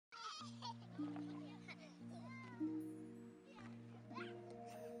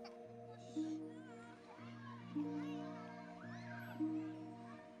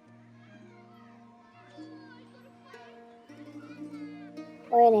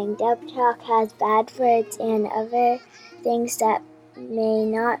Warning, Dub Talk has bad words and other things that may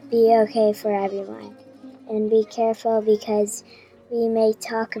not be okay for everyone. And be careful because we may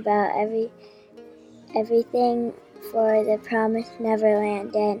talk about everything for the Promised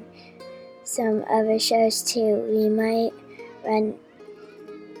Neverland and some other shows too. We might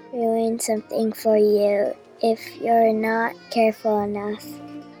ruin something for you if you're not careful enough.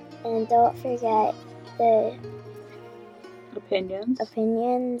 And don't forget the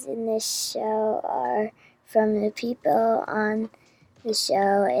opinions in this show are from the people on the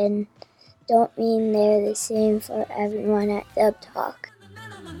show and don't mean they're the same for everyone at Dub Talk.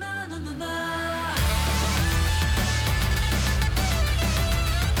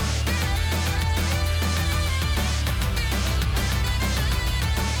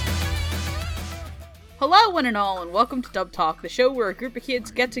 Hello, one and all, and welcome to Dub Talk, the show where a group of kids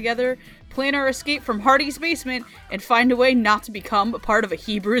get together, plan our escape from Hardy's basement, and find a way not to become a part of a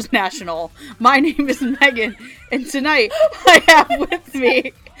Hebrews national. My name is Megan, and tonight I have with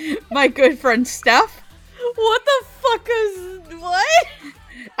me my good friend Steph. What the fuck is... what?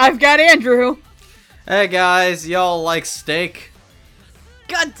 I've got Andrew. Hey guys, y'all like steak?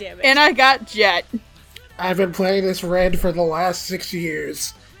 God damn it. And I got Jet. I've been playing this Red for the last 6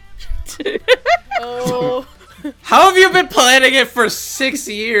 years. Oh. How have you been planning it for 6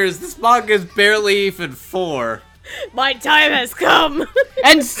 years? This manga's barely even 4. My time has come.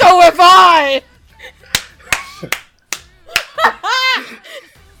 And so have I!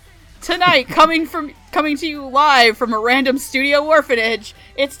 Tonight, coming to you live from a random studio orphanage,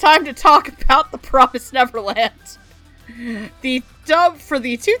 it's time to talk about The Promised Neverland. The dub for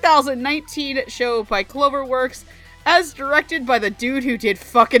the 2019 show by Cloverworks, as directed by the dude who did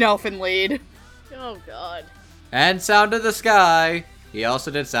fucking Elfen Lied. Oh god. And Sound of the Sky. He also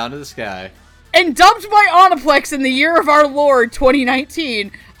did Sound of the Sky. And dubbed by Oniplex in the year of our Lord,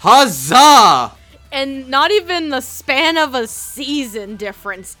 2019. Huzzah! And not even the span of a season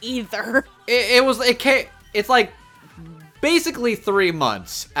difference either. It's like basically 3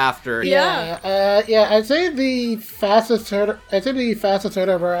 months after. I'd say the fastest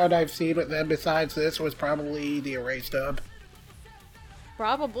turnaround I've seen with them besides this was probably the Erased dub.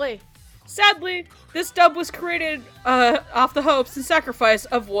 Probably. Sadly, this dub was created off the hopes and sacrifice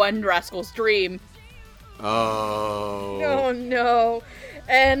of one rascal's dream. Oh. Oh no.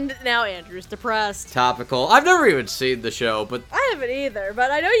 And now Andrew's depressed. Topical. I've never even seen the show, but I haven't either,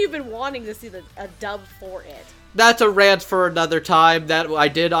 but I know you've been wanting to see a dub for it. that's a rant for another time that I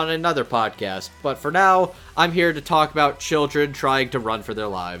did on another podcast. But for now, I'm here to talk about children trying to run for their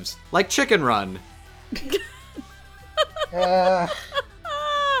lives. Like Chicken Run.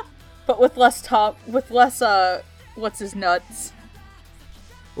 But with less what's his nuts?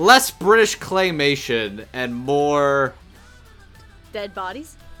 Less British claymation and more Dead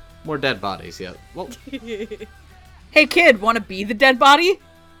bodies? more dead bodies, yeah. Well, Hey kid, wanna be the dead body?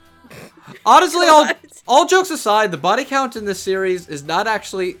 honestly, all jokes aside, the body count in this series is not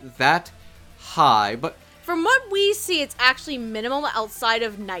actually that high, but From what we see, it's actually minimal outside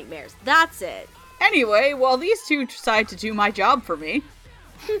of nightmares. That's it. Anyway, while these two decide to do my job for me,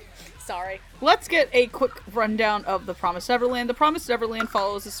 Sorry. let's get a quick rundown of The Promised Neverland. The Promised Neverland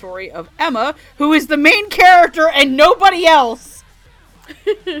follows the story of Emma, who is the main character and nobody else.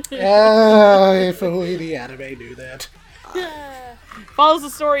 If only the anime knew that. Follows the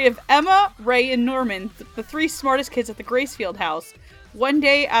story of Emma, Ray, and Norman, the three smartest kids at the Gracefield house. One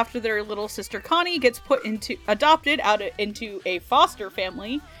day after their little sister Connie gets adopted out into a foster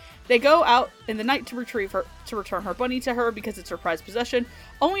family, they go out in the night to return her bunny to her because it's her prized possession,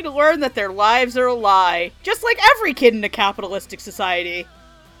 only to learn that their lives are a lie, just like every kid in a capitalistic society.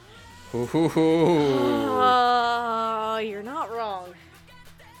 You're not wrong.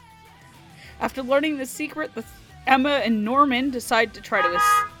 After learning the secret, Emma and Norman decide to try to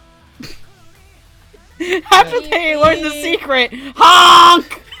After they learn the secret,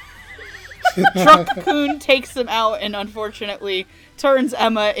 honk! Truck Cocoon takes them out and unfortunately turns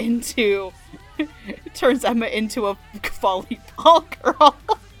Emma into a volleyball girl.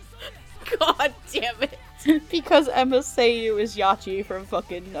 God damn it. Because Emma Seiyu is Yachi from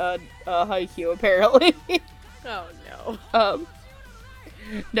fucking Haikyuu, apparently. Oh no.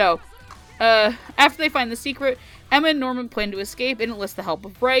 No. After they find the secret, Emma and Norman plan to escape and enlist the help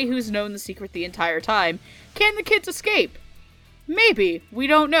of Ray, who's known the secret the entire time. Can the kids escape? Maybe. We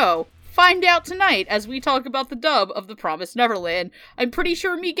don't know. Find out tonight as we talk about the dub of The Promised Neverland. I'm pretty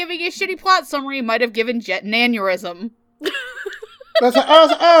sure me giving a shitty plot summary might have given Jet an aneurysm. That's a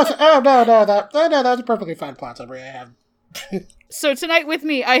perfectly fine plot summary I have. So tonight with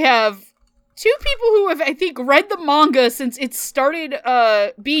me, I have two people who have, I think, read the manga since it started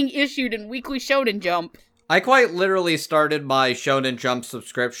being issued in Weekly Shonen Jump. I quite literally started my Shonen Jump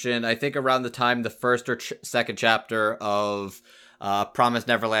subscription, I think around the time the first or second chapter of Promised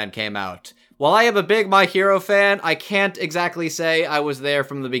Neverland came out. While I am a big My Hero fan, I can't exactly say I was there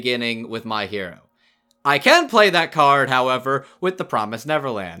from the beginning with My Hero. I can play that card, however, with the Promised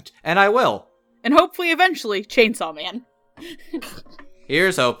Neverland, and I will. And hopefully, eventually, Chainsaw Man.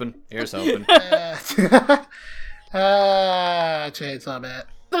 Here's hoping. Chainsaw Man.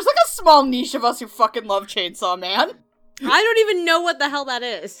 There's like a small niche of us who fucking love Chainsaw Man. I don't even know what the hell that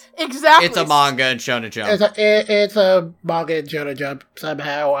is. Exactly. It's a manga and Shonen Jump. It's a manga and Shonen Jump.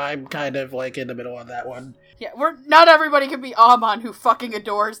 Somehow I'm kind of like in the middle on that one. Yeah, not everybody can be Amon who fucking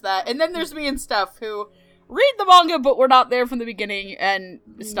adores that. And then there's me and Steph who read the manga, but we're not there from the beginning and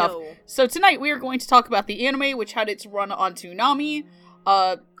stuff. No. So tonight we are going to talk about the anime, which had its run on Toonami.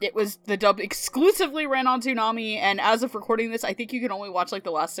 It was, the dub exclusively ran on Toonami, and as of recording this, I think you can only watch like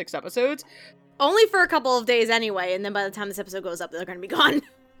the last 6 episodes. Only for a couple of days anyway, and then by the time this episode goes up, they're gonna be gone.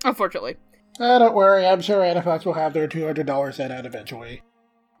 Unfortunately. Don't worry, I'm sure Animax will have their $200 set out eventually.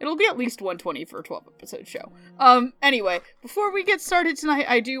 It'll be at least $120 for a 12-episode show. Anyway, before we get started tonight,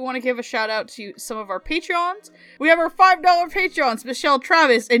 I do want to give a shout out to some of our Patreons. We have our $5 Patreons, Michelle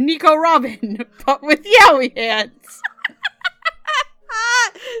Travis and Nico Robin, but with Yowie hands.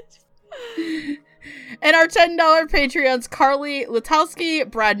 And our $10 Patreons, Carly Latowski,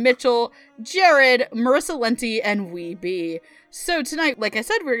 Brad Mitchell, Jared, Marissa Lenti, and Wee B. So tonight, like I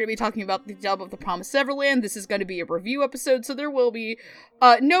said, we're going to be talking about the dub of The Promised Neverland. This is going to be a review episode, so there will be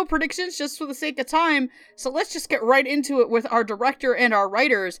no predictions just for the sake of time. So let's just get right into it with our director and our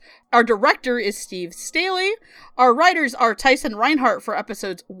writers. Our director is Steve Staley. Our writers are Tyson Reinhardt for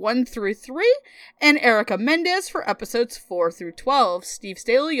episodes 1 through 3, and Erica Mendez for episodes 4 through 12. Steve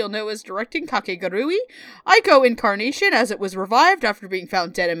Staley, you'll know, is directing Kakegurui, Aiko Incarnation, as it was revived after being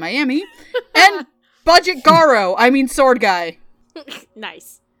found dead in Miami, and Budget Garo, Sword Guy.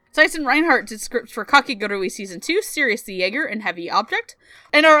 Nice. Tyson Reinhardt did scripts for Kakegurui Season 2, Sirius the Jaeger, and Heavy Object.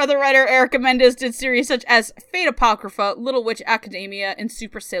 And our other writer, Erica Mendez, did series such as Fate Apocrypha, Little Witch Academia, and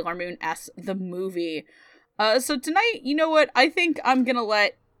Super Sailor Moon S the Movie. So tonight, you know what? I think I'm gonna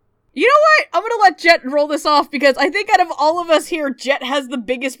let Jet roll this off, because I think out of all of us here, Jet has the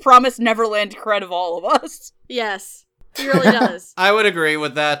biggest Promised Neverland cred of all of us. Yes, he really does. I would agree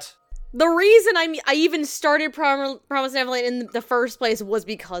with that. The reason I even started Promised Neverland in the first place was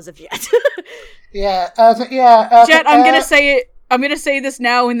because of Jet. Jet, I'm gonna say it. I'm gonna say this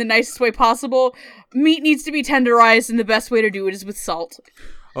now in the nicest way possible. Meat needs to be tenderized, and the best way to do it is with salt.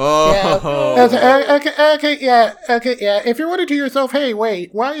 Oh. Yeah. If you're wondering to yourself, hey, wait,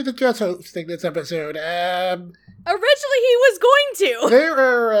 why is it just hosting this episode? Originally, he was going to. There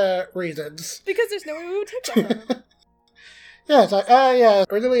are reasons. Because there's no way we would take that. Yes,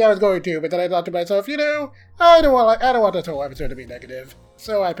 originally I was going to, but then I thought to myself, I don't want this whole episode to be negative.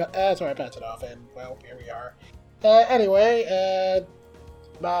 So I passed it off, and, well, here we are. Anyway,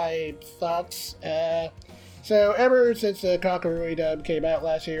 my thoughts. So ever since the Kakegurui dub came out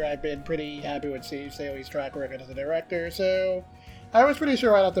last year, I've been pretty happy with Steve Staley's track record as a director, so I was pretty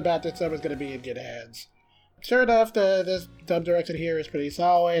sure right off the bat that sub was going to be in good hands. Sure enough, this dub direction here is pretty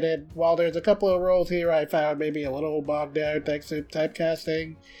solid, and while there's a couple of roles here I found maybe a little bogged down thanks to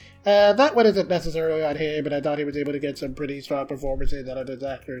typecasting, that one isn't necessarily on him, and I thought he was able to get some pretty strong performances out of his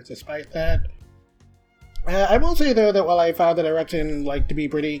actors despite that. I will say though that while I found the direction to be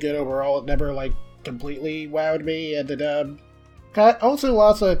pretty good overall, it never completely wowed me, and the dub also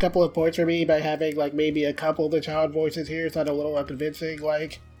lost a couple of points for me by having maybe a couple of the child voices here sound a little unconvincing.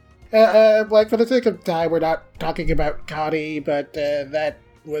 For the sake of time, we're not talking about Connie, but that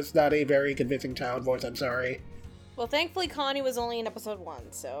was not a very convincing child voice, I'm sorry. Well, thankfully Connie was only in episode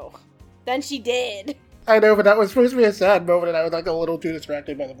 1, so then she did. I know, but that was supposed to be a sad moment, and I was a little too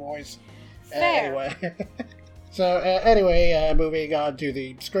distracted by the voice. Fair. Anyway. So, moving on to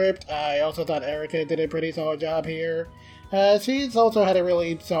the script, I also thought Erica did a pretty solid job here. She's also had a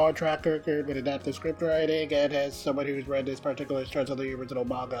really solid track record with adaptive script writing, and as someone who's read this particular stretch of the original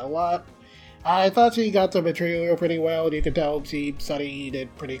manga a lot, I thought she got the material pretty well, and you can tell she studied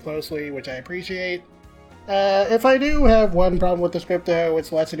it pretty closely, which I appreciate. If I do have one problem with the script, though,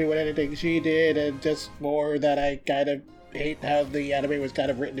 it's less to do with anything she did, and just more that I kind of hate how the anime was kind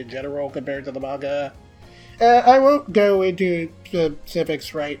of written in general compared to the manga. I won't go into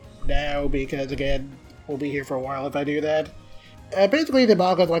specifics right now, because, again, we'll be here for a while if I do that. Basically, the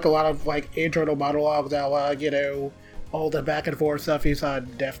manga's a lot of, internal monologues, a la, all the back-and-forth stuff you saw in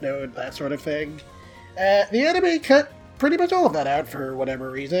Death Note, that sort of thing. The anime cut pretty much all of that out for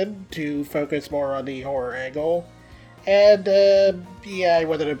whatever reason, to focus more on the horror angle. And, yeah, I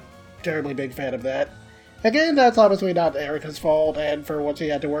wasn't a terribly big fan of that. Again, that's obviously not Erica's fault, and for what she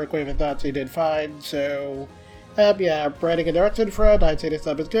had to work with, I thought she did fine, so... yeah, writing and direction front, I'd say this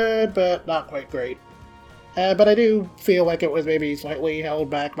sub is good, but not quite great. But I do feel like it was maybe slightly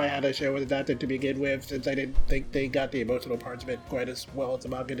held back by how the show was adapted to begin with, since I didn't think they got the emotional parts of it quite as well as the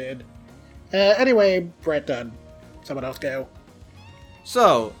manga did. Anyway, Brett done. Someone else go.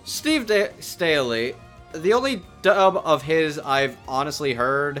 So, Steve Staley, the only dub of his I've honestly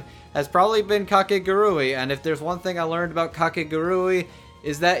heard has probably been Kakegurui, and if there's one thing I learned about Kakegurui,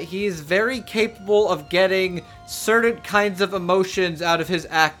 is that he's very capable of getting certain kinds of emotions out of his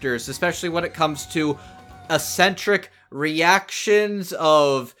actors, especially when it comes to eccentric reactions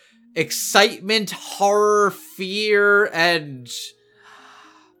of excitement, horror, fear, and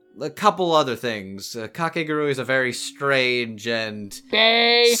a couple other things. Kakegurui is a very strange and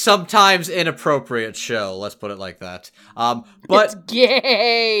Gay. sometimes inappropriate show, let's put it like that. But It's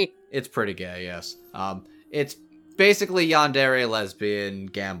gay. it's pretty gay, yes. It's basically yandere lesbian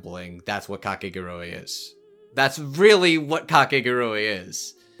gambling. That's what Kakegurui is. That's really what Kakegurui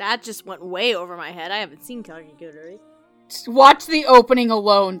is. That just went way over my head. I haven't seen Kakegurui. Watch the opening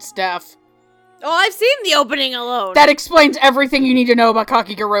alone, Steph. Oh, I've seen the opening alone. That explains everything you need to know about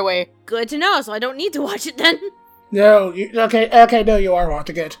Kakegurui. Good to know, so I don't need to watch it then. No, okay, no, you are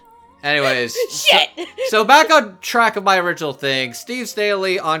watching it. Anyways, Shit! so back on track of my original thing, Steve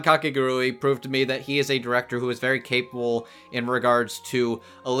Staley on Kakegurui proved to me that he is a director who is very capable in regards to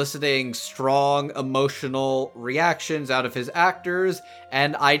eliciting strong emotional reactions out of his actors,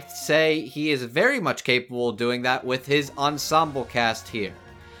 and I'd say he is very much capable of doing that with his ensemble cast here.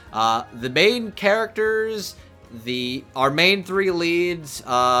 The main characters, our main three leads,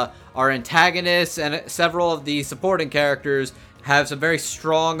 our antagonists, and several of the supporting characters have some very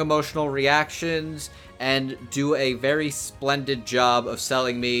strong emotional reactions and do a very splendid job of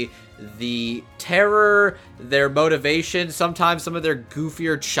selling me the terror, their motivation, sometimes some of their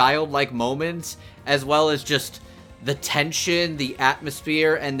goofier childlike moments, as well as just the tension, the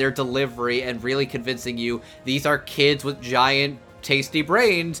atmosphere, and their delivery, and really convincing you these are kids with giant, tasty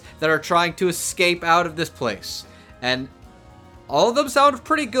brains that are trying to escape out of this place. And all of them sound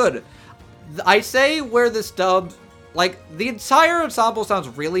pretty good. I say where this dub... Like, the entire ensemble sounds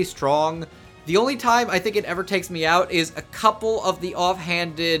really strong. The only time I think it ever takes me out is a couple of the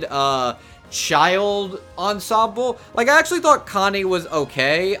offhanded, child ensemble. Like, I actually thought Connie was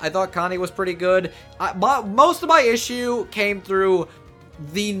okay. I thought Connie was pretty good. Most of my issue came through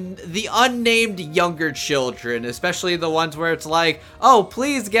the unnamed younger children, especially the ones where it's like, oh,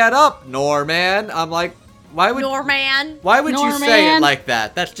 please get up, Norman. I'm like, why would Norman. Why would you say it like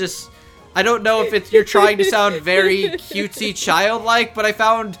that? That's just... I don't know if you're trying to sound very cutesy childlike, but I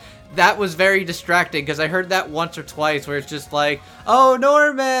found that was very distracting because I heard that once or twice where it's just like, oh,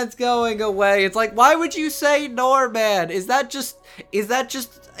 Norman's going away. It's like, why would you say Norman? Is that just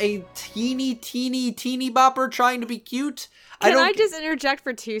a teeny bopper trying to be cute? Can I just interject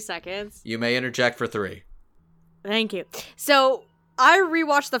for 2 seconds? You may interject for 3. Thank you. So, I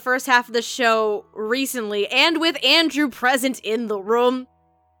rewatched the first half of the show recently, and with Andrew present in the room.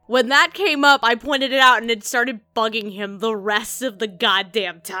 When that came up, I pointed it out, and it started bugging him the rest of the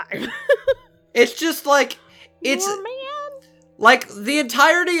goddamn time. It's just like, it's... Norman? Like, the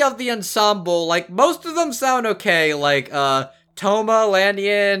entirety of the ensemble, like, most of them sound okay, like, Toma,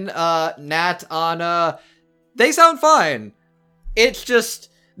 Lanyan, Nat, Anna, they sound fine. It's just,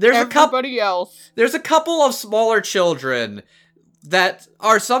 there's Everybody else. There's a couple of smaller children that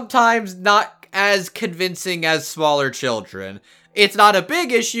are sometimes not as convincing as smaller children. It's not a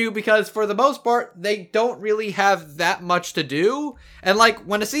big issue because for the most part, they don't really have that much to do. And like,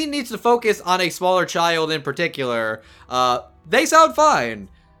 when a scene needs to focus on a smaller child in particular, they sound fine.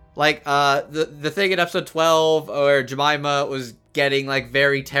 Like, the thing in episode 12 where Jemima was getting like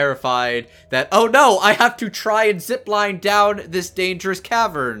very terrified that, oh no, I have to try and zipline down this dangerous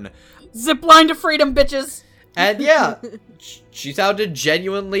cavern. Zipline to freedom, bitches! And yeah, she sounded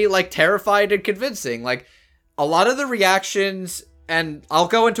genuinely like terrified and convincing. Like, a lot of the reactions, and I'll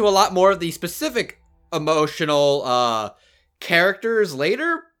go into a lot more of the specific emotional characters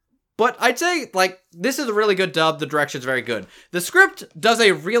later, but I'd say, like, this is a really good dub. The direction's very good. The script does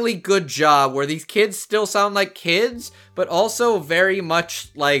a really good job where these kids still sound like kids, but also very much,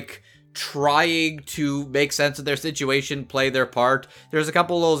 like, trying to make sense of their situation, play their part. There's a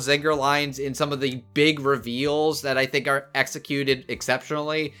couple little zinger lines in some of the big reveals that I think are executed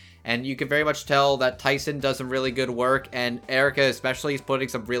exceptionally, and you can very much tell that Tyson does some really good work, and Erica especially is putting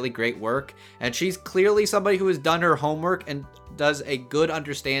some really great work, and she's clearly somebody who has done her homework and does a good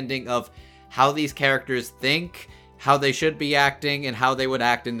understanding of how these characters think, how they should be acting, and how they would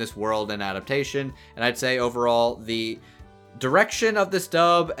act in this world and adaptation. And I'd say overall, the direction of this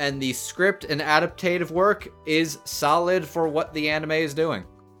dub and the script and adaptative work is solid for what the anime is doing.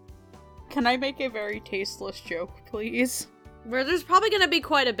 Can I make a very tasteless joke, please? Where there's probably gonna be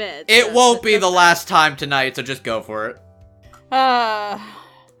quite a bit. It so won't be the last time tonight, so just go for it.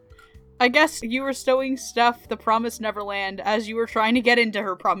 I guess you were stowing stuff the Promised Neverland as you were trying to get into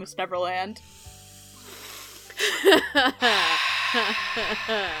her Promised Neverland.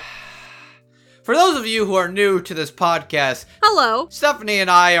 For those of you who are new to this podcast, Hello. Stephanie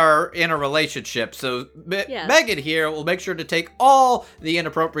and I are in a relationship, so Yes. Megan here will make sure to take all the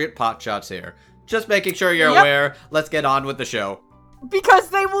inappropriate pot shots here. Just making sure you're Yep. aware. Let's get on with the show. Because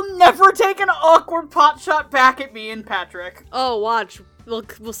they will never take an awkward pot shot back at me and Patrick. Oh, watch.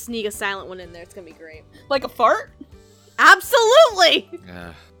 We'll sneak a silent one in there. It's gonna be great. Like a fart? Absolutely.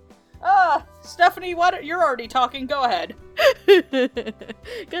 Stephanie, you're already talking. Go ahead.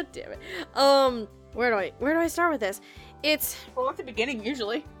 God damn it. Where do I start with this? It's Well, at the beginning,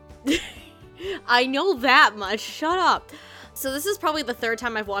 usually. I know that much. Shut up. So this is probably the third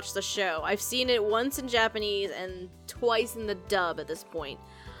time I've watched the show. I've seen it once in Japanese and twice in the dub at this point.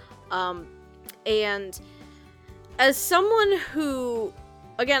 And as someone who,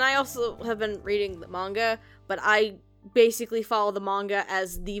 again, I also have been reading the manga, but I basically follow the manga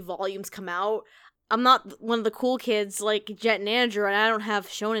as the volumes come out. I'm not one of the cool kids like Jet and Andrew, and I don't have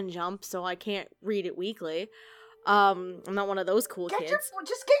Shonen Jump, so I can't read it weekly. I'm not one of those cool kids.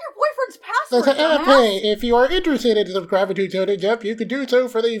 Just get your boyfriend's So, password. hey, if you are interested in subscribing to Shonen Jump, you can do so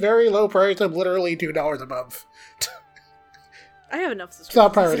for the very low price of literally $2 a month. I have enough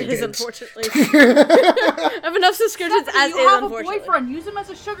Stop subscriptions pirating as it is, kids. unfortunately. I have enough subscriptions Stephanie, as you is, have unfortunately. a boyfriend. Use him as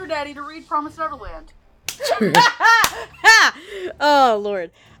a sugar daddy to read Promised Neverland. Oh,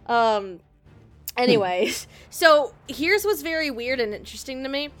 Lord. Anyways, so here's what's very weird and interesting to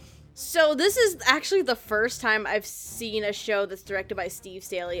me. So this is actually the first time I've seen a show that's directed by Steve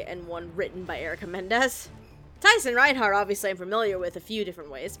Staley and one written by Erica Mendez. Tyson Reinhardt, obviously, I'm familiar with a few different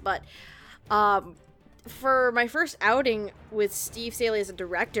ways, but for my first outing with Steve Staley as a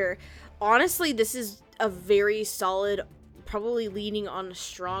director, honestly, this is a very solid, probably leaning on a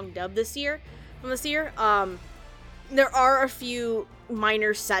strong dub from this year. There are a few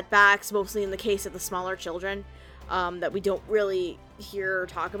minor setbacks, mostly in the case of the smaller children, that we don't really hear or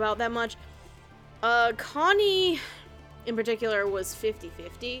talk about that much. Connie, in particular, was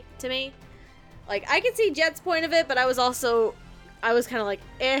 50-50 to me. Like, I could see Jet's point of it, but I was kind of like,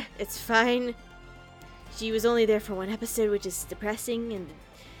 it's fine. She was only there for one episode, which is depressing, and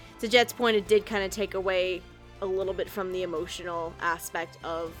to Jet's point, it did kind of take away a little bit from the emotional aspect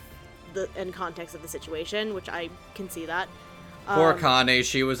of and context of the situation, which I can see that. Poor Connie,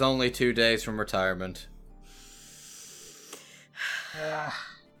 she was only 2 days from retirement.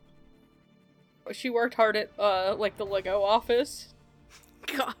 She worked hard at, like, the Lego office.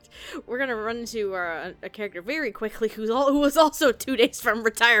 God, we're gonna run into a character very quickly who was also 2 days from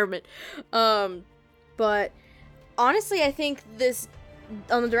retirement. But honestly, I think this,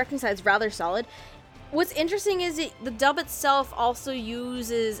 on the directing side, is rather solid. What's interesting is the dub itself also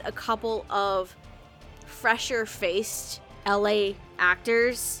uses a couple of fresher-faced LA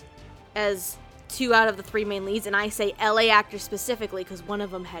actors as 2 out of the 3 main leads, and I say LA actors specifically because one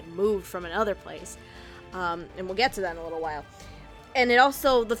of them had moved from another place. And we'll get to that in a little while. And it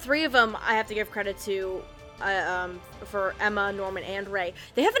also, the 3 of them, I have to give credit to, for Emma, Norman, and Ray.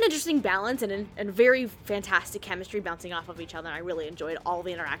 They have an interesting balance and very fantastic chemistry bouncing off of each other. I really enjoyed all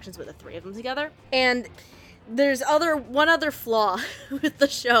the interactions with the 3 of them together. And there's one other flaw with the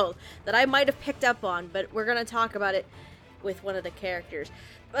show that I might have picked up on, but we're going to talk about it with one of the characters.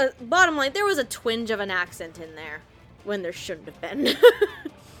 Bottom line, there was a twinge of an accent in there when there shouldn't have been.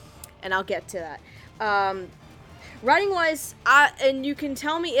 And I'll get to that. Writing-wise, and you can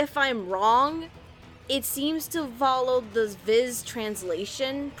tell me if I'm wrong, it seems to follow the Viz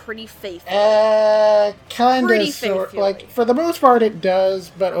translation pretty faithfully. Kind Pretty of, sort faithfully. like, for the most part it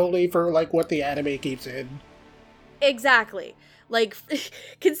does, but only for, like, what the anime keeps in. Exactly. Like,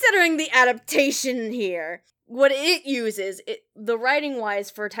 considering the adaptation here, what it uses, the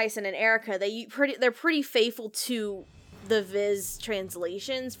writing-wise for Tyson and Erica, they're pretty faithful to the Viz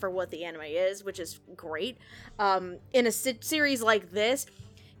translations for what the anime is, which is great. In a series like this,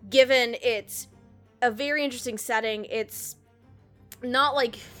 given it's a very interesting setting. It's not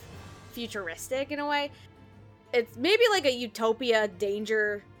like futuristic in a way. It's maybe like a utopia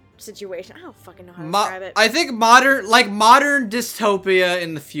danger situation. I don't fucking know how to describe it. I think modern dystopia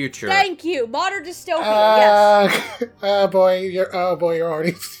in the future. Thank you. Modern dystopia. Yes. Oh boy, you're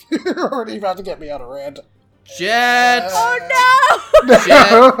already you're already about to get me on a rant. Jet. Oh no!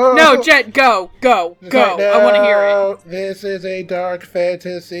 Jet. No, Jet, go. No, I want to hear it. This is a dark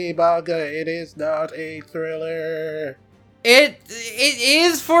fantasy manga. It is not a thriller. It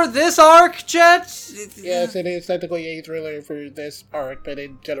is for this arc, Jet. Yes, it is technically a thriller for this arc, but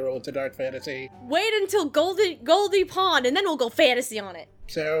in general, it's a dark fantasy. Wait until Goldie Pond, and then we'll go fantasy on it.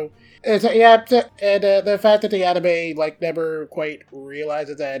 So, the fact that the anime never quite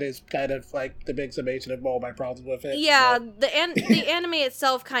realizes that is kind of the big summation of all my problems with it. Yeah, so. the anime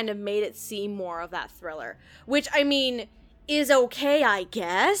itself kind of made it seem more of that thriller, which I mean is okay, I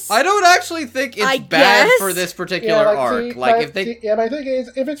guess. I don't actually think it's bad for this particular arc. My thing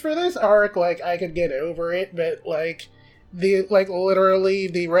is, if it's for this arc, I could get over it, but literally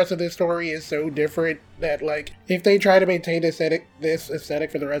the rest of the story is so different that if they try to maintain this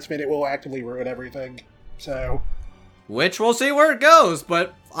aesthetic for the rest of it, it will actively ruin everything. So, which we'll see where it goes,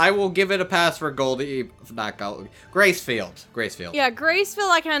 but I will give it a pass for Gracefield. Yeah, Gracefield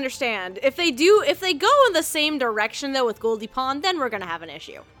I can understand. If they go in the same direction though with Goldie Pond, then we're gonna have an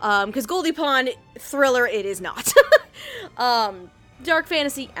issue. Because Goldie Pond thriller it is not. Dark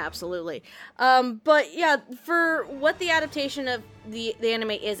fantasy, absolutely. But yeah, for what the adaptation of the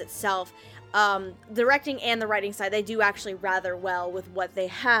anime is itself, directing and the writing side, they do actually rather well with what they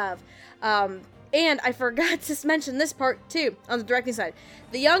have. And I forgot to mention this part too, on the directing side.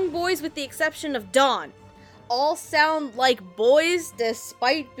 The young boys, with the exception of Dawn, all sound like boys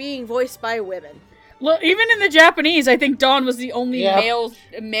despite being voiced by women. Look, even in the Japanese, I think Dawn was the only male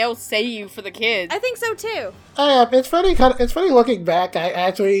seiyuu for the kids. I think so too. It's funny. It's funny looking back. I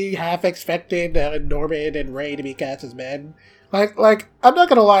actually half expected Norman and Ray to be cast as men. I'm not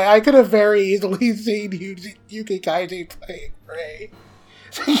gonna lie. I could have very easily seen Yuki Kaiji playing Ray.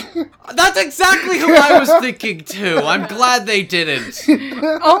 That's exactly who I was thinking too. I'm glad they didn't.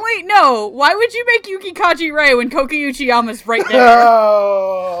 Why would you make Yuki Kaji Ray when Koki Uchiyama's right there?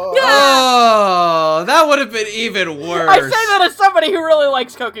 Oh, that would have been even worse. I say that as somebody who really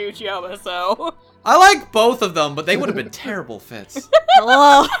likes Koki Uchiyama, so. I like both of them, but they would have been terrible fits.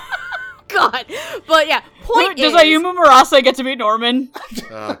 Hello. God. But yeah, Does Ayumu Murase get to be Norman?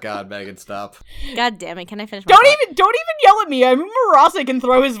 Oh God, Megan, stop. God damn it, can I finish my Don't even yell at me. Ayumu Murase can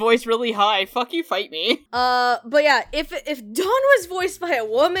throw his voice really high. Fuck you, fight me. But yeah, if Dawn was voiced by a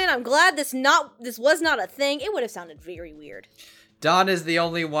woman, I'm glad this was not a thing. It would have sounded very weird. Dawn is the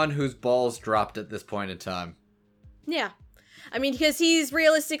only one whose balls dropped at this point in time. Yeah. I mean, because he's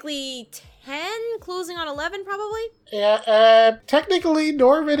realistically 10, closing on 11, probably? Yeah, technically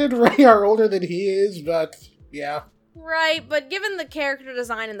Norman and Ray are older than he is, but yeah. Right, but given the character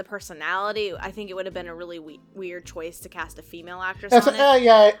design and the personality, I think it would have been a really weird choice to cast a female actress on it.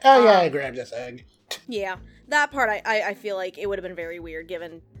 I agree, I'm just saying. Yeah, that part I feel like it would have been very weird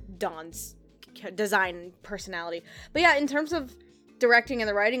given Dawn's design and personality. But yeah, in terms of directing and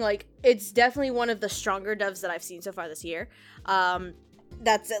the writing, it's definitely one of the stronger dubs that I've seen so far this year.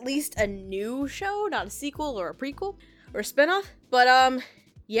 That's at least a new show, not a sequel or a prequel or a spinoff. But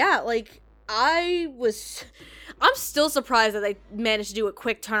yeah, I'm still surprised that they managed to do a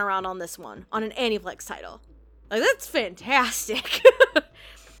quick turnaround on this one, on an Aniplex title. That's fantastic.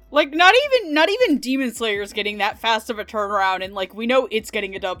 Not even Demon Slayer's getting that fast of a turnaround, and we know it's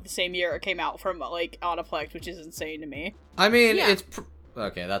getting a dub the same year it came out from Aniplex, which is insane to me. I mean, yeah.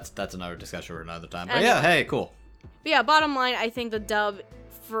 Okay, that's another discussion for another time. But yeah, hey, cool. But yeah, bottom line, I think the dub,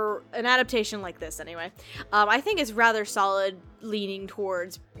 for an adaptation like this anyway, I think is rather solid, leaning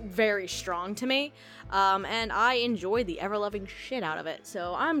towards very strong to me, and I enjoyed the ever-loving shit out of it,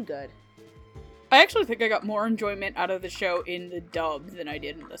 so I'm good. I actually think I got more enjoyment out of the show in the dub than I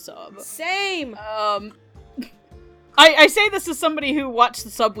did in the sub. Same! I say this as somebody who watched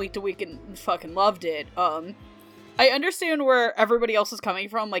the sub week to week and fucking loved it. I understand where everybody else is coming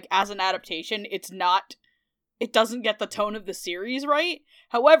from, as an adaptation, it doesn't get the tone of the series right.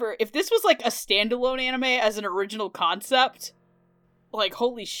 However, if this was a standalone anime as an original concept,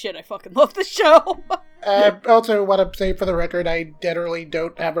 holy shit, I fucking love the show. Also, want to say for the record, I generally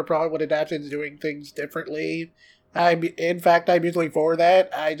don't have a problem with adaptations doing things differently. In fact, I'm usually for that.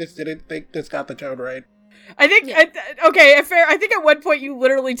 I just didn't think this got the tone right. I think, fair. I think at one point you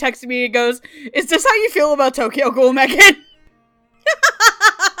literally texted me and goes, "Is this how you feel about Tokyo Ghoul, Megan?"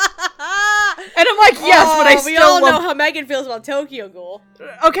 And I'm like, yes, but I we still all love... know how Megan feels about Tokyo Ghoul.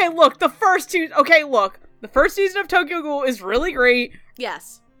 Okay, look, the first season of Tokyo Ghoul is really great.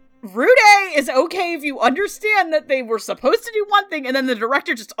 Yes. Rude is okay if you understand that they were supposed to do one thing and then the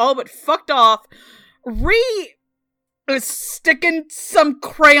director just all but fucked off. Ri is sticking some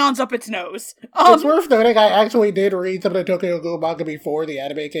crayons up its nose. It's worth noting I actually did read some of the Tokyo Ghoul manga before the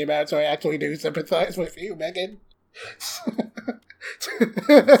anime came out, so I actually do sympathize with you, Megan.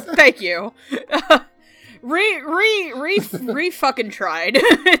 Thank you. Re fucking tried.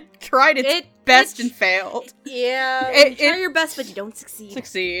 Tried its best and failed. Yeah, you try your best, but you don't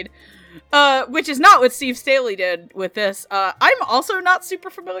succeed. Which is not what Steve Staley did with this. I'm also not super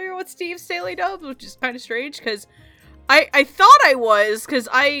familiar with Steve Staley dubs, which is kind of strange, because I thought I was, because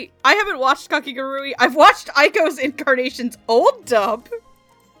I haven't watched Kakigurui. I've watched Aiko's Incarnation's old dub.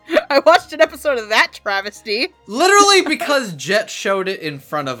 I watched an episode of that travesty. Literally because Jet showed it in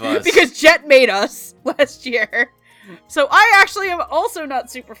front of us. Because Jet made us last year. So I actually am also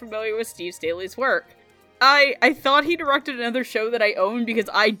not super familiar with Steve Staley's work. I thought he directed another show that I own because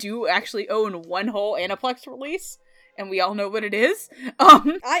I do actually own one whole Aniplex release, and we all know what it is.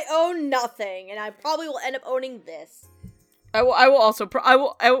 I own nothing, and I probably will end up owning this. I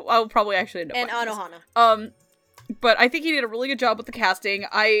will probably actually end up and owning Anohana. this. But I think he did a really good job with the casting.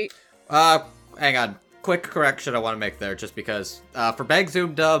 Hang on. Quick correction I want to make there, just because for Bang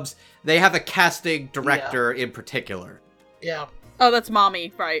Zoom dubs, they have a casting director in particular. Yeah. Oh, that's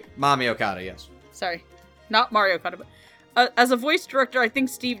Mami, right. Mami Okada, yes. Sorry. Not Mario Okada, but as a voice director, I think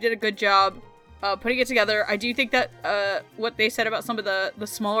Steve did a good job putting it together. I do think that what they said about some of the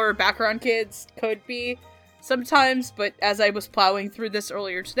smaller background kids could be sometimes, but as I was plowing through this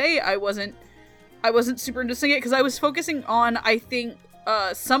earlier today, I wasn't super into seeing it because I was focusing on, I think,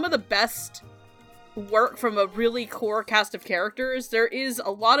 some of the best work from a really core cast of characters. There is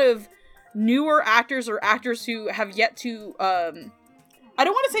a lot of newer actors or actors who have yet to, I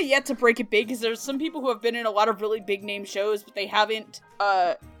don't want to say yet to break it big, because there's some people who have been in a lot of really big name shows, but they haven't,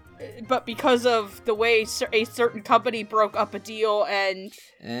 but because of the way a certain company broke up a deal I'm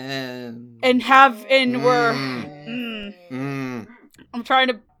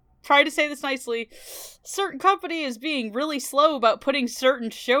trying to say this nicely. Certain company is being really slow about putting certain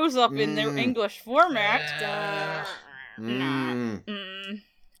shows up in their English format.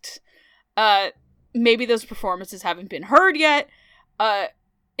 Maybe those performances haven't been heard yet.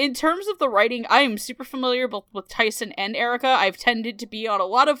 In terms of the writing, I am super familiar both with Tyson and Erica. I've tended to be on a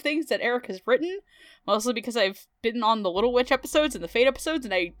lot of things that Erica's written, mostly because I've been on the Little Witch episodes and the Fate episodes,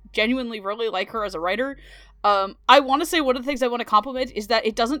 and I genuinely really like her as a writer. I want to say one of the things I want to compliment is that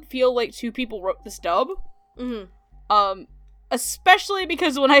it doesn't feel like two people wrote this dub. Mm-hmm. Especially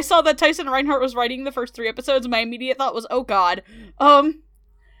because when I saw that Tyson Reinhardt was writing the first 3 episodes, my immediate thought was, oh god.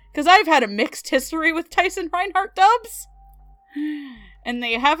 Because I've had a mixed history with Tyson Reinhardt dubs. And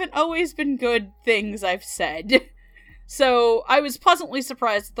they haven't always been good things, I've said. So I was pleasantly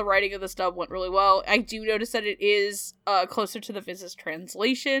surprised that the writing of this dub went really well. I do notice that it is closer to the Viz's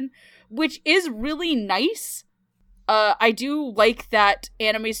translation, which is really nice. I do like that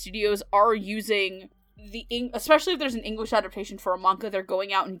anime studios are using especially if there's an English adaptation for a manga, they're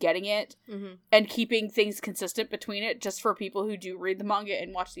going out and getting it and keeping things consistent between it just for people who do read the manga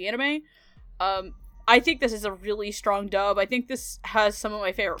and watch the anime. I think this is a really strong dub. I think this has some of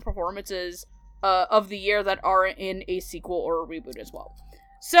my favorite performances of the year that are in a sequel or a reboot as well.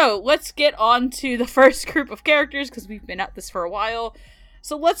 So, let's get on to the first group of characters, because we've been at this for a while.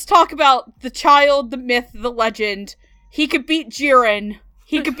 So let's talk about the child, the myth, the legend. He could beat Jiren.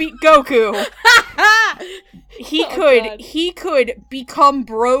 He could beat Goku. He could become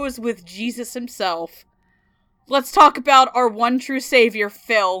bros with Jesus himself. Let's talk about our one true savior,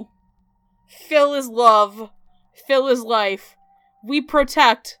 Phil. Phil is love. Phil is life. We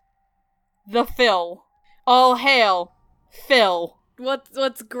protect the Phil. All hail, Phil.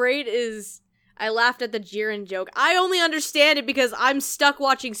 What's great is I laughed at the Jiren joke. I only understand it because I'm stuck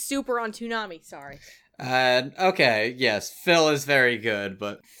watching Super on Toonami. Sorry. Okay, yes, Phil is very good,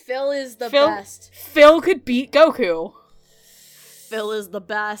 but Phil is the best. Phil could beat Goku. Phil is the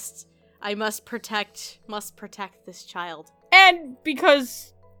best. I must protect this child. And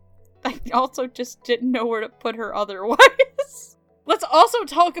because I also just didn't know where to put her otherwise. Let's also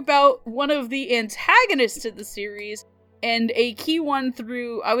talk about one of the antagonists to the series, and a key one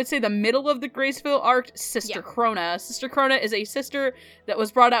through, I would say, the middle of the Graceville arc, Sister Krona. Sister Krona is a sister that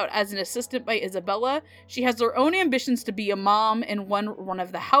was brought out as an assistant by Isabella. She has her own ambitions to be a mom and one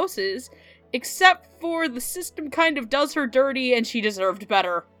of the houses, except for the system kind of does her dirty and she deserved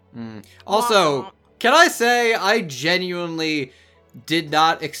better. Also, can I say I genuinely did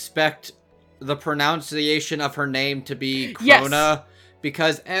not expect the pronunciation of her name to be Krona. Yes.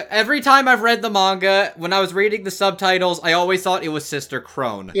 Because every time I've read the manga, when I was reading the subtitles, I always thought it was Sister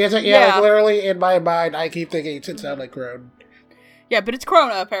Crone. Yeah, Yeah. like literally in my mind, I keep thinking it should sound like Crone. Yeah, but it's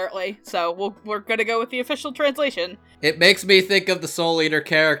Krona, apparently, so we're gonna go with the official translation. It makes me think of the Soul Eater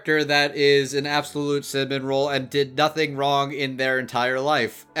character that is an absolute cinnamon roll and did nothing wrong in their entire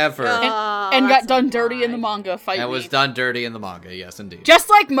life, ever. And got done dirty in the manga, fight And me. was done dirty in the manga, yes indeed. Just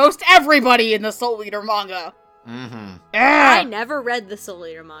like most everybody in the Soul Eater manga. Mm-hmm. I never read the Soul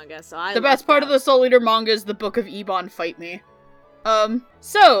Eater manga, so I The best part of the Soul Eater manga is the Book of Ebon Fight Me.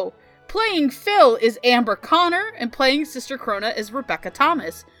 So, playing Phil is Amber Connor, and playing Sister Krona is Rebecca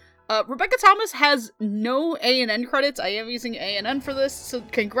Thomas. Rebecca Thomas has no A&N credits. I am using A&N for this, so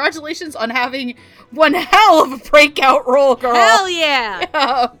congratulations on having one hell of a breakout role, girl. Hell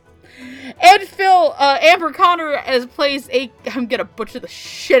yeah! And Phil, Amber Connor plays I'm gonna butcher the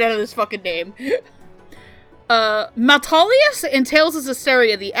shit out of this fucking name. Metalius in Tales of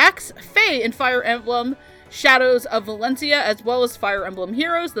Zestiria, the Axe, Faye in Fire Emblem, Shadows of Valencia, as well as Fire Emblem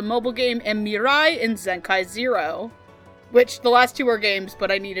Heroes, the mobile game, and Mirai in Zenkai Zero. Which, the last two are games,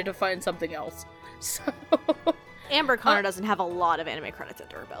 but I needed to find something else. So, Amber Connor doesn't have a lot of anime credits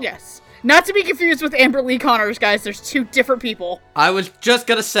at her belt. yes. Not to be confused with Amber Lee Connors, guys, there's two different people. I was just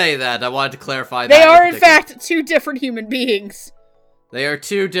gonna say that. I wanted to clarify that. They are, in fact, two different human beings. They are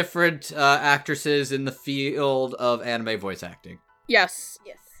two different actresses in the field of anime voice acting. Yes.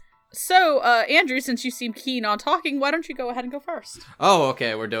 Yes. So, Andrew, since you seem keen on talking, why don't you go ahead and go first? Oh,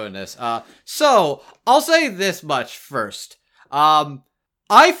 okay, we're doing this. So, I'll say this much first.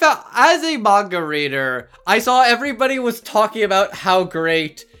 I felt, as a manga reader, I saw everybody was talking about how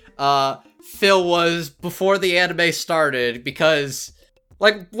great, Phil was before the anime started, because,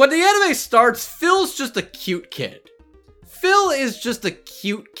 like, when the anime starts, Phil's just a cute kid. Phil is just a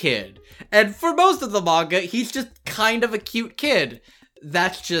cute kid. And for most of the manga, he's just kind of a cute kid.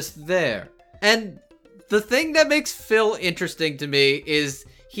 That's just there. And the thing that makes Phil interesting to me is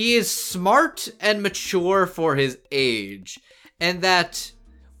he is smart and mature for his age. And that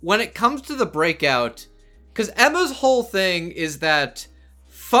when it comes to the breakout, because Emma's whole thing is that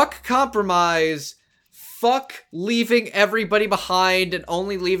fuck compromise, fuck leaving everybody behind and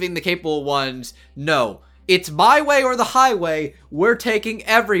only leaving the capable ones. No. It's my way or the highway. We're taking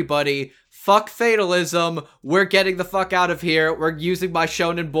everybody. Fuck fatalism. We're getting the fuck out of here. We're using my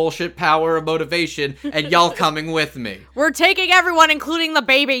shonen bullshit power and motivation, and y'all coming with me. We're taking everyone, including the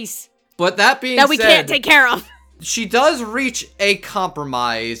babies. But that being That we said, can't take care of. she does reach a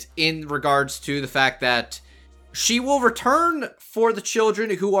compromise in regards to the fact that she will return for the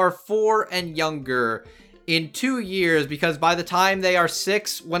children who are 4 and younger in 2 years, because by the time they are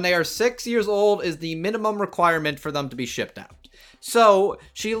 6, when they are 6 years old is the minimum requirement for them to be shipped out. So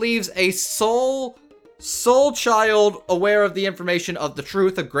she leaves a sole child aware of the information of the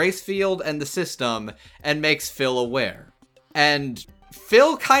truth of Gracefield and the system, and makes Phil aware. And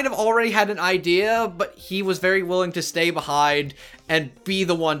Phil kind of already had an idea, but he was very willing to stay behind and be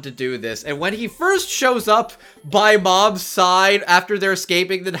the one to do this. And when he first shows up by Mom's side after they're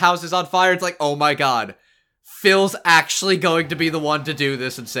escaping, the house is on fire, it's like, oh my god, Phil's actually going to be the one to do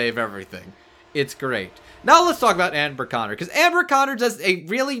this and save everything. It's great. Now let's talk about Amber Connor, because Amber Connor does a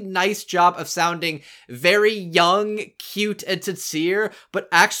really nice job of sounding very young, cute, and sincere, but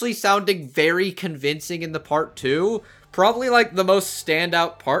actually sounding very convincing in the part 2. Probably, like, the most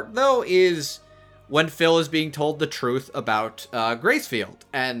standout part, though, is when Phil is being told the truth about Gracefield,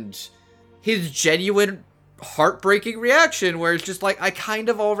 and his genuine, heartbreaking reaction, where it's just like, I kind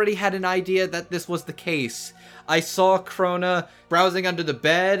of already had an idea that this was the case. I saw Krona browsing under the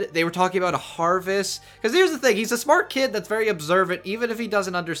bed. They were talking about a harvest. Because here's the thing, he's a smart kid that's very observant, even if he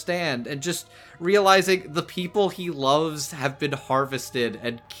doesn't understand. And just realizing the people he loves have been harvested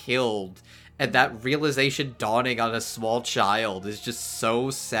and killed. And that realization dawning on a small child is just so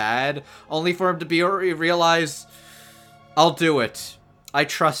sad. Only for him to realize, I'll do it. I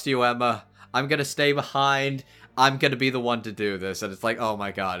trust you, Emma. I'm gonna stay behind. I'm gonna be the one to do this. And it's like, oh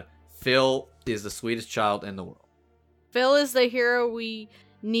my god. Phil is the sweetest child in the world. Phil is the hero we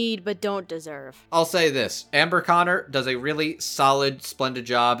need but don't deserve. I'll say this. Amber Connor does a really solid, splendid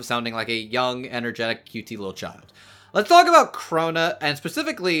job sounding like a young, energetic, cutie little child. Let's talk about Krona, and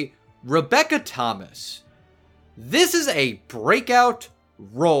specifically Rebecca Thomas. This is a breakout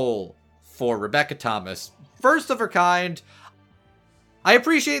role for Rebecca Thomas. First of her kind. I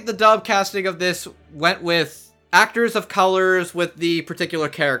appreciate the dub casting of this went with actors of colors with the particular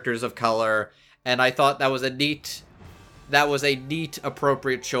characters of color, and I thought that was a neat,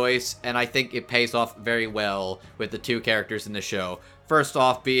 appropriate choice, and I think it pays off very well with the two characters in the show. First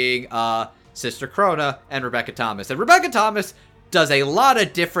off being, Sister Krona and Rebecca Thomas. And Rebecca Thomas does a lot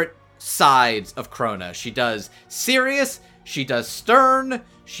of different sides of Krona. She does serious, she does stern,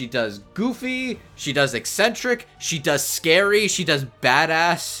 she does goofy, she does eccentric, she does scary, she does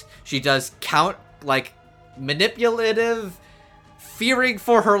badass, she does manipulative, fearing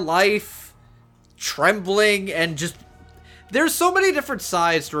for her life, trembling, and just... There's so many different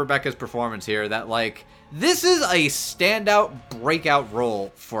sides to Rebecca's performance here that, this is a standout, breakout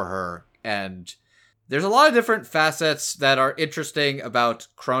role for her. And there's a lot of different facets that are interesting about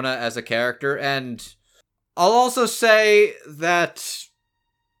Krona as a character. And I'll also say that...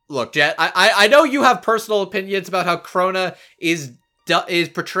 Look, Jet, I know you have personal opinions about how Krona is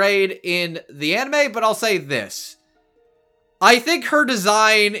portrayed in the anime, but I'll say this. I think her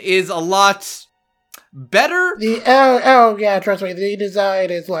design is a lot better. Yeah, trust me, the design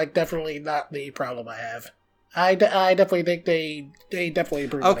is definitely not the problem I have. I definitely think they definitely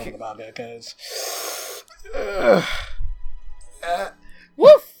improved it on the manga because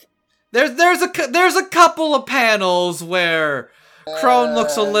Woof. There's a couple of panels where Crone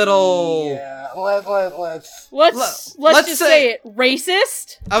looks a little... Yeah, let's just say it.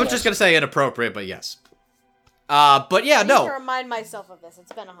 Racist? I was just gonna say inappropriate, but yes. But yeah, no. I need to remind myself of this.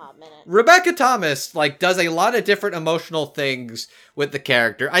 It's been a hot minute. Rebecca Thomas, does a lot of different emotional things with the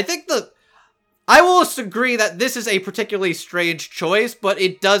character. I think I will agree that this is a particularly strange choice, but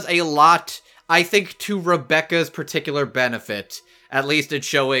it does a lot, I think, to Rebecca's particular benefit, at least in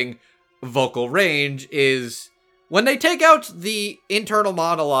showing vocal range, is... When they take out the internal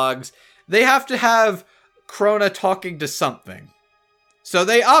monologues, they have to have Krona talking to something. So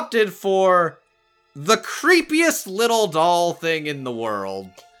they opted for the creepiest little doll thing in the world.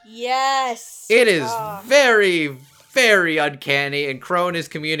 Yes! It is very, very uncanny, and Krone is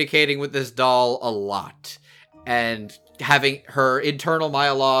communicating with this doll a lot. And having her internal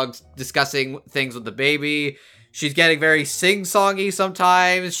monologues, discussing things with the baby... She's getting very sing-songy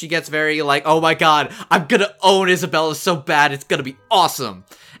sometimes. She gets very oh my god, I'm gonna own Isabella so bad, it's gonna be awesome.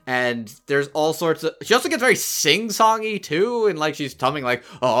 And there's all sorts of... She also gets very sing-songy too, and she's tumming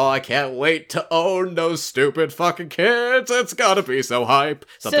oh, I can't wait to own those stupid fucking kids, it's gonna be so hype.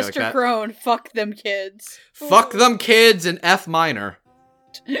 Something Sister like that. Crone, fuck them kids. Fuck them kids in F minor.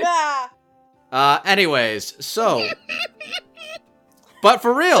 Yeah. Anyways, so... But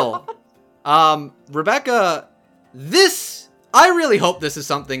for real, Rebecca... I really hope this is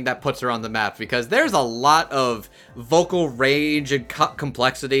something that puts her on the map, because there's a lot of vocal range and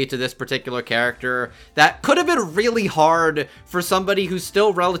complexity to this particular character that could have been really hard for somebody who's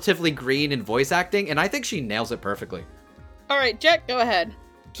still relatively green in voice acting, and I think she nails it perfectly. Alright, Jet, go ahead.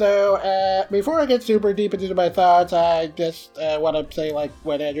 So, before I get super deep into my thoughts, I just want to say,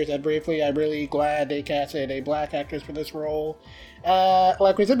 what Andrew said briefly, I'm really glad they casted a black actress for this role.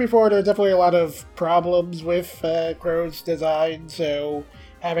 Like we said before, there's definitely a lot of problems with Crone's design, so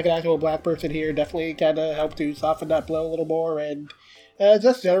having an actual black person here definitely kind of helped to soften that blow a little more, and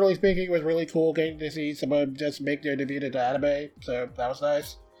just generally speaking, it was really cool getting to see someone just make their debut into anime, so that was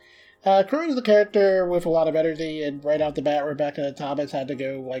nice. Krone is a character with a lot of energy, and right off the bat, Rebecca Thomas had to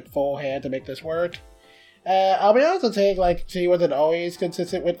go, full hand to make this work. I'll be honest and saying, she wasn't always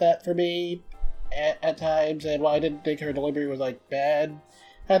consistent with that for me at times, and while I didn't think her delivery was, bad,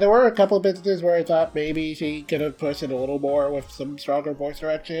 there were a couple of instances where I thought maybe she could have pushed it a little more with some stronger voice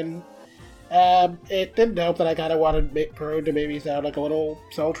direction. It didn't help that I kind of wanted Krone to maybe sound a little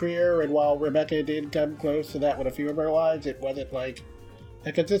sultrier, and while Rebecca did come close to that with a few of her lines, it wasn't,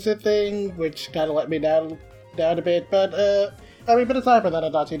 a consistent thing, which kind of let me down a bit, but aside from that,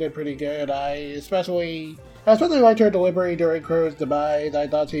 I thought she did pretty good. I especially liked her delivery during Crone's demise. I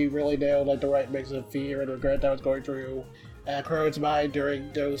thought she really nailed, the right mix of fear and regret that was going through Crone's mind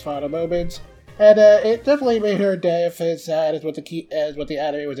during those final moments, and it definitely made her death as sad as what the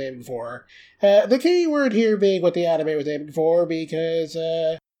anime was aiming for. The key word here being what the anime was aiming for, because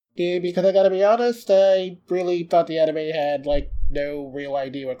I gotta be honest, I really thought the anime had, no real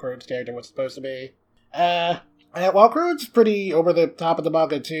idea what Crone's character was supposed to be. While Crone's pretty over the top of the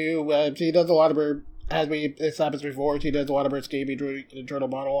manga too, she does a lot of her, as we established before, she does a lot of her scheming internal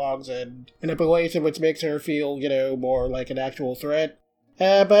monologues and manipulation, which makes her feel, more like an actual threat.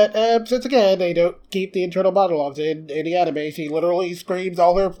 But since again, they don't keep the internal monologues in the anime, she literally screams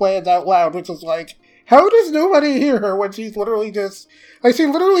all her plans out loud, which is how does nobody hear her when she's literally just, she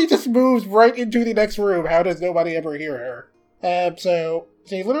literally just moves right into the next room? How does nobody ever hear her? So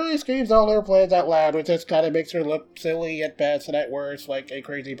she literally screams all her plans out loud, which just kind of makes her look silly at best and at worst, like a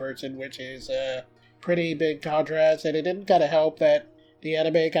crazy person, which is a pretty big contrast. And it didn't kind of help that the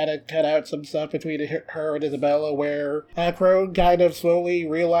anime kind of cut out some stuff between her and Isabella, where Crone kind of slowly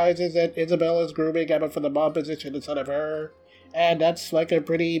realizes that Isabella's grooming Emma for the mom position instead of her. And that's like a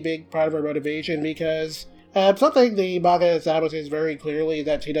pretty big part of her motivation, because something the manga establishes very clearly,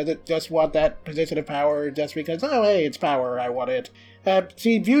 that she doesn't just want that position of power just because, oh hey, it's power, I want it.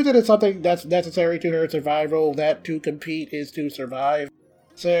 She views it as something that's necessary to her survival, that to compete is to survive.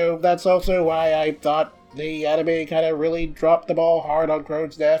 So that's also why I thought the anime kind of really dropped the ball hard on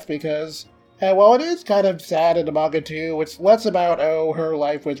Crone's death, because while it is kind of sad in the manga too, it's less about, oh, her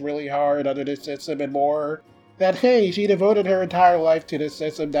life was really hard under this system, and more that, hey, she devoted her entire life to this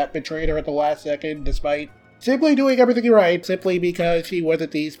system that betrayed her at the last second, despite simply doing everything right, simply because she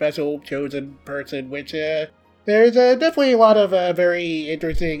wasn't the special chosen person, which, there's definitely a lot of very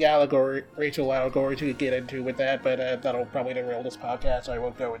interesting racial allegory to get into with that, but that'll probably derail this podcast, so I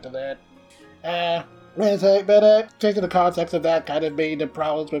won't go into that. Taking the context of that kind of made the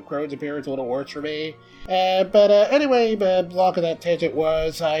problems with Crone's appearance a little worse for me. Anyway, long of that tangent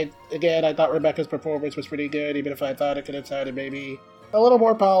was, I thought Rebecca's performance was pretty good, even if I thought it could have sounded maybe a little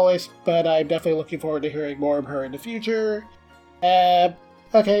more polished, but I'm definitely looking forward to hearing more of her in the future.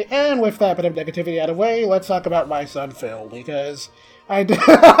 Okay, and with that bit of negativity out of the way, let's talk about my son Phil, because Phil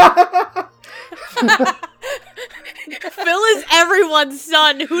is everyone's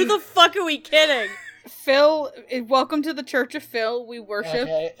son. Who the fuck are we kidding? Phil, welcome to the Church of Phil. We worship.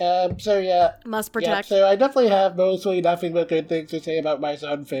 Okay, so yeah. Must protect. Yeah, so I definitely have mostly nothing but good things to say about my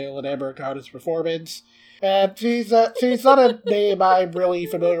son Phil and Amber Carter's performance. She's not a name I'm really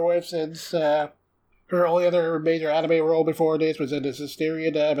familiar with, since her only other major anime role before this was in the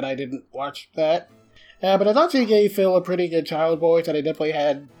Hysteria dub, and I didn't watch that. But I thought she gave Phil a pretty good child voice, and I definitely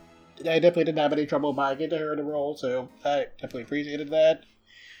didn't have any trouble buying into her in the role, so I definitely appreciated that.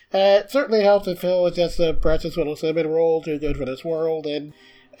 It certainly helps that Phil is just a precious little cinnamon roll, too good for this world, and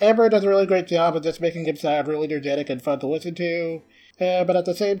Amber does a really great job of just making him sound really energetic and fun to listen to. But at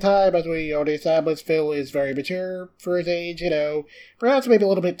the same time, as we already established, Phil is very mature for his age, perhaps maybe a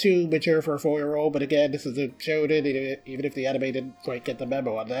little bit too mature for a 4-year-old, but again, this is a shonen, even if the anime didn't quite get the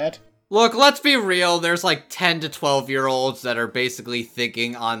memo on that. Look, let's be real, there's like 10 to 12-year-olds that are basically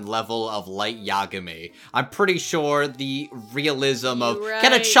thinking on level of Light Yagami. I'm pretty sure the realism of,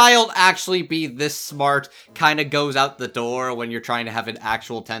 can a child actually be this smart, kind of goes out the door when you're trying to have an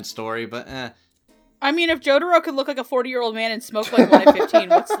actual tense story, but I mean, if Jotaro could look like a 40-year-old man and smoke like one at 15,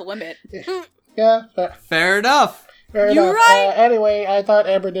 what's the limit? Yeah. Fair enough. You're right! Anyway, I thought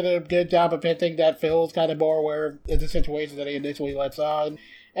Amber did a good job of hinting that Phil's kind of more aware of the situation that he initially lets on.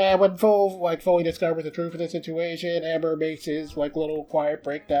 And when Phil, fully discovers the truth of the situation, Amber makes his, little quiet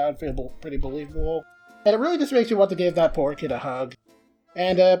breakdown feel pretty believable. And it really just makes you want to give that poor kid a hug.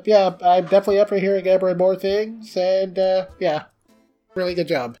 And, yeah, I'm definitely up for hearing Amber and more things, and, yeah, really good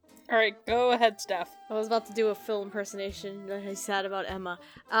job. Alright, go ahead, Steph. I was about to do a Phil impersonation that I said about Emma.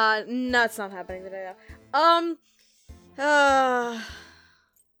 No, it's not happening today, though.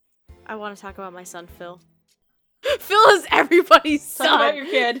 I want to talk about my son, Phil. Phil is everybody's son. Talk about your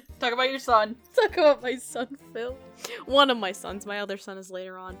kid. Talk about your son. Talk about my son, Phil. One of my sons. My other son is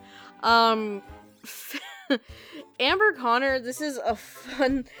later on. Amber Connor, this is a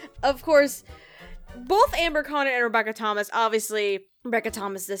fun... Of course, both Amber Connor and Rebecca Thomas, obviously, Rebecca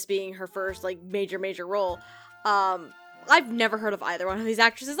Thomas, this being her first, major role. I've never heard of either one of these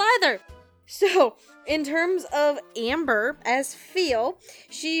actresses either. So, in terms of Amber as Phil,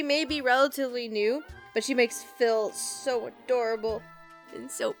 she may be relatively new, but she makes Phil so adorable and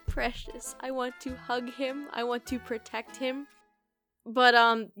so precious. I want to hug him. I want to protect him. But,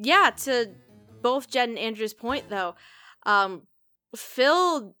 yeah, to both Jen and Andrew's point, though,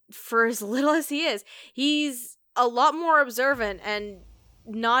 Phil, for as little as he is, he's a lot more observant and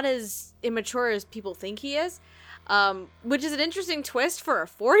not as immature as people think he is, which is an interesting twist for a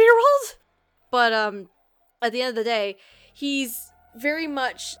 4-year-old. But, at the end of the day, he's very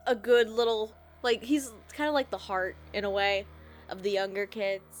much a good little... he's kind of like the heart, in a way, of the younger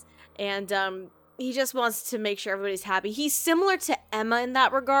kids. And, he just wants to make sure everybody's happy. He's similar to Emma in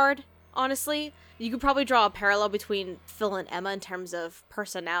that regard, honestly. You could probably draw a parallel between Phil and Emma in terms of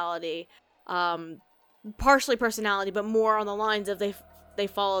personality. Partially personality, but more on the lines of they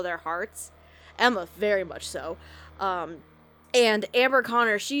follow their hearts. Emma, very much so. And Amber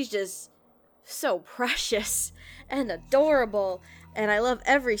Connor, she's just so precious and adorable. And I love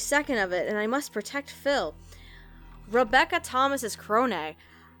every second of it, and I must protect Phil. Rebecca Thomas is Crone.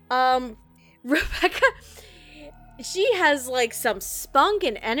 Rebecca, she has, some spunk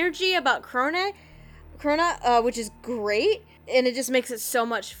and energy about Crone, which is great, and it just makes it so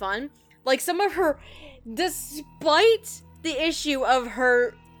much fun. Some of her, despite the issue of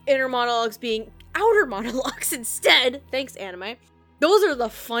her inner monologues being outer monologues instead. Thanks, anime. Those are the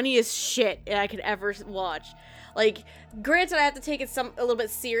funniest shit I could ever watch. Like, granted, I have to take it a little bit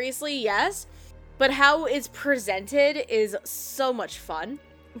seriously, yes, but how it's presented is so much fun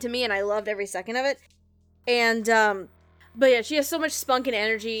to me, and I loved every second of it. And, but yeah, she has so much spunk and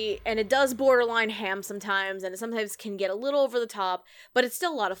energy, and it does borderline ham sometimes, and it sometimes can get a little over the top, but it's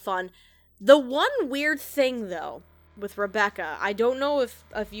still a lot of fun. The one weird thing, though, with Rebecca, I don't know if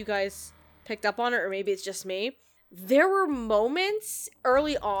you guys picked up on it, or maybe it's just me. There were moments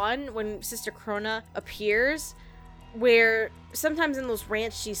early on when Sister Krona appears where sometimes in those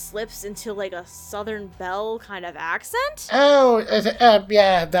rants she slips into like a Southern Belle kind of accent. Oh,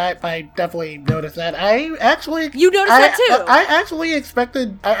 yeah, that I definitely noticed that. You noticed that too. I actually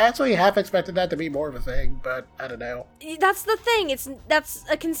half expected that to be more of a thing, but I don't know. That's the thing. That's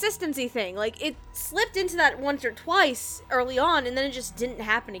a consistency thing. Like, it slipped into that once or twice early on, and then it just didn't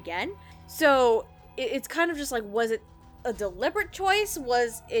happen again. So it's kind of just like, was it a deliberate choice?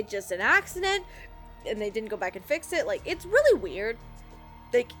 Was it just an accident? And they didn't go back and fix it? Like, it's really weird.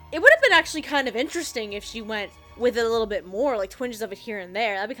 Like, it would have been actually kind of interesting if she went with it a little bit more, like twinges of it here and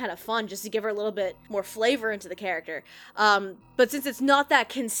there. That'd be kind of fun, just to give her a little bit more flavor into the character. But since it's not that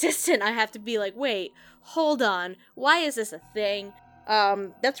consistent, I have to be like, wait, hold on, why is this a thing?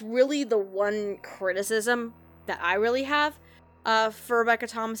 That's really the one criticism that I really have for Rebecca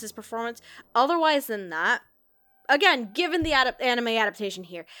Thomas's performance. Otherwise than that, again, given the anime adaptation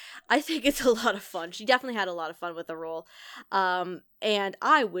here, I think it's a lot of fun. She definitely had a lot of fun with the role. And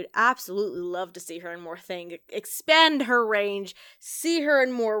I would absolutely love to see her in more things, expand her range, see her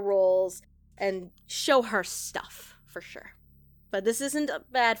in more roles, and show her stuff, for sure. But this isn't a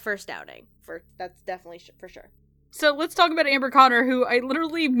bad first outing. That's definitely for sure. So let's talk about Amber Connor, who I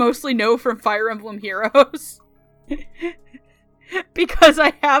literally mostly know from Fire Emblem Heroes. Because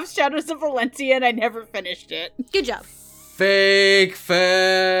I have Shadows of Valencia and I never finished it. Good job. Fake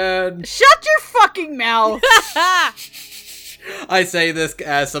fan. Shut your fucking mouth. I say this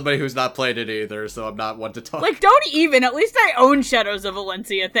as somebody who's not played it either, so I'm not one to talk. Like, don't even. At least I own Shadows of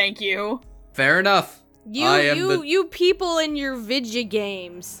Valencia, thank you. Fair enough. You people in your Vidya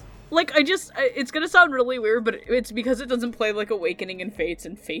games. Like, it's gonna sound really weird, but it's because it doesn't play like Awakening and Fates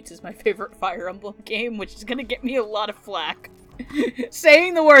is my favorite Fire Emblem game, which is gonna get me a lot of flack.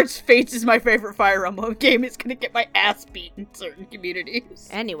 Saying the words Fates is my favorite Fire Emblem game is gonna get my ass beat in certain communities.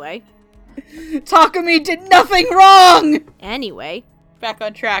 Anyway. Takumi did nothing wrong! Anyway. Back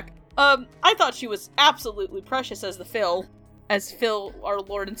on track. I thought she was absolutely precious as Phil, our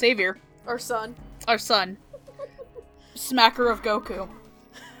Lord and Savior. Our son. Smacker of Goku.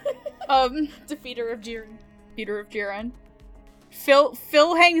 Defeater of Jiren. Defeater of Jiren.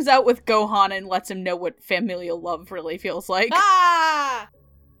 Phil hangs out with Gohan and lets him know what familial love really feels like. Ah!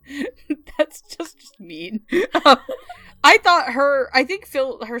 That's just mean. I think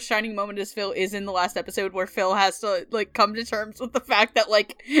her shining moment as Phil is in the last episode where Phil has to, like, come to terms with the fact that,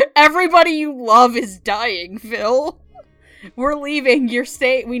 like, everybody you love is dying, Phil. We're leaving.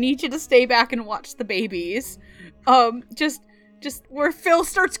 We need you to stay back and watch the babies. Just where Phil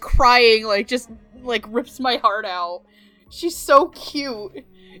starts crying, like, rips my heart out. She's so cute.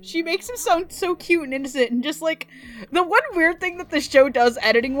 She makes him sound so cute and innocent, and just, like, the one weird thing that the show does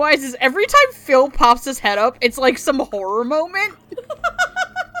editing-wise is every time Phil pops his head up, it's like some horror moment.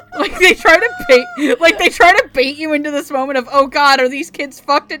 Like, they try to bait you into this moment of, oh god, are these kids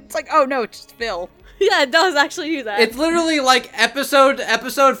fucked? And it's like, oh no, it's just Phil. Yeah, it does actually do that. It's literally like episode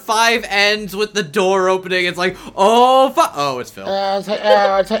 5 ends with the door opening. It's like, oh, it's Phil. Yeah,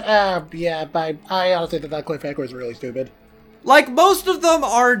 I honestly think that cliffhanger was really stupid. Like, most of them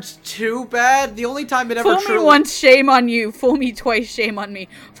aren't too bad. The only time it ever Fool me once, shame on you. Fool me twice, shame on me.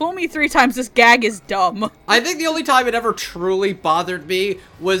 Fool me 3 times, this gag is dumb. I think the only time it ever truly bothered me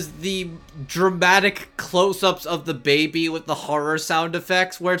was the dramatic close-ups of the baby with the horror sound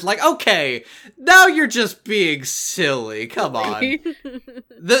effects, where it's like, okay, now you're just being silly. Come on.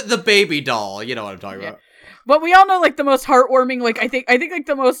 The baby doll, you know what I'm talking about. But we all know, like, the most heartwarming, like, I think, like,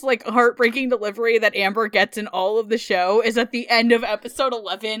 the most, like, heartbreaking delivery that Amber gets in all of the show is at the end of episode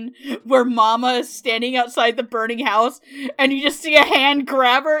 11, where Mama is standing outside the burning house, and you just see a hand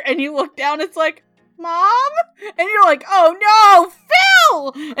grab her, and you look down, it's like, Mom? And you're like, oh no,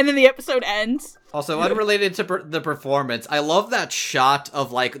 Phil! And then the episode ends. Also, unrelated to the performance, I love that shot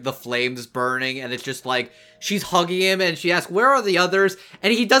of, like, the flames burning, and it's just, like, she's hugging him, and she asks, where are the others?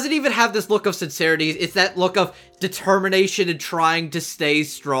 And he doesn't even have this look of sincerity. It's that look of determination and trying to stay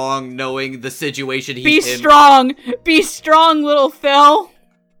strong, knowing the situation he's in. Be strong, little Phil!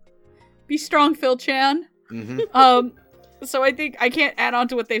 Be strong, Phil-chan. Mm-hmm. So I think I can't add on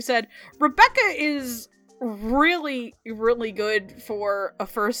to what they've said. Rebecca is really, really good for a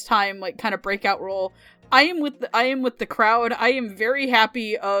first time, like, kind of breakout role. I am with the crowd. I am very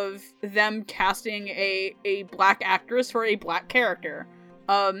happy of them casting a black actress for a black character.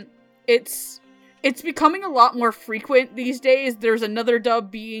 It's becoming a lot more frequent these days. There's another dub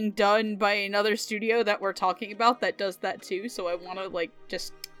being done by another studio that we're talking about that does that too. So I want to, like,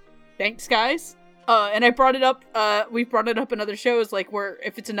 just thanks, guys. And I brought it up, we've brought it up in other shows, like, where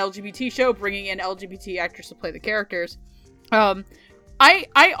if it's an LGBT show, bringing in LGBT actors to play the characters.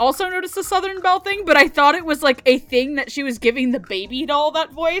 I also noticed the Southern Belle thing, but I thought it was, like, a thing that she was giving the baby doll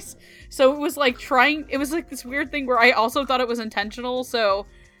that voice. So it was, like, it was, like, this weird thing where I also thought it was intentional, so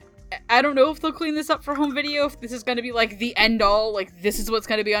I don't know if they'll clean this up for home video, if this is gonna be, like, the end-all, like, this is what's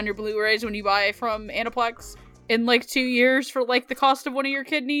gonna be on your Blu-rays when you buy from Aniplex in, like, 2 years for, like, the cost of one of your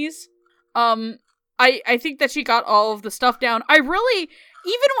kidneys. I think that she got all of the stuff down. I really,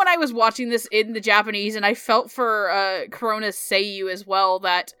 even when I was watching this in the Japanese, and I felt for Corona's Seiyu as well,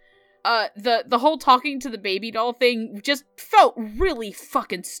 that the whole talking to the baby doll thing just felt really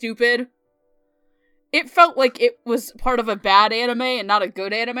fucking stupid. It felt like it was part of a bad anime and not a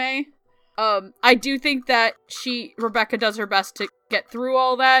good anime. I do think that Rebecca does her best to get through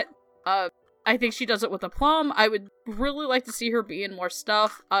all that. I think she does it with aplomb. I would really like to see her be in more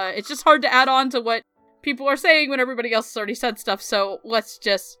stuff. It's just hard to add on to what people are saying when everybody else has already said stuff, so let's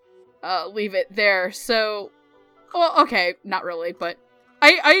just leave it there. So, well, okay, not really, but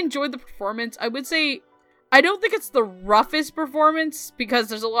I enjoyed the performance. I would say I don't think it's the roughest performance, because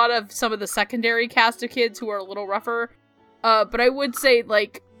there's a lot of some of the secondary cast of kids who are a little rougher, but I would say,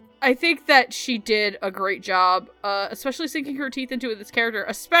 like, I think that she did a great job, especially sinking her teeth into this character,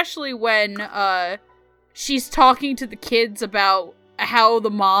 especially when she's talking to the kids about how the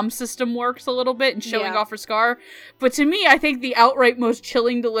mom system works a little bit and showing off her scar. But to me, I think the outright most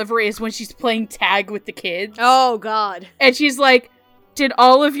chilling delivery is when she's playing tag with the kids. Oh, God. And she's like, did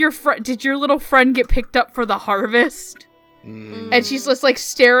your little friend get picked up for the harvest? And she's just, like,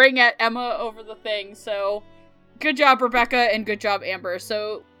 staring at Emma over the thing. So, good job, Rebecca, and good job, Amber.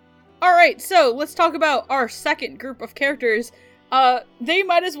 So, alright, so let's talk about our second group of characters. They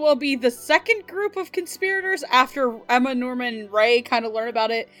might as well be the second group of conspirators after Emma, Norman, and Ray kind of learn about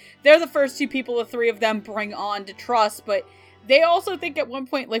it. They're the first two people the three of them bring on to trust, but they also think at one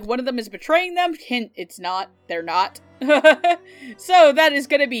point, like, one of them is betraying them. Hint, it's not. They're not. So that is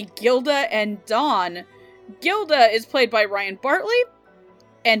going to be Gilda and Dawn. Gilda is played by Ryan Bartley,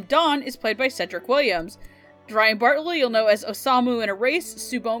 and Dawn is played by Cedric Williams. Ryan Bartley you'll know as Osamu in Erase,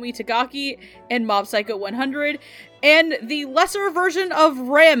 Tsubomi Tagaki in Mob Psycho 100, and the lesser version of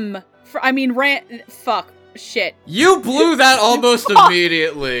Rem. Fuck. Shit. You blew that almost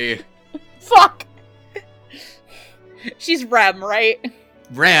immediately. Fuck. She's Rem, right?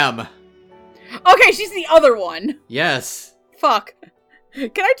 Ram. Okay, she's the other one. Yes. Fuck.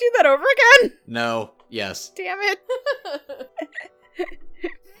 Can I do that over again? No. Yes. Damn it.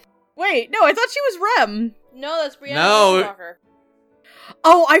 Wait, no, I thought she was Rem. No, that's Brianna. No.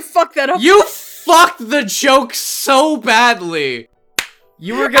 Oh, I fucked that up. You fucked the joke so badly.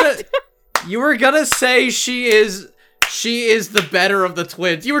 You were gonna say she is the better of the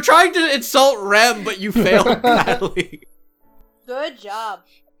twins. You were trying to insult Rem, but you failed badly. Good job.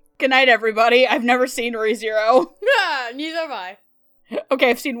 Good night, everybody. I've never seen ReZero. Neither have I. Okay,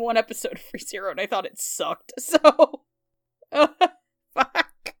 I've seen one episode of ReZero, and I thought it sucked, so...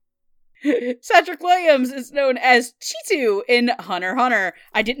 fuck. Cedric Williams is known as Chitu in Hunter x Hunter.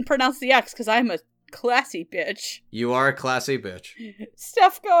 I didn't pronounce the X because I'm a classy bitch. You are a classy bitch.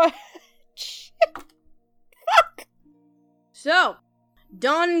 Steph, go ahead. Fuck. So,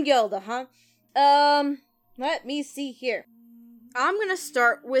 Dawn and Gilda, huh? Let me see here. I'm gonna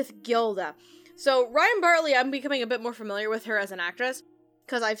start with Gilda. So, Ryan Bartley, I'm becoming a bit more familiar with her as an actress,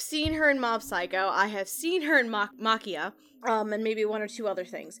 because I've seen her in Mob Psycho, I have seen her in Machia, and maybe one or two other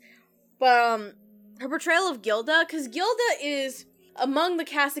things. But, her portrayal of Gilda, because Gilda is, among the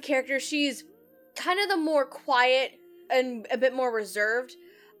cast of characters, she's kind of the more quiet and a bit more reserved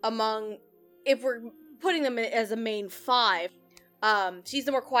among, if we're putting them as a main five. She's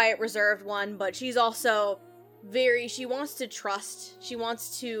the more quiet, reserved one, but she's also she wants to trust, she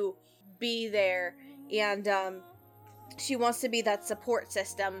wants to be there, and, she wants to be that support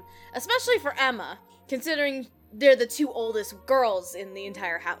system, especially for Emma, considering they're the two oldest girls in the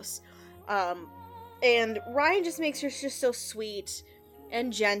entire house. And Ryan just makes her just so sweet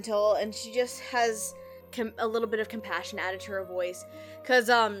and gentle, and she just has a little bit of compassion added to her voice. Because,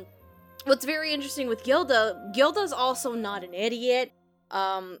 what's very interesting with Gilda's also not an idiot.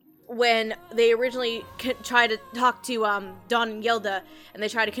 when they originally try to talk to Dawn and Gilda, and they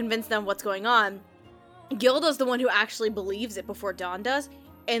try to convince them what's going on, Gilda's the one who actually believes it before Dawn does.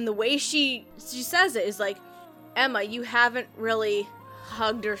 And the way she says it is like, Emma, you haven't really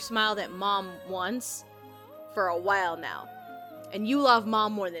hugged or smiled at Mom once for a while now. And you love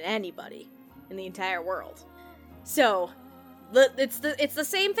Mom more than anybody in the entire world. So, it's the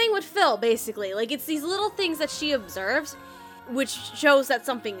same thing with Phil, basically. Like, it's these little things that she observes, which shows that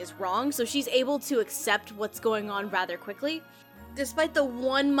something is wrong, so she's able to accept what's going on rather quickly. Despite the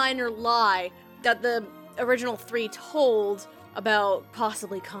one minor lie that the original 3 told about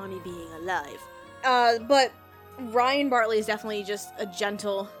possibly Connie being alive. But Ryan Bartley is definitely just a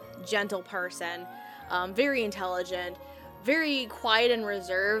gentle person. Very intelligent, very quiet and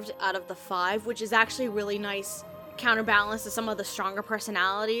reserved out of the 5, which is actually really nice counterbalance to some of the stronger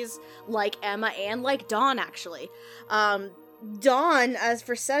personalities, like Emma and like Dawn, actually. Dawn, as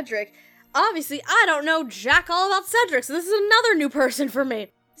for Cedric, obviously I don't know jack all about Cedric, so this is another new person for me.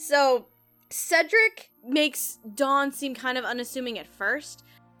 So, Cedric makes Dawn seem kind of unassuming at first,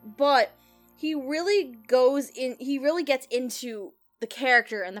 but he really gets into the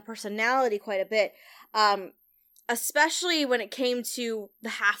character and the personality quite a bit, especially when it came to the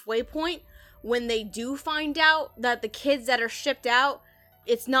halfway point, when they do find out that the kids that are shipped out,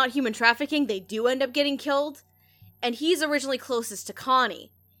 it's not human trafficking, they do end up getting killed, and he's originally closest to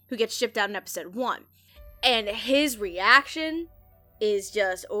Connie, who gets shipped out in episode 1, and his reaction is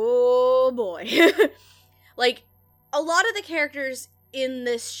just, oh boy. Like, a lot of the characters in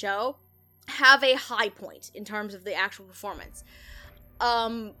this show have a high point in terms of the actual performance.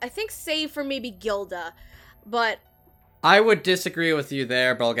 I think save for maybe Gilda, but I would disagree with you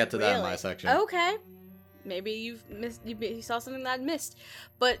there, but I'll get to that in my really? section. Okay. Maybe you saw something that I missed.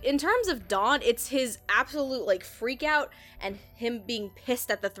 But in terms of Dawn, it's his absolute, like, freak out and him being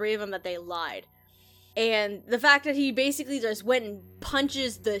pissed at the 3 of them that they lied. And the fact that he basically just went and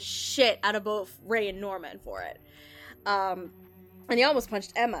punches the shit out of both Ray and Norman for it. And he almost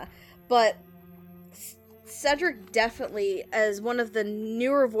punched Emma. But Cedric definitely, as one of the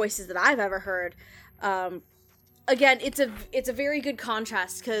newer voices that I've ever heard, again, it's a very good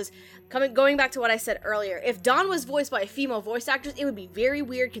contrast, because going back to what I said earlier, if Dawn was voiced by a female voice actress, it would be very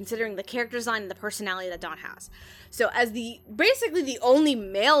weird considering the character design and the personality that Dawn has. So as basically the only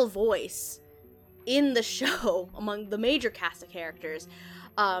male voice in the show among the major cast of characters,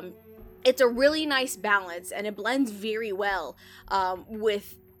 it's a really nice balance, and it blends very well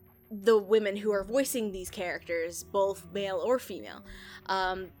with the women who are voicing these characters, both male or female.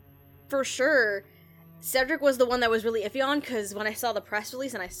 For sure, Cedric was the one that was really iffy on, because when I saw the press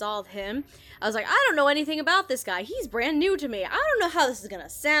release and I saw him, I was like, I don't know anything about this guy. He's brand new to me. I don't know how this is gonna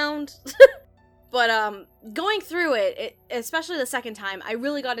sound. But going through it, especially the second time, I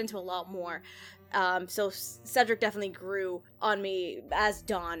really got into a lot more. So Cedric definitely grew on me as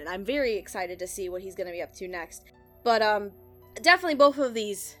Dawn, and I'm very excited to see what he's gonna be up to next. But definitely both of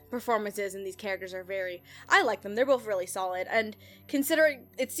these performances and these characters are I like them. They're both really solid, and considering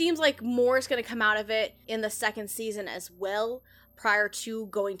it seems like more is going to come out of it in the second season as well, prior to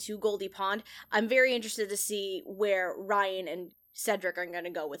going to Goldie Pond, I'm very interested to see where Ryan and Cedric are going to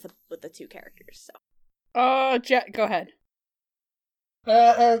go with the 2 characters. So, Jet, go ahead.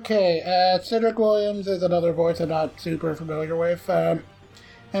 Okay, Cedric Williams is another voice I'm not super familiar with, and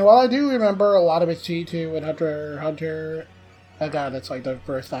while I do remember a lot of his T2 and Hunter x Hunter, oh god, that's like the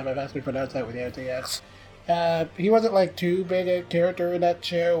first time I've actually pronounced that with the OTX. He wasn't like too big a character in that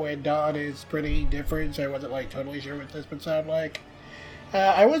show, and Dawn is pretty different, so I wasn't like totally sure what this would sound like.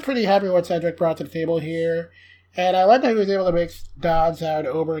 I was pretty happy with what Cedric brought to the table here, and I liked how he was able to make Dawn sound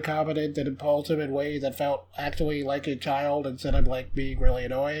overconfident and impulsive in ways that felt actually like a child instead of like being really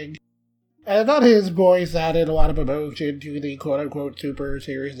annoying. And I thought his voice added a lot of emotion to the quote-unquote super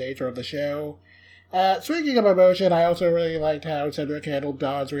serious nature of the show. Speaking of emotion, I also really liked how Cedric handled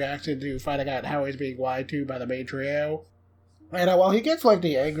Dawn's reaction to finding out how he's being lied to by the main trio. And while he gets, like,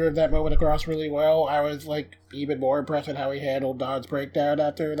 the anger of that moment across really well, I was, like, even more impressed with how he handled Dawn's breakdown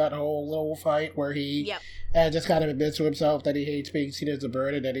after that whole little fight where he just kind of admits to himself that he hates being seen as a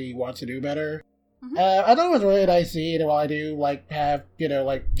burden and he wants to do better. Mm-hmm. I thought it was a really nice scene, and while I do, like, have,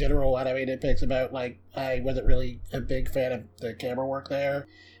 like, general anime nitpicks about, like, I wasn't really a big fan of the camera work there,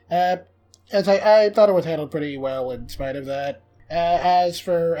 as I thought it was handled pretty well in spite of that. As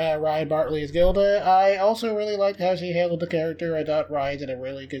for Ryan Bartley as Gilda, I also really liked how she handled the character. I thought Ryan did a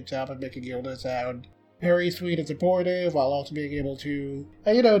really good job of making Gilda sound very sweet and supportive, while also being able to,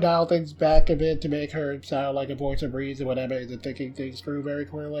 dial things back a bit to make her sound like a voice of reason when Emma isn't thinking things through very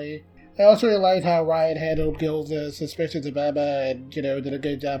clearly. I also really liked how Ryan handled Gilda's suspicions of Emma and, did a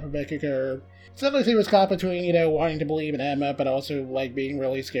good job of making her suddenly seem as caught between, wanting to believe in Emma, but also, being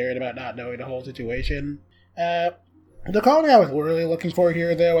really scared about not knowing the whole situation. The quality I was really looking for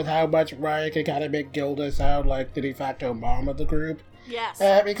here, though, was how much Ryan could kind of make Gilda sound like the de facto mom of the group. Yes.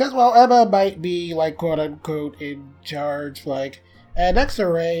 Because while Emma might be, quote-unquote, in charge, next to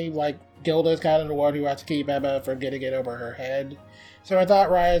Ray, Gilda's kind of the one who has to keep Emma from getting it over her head. So I thought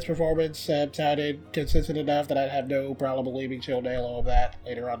Ryan's performance sounded consistent enough that I'd have no problem believing she'll nail all of that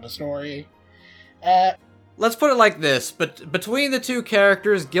later on in the story. Let's put it like this, but between the two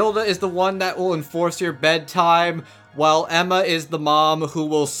characters, Gilda is the one that will enforce your bedtime, while Emma is the mom who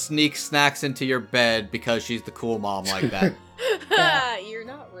will sneak snacks into your bed because she's the cool mom like that. You're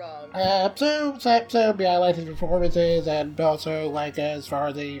not wrong. So, I liked his performances, and also, as far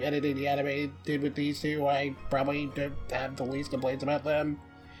as the editing the anime did with these two, I probably don't have the least complaints about them.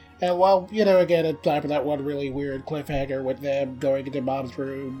 And while, again, aside from that one really weird cliffhanger with them going into Mom's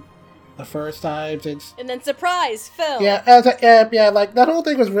room the first time since... And then surprise, Phil! Yeah, that whole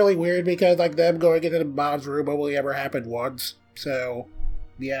thing was really weird because, them going into Mom's room only ever happened once. So,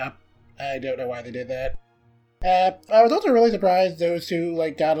 yeah, I don't know why they did that. I was also really surprised those two,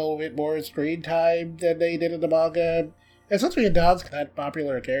 got a little bit more screen time than they did in the manga. Especially Don's that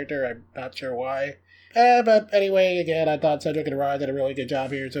popular a character, I'm not sure why. But anyway, again, I thought Cedric and Ryan did a really good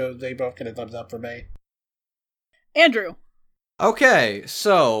job here, so they both get a thumbs up for me. Andrew. Okay,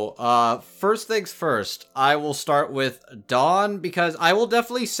 so, first things first, I will start with Dawn, because I will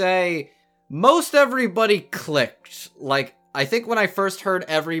definitely say most everybody clicked. I think when I first heard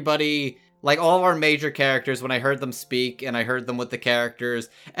everybody... all of our major characters, when I heard them speak and I heard them with the characters,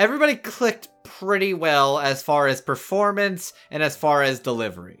 everybody clicked pretty well as far as performance and as far as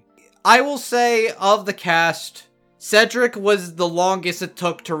delivery. I will say, of the cast, Cedric was the longest it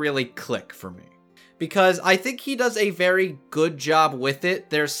took to really click for me. Because I think he does a very good job with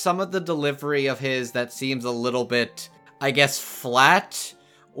it. There's some of the delivery of his that seems a little bit, I guess, flat,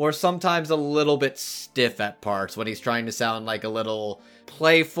 or sometimes a little bit stiff at parts when he's trying to sound like a little...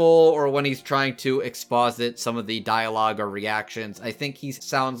 playful, or when he's trying to exposit some of the dialogue or reactions. I think he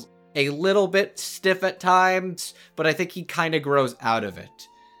sounds a little bit stiff at times, but I think he kind of grows out of it.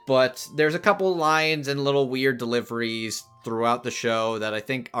 But there's a couple lines and little weird deliveries throughout the show that I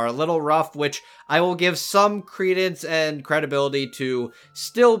think are a little rough, which I will give some credence and credibility to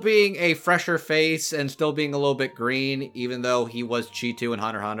still being a fresher face and still being a little bit green, even though he was Cheetu in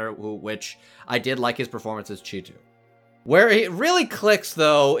Hunter x Hunter, which I did like his performance as Cheetu. Where it really clicks,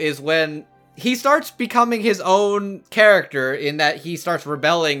 though, is when he starts becoming his own character, in that he starts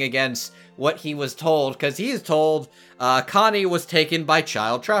rebelling against what he was told, because he is told Connie was taken by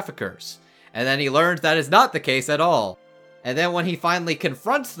child traffickers. And then he learns that is not the case at all. And then when he finally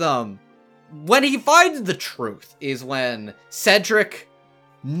confronts them, when he finds the truth, is when Cedric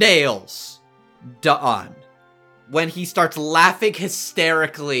nails Dawn. When he starts laughing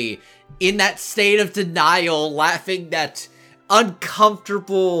hysterically, in that state of denial, laughing that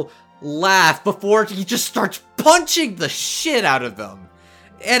uncomfortable laugh before he just starts punching the shit out of them.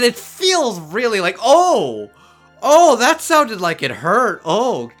 And it feels really like, oh, that sounded like it hurt.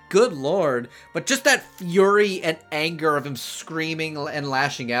 Oh, good lord. But just that fury and anger of him screaming and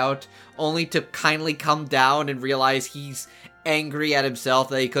lashing out, only to kindly come down and realize he's angry at himself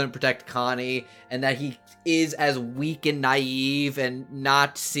that he couldn't protect Connie, and that he is as weak and naive and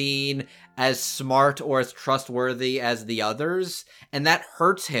not seen as smart or as trustworthy as the others, and that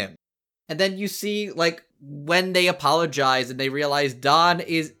hurts him. And then you see, when they apologize and they realize Don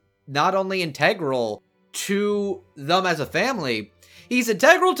is not only integral to them as a family, he's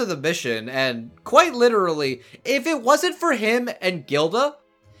integral to the mission, and quite literally, if it wasn't for him and Gilda,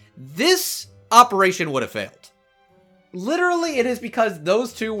 this operation would have failed. Literally, it is because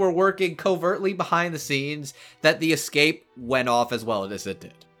those two were working covertly behind the scenes that the escape went off as well as it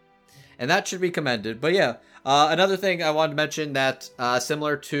did. And that should be commended. But yeah, another thing I wanted to mention that,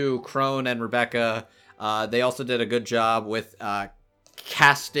 similar to Crone and Rebecca, they also did a good job with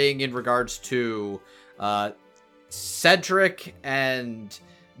casting in regards to Cedric and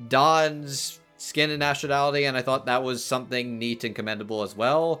Dawn's skin and nationality, and I thought that was something neat and commendable as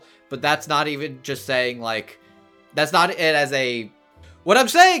well. But that's not even just saying, that's not it as a... What I'm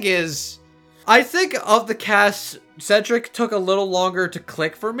saying is, I think of the cast, Cedric took a little longer to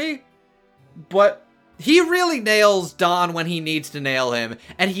click for me, but he really nails Don when he needs to nail him,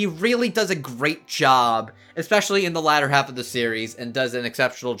 and he really does a great job, especially in the latter half of the series, and does an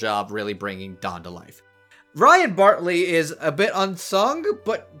exceptional job really bringing Don to life. Ryan Bartley is a bit unsung,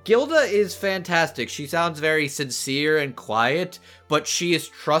 but Gilda is fantastic. She sounds very sincere and quiet, but she is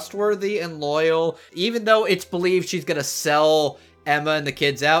trustworthy and loyal. Even though it's believed she's gonna sell Emma and the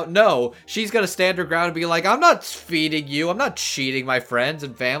kids out, no. She's gonna stand her ground and be like, I'm not feeding you. I'm not cheating my friends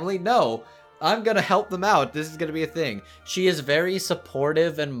and family. No. I'm gonna help them out. This is gonna be a thing. She is very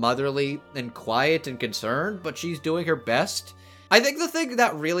supportive and motherly and quiet and concerned, but she's doing her best. I think the thing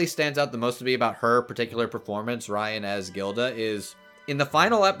that really stands out the most to me about her particular performance, Ryan as Gilda, is in the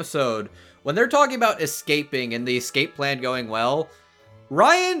final episode, when they're talking about escaping and the escape plan going well,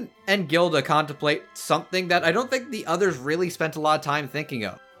 Ryan and Gilda contemplate something that I don't think the others really spent a lot of time thinking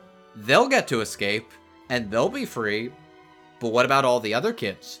of. They'll get to escape, and they'll be free, but what about all the other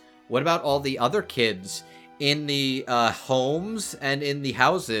kids? What about all the other kids in the homes and in the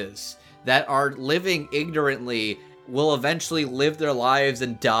houses that are living ignorantly, will eventually live their lives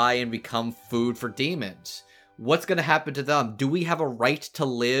and die and become food for demons? What's going to happen to them? Do we have a right to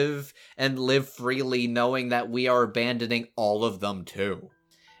live and live freely knowing that we are abandoning all of them too?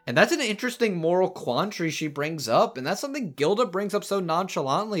 And that's an interesting moral quandary she brings up, and that's something Gilda brings up so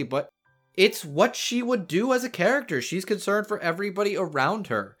nonchalantly, but it's what she would do as a character. She's concerned for everybody around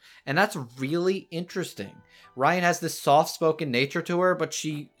her, and that's really interesting. Ryan has this soft-spoken nature to her, but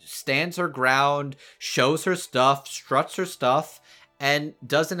she stands her ground, shows her stuff, struts her stuff, and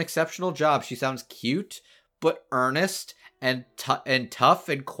does an exceptional job. She sounds cute, but earnest, and tough,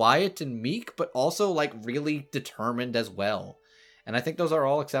 and quiet, and meek, but also, like, really determined as well. And I think those are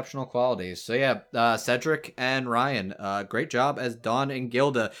all exceptional qualities. So yeah, Cedric and Ryan, great job as Dawn and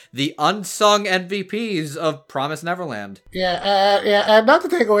Gilda, the unsung MVPs of Promised Neverland. And not to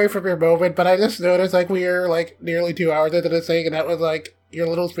take away from your moment, but I just noticed, like, we are, like, nearly 2 hours into this thing, and that was, like, your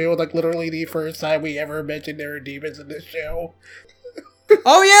little spiel was, like, literally the first time we ever mentioned there are demons in this show.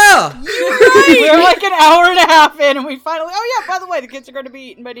 Oh yeah! We're like an hour and a half in, and we finally. Oh yeah! By the way, the kids are going to be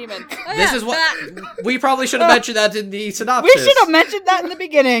eaten by demons. This is what we probably should have mentioned that in the synopsis. We should have mentioned that in the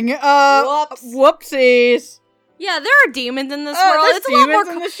beginning. Whoops. Whoopsies. Yeah, there are demons in this world. There's It's a lot more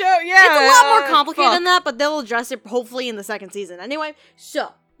demons in the show. Yeah, it's a lot more complicated fuck. than that, but they'll address it hopefully in the second season. Anyway,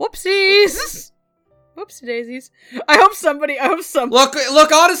 so Whoopsies. Whoopsie daisies. I hope somebody.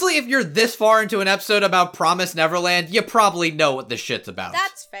 Look, honestly, if you're this far into an episode about Promised Neverland, you probably know what this shit's about.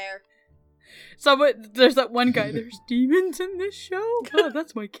 that's fair. There's that one guy. There's demons in this show. God,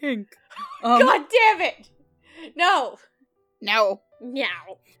 that's my kink. God damn it! No. No.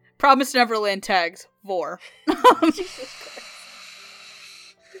 Meow. Promised Neverland tags 4.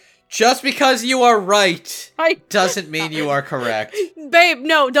 Just because you are right I doesn't mean you are correct. Babe,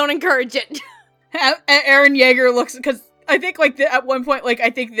 no, don't encourage it. Aaron Yeager looks, because I think like at one point, like I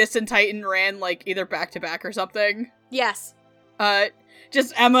think this and Titan ran like either back to back or something. Yes.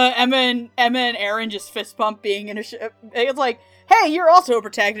 Just Emma and Aaron just fist bump being in a ship. It's like, hey, you're also a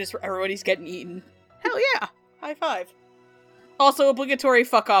protagonist for everybody's getting eaten. Hell yeah, high five. Also obligatory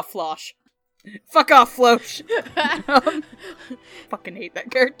fuck off Flosh. Fuck off Flosh. Fucking hate that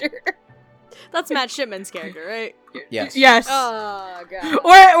character. That's Matt Shipman's character, right? Yes. Yes. Oh, God.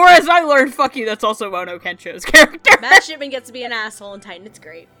 Or as I learned, fuck you, that's also Mono Kensho's character. Matt Shipman gets to be an asshole in Titan. It's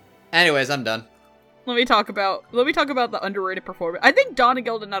great. Anyways, I'm done. Let me talk about the underrated performance. I think Dawn and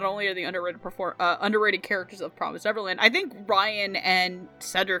Gilda not only are the underrated characters of Promised Neverland, I think Ryan and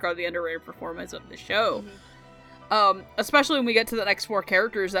Cedric are the underrated performers of the show. Mm-hmm. Especially when we get to the next 4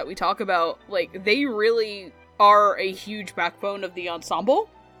 characters that we talk about, like, they really are a huge backbone of the ensemble.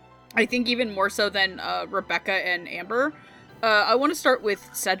 I think even more so than Rebecca and Amber. I want to start with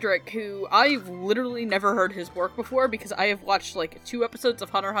Cedric, who I've literally never heard his work before because I have watched like 2 episodes of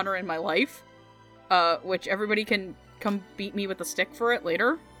Hunter x Hunter in my life, which everybody can come beat me with a stick for it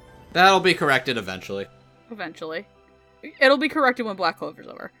later. That'll be corrected eventually. Eventually. It'll be corrected when Black Clover's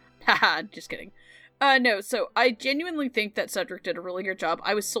over. Haha, just kidding. No, so I genuinely think that Cedric did a really good job.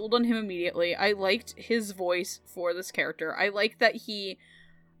 I was sold on him immediately. I liked his voice for this character. I like that he...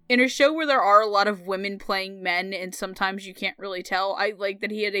 In a show where there are a lot of women playing men, and sometimes you can't really tell, I like that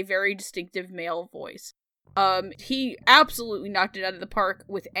he had a very distinctive male voice. He absolutely knocked it out of the park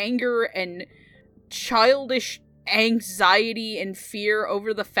with anger and childish anxiety and fear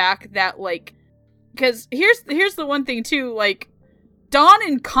over the fact that, like... Because here's the one thing, too, like, Dawn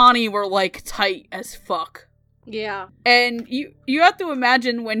and Connie were, like, tight as fuck. Yeah. And you have to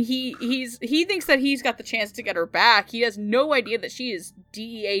imagine when he thinks that he's got the chance to get her back, he has no idea that she is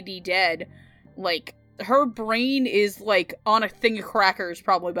DEAD dead. Like, her brain is, like, on a thing of crackers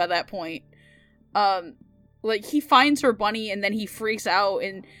probably by that point. Like, he finds her bunny and then he freaks out,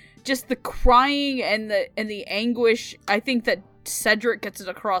 and just the crying and the anguish, I think that Cedric gets it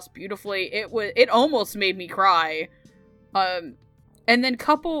across beautifully. It almost made me cry. And then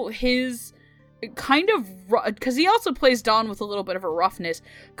couple his kind of, because he also plays Don with a little bit of a roughness.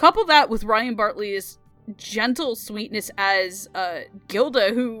 Couple that with Ryan Bartley's gentle sweetness as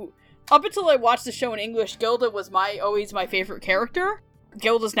Gilda, who, up until I watched the show in English, Gilda was always my favorite character.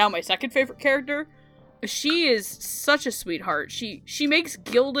 Gilda's now my second favorite character. She is such a sweetheart. She makes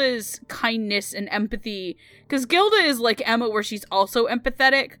Gilda's kindness and empathy, because Gilda is like Emma where she's also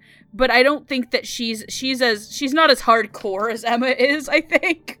empathetic, but I don't think that she's not as hardcore as Emma is, I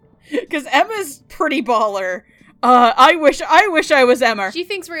think. Because Emma's pretty baller. I wish I was Emma. She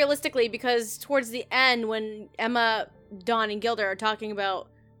thinks realistically, because towards the end, when Emma, Dawn, and Gilda are talking about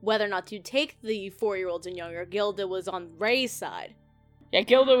whether or not to take the 4-year-olds and younger, Gilda was on Ray's side. Yeah,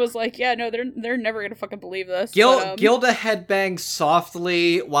 Gilda was like, yeah, no, they're never gonna fucking believe this. Gilda headbangs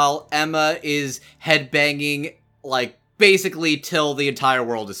softly while Emma is headbanging, like, basically till the entire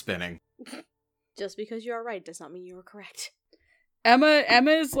world is spinning. Just because you are right does not mean you are correct.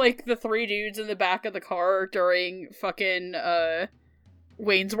 Emma's like the 3 dudes in the back of the car during fucking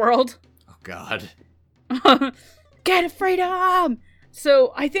Wayne's World. Oh god. Get it, freedom!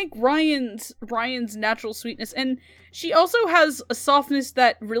 So I think Ryan's natural sweetness, and she also has a softness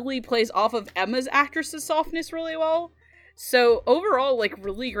that really plays off of Emma's actress's softness really well. So overall, like,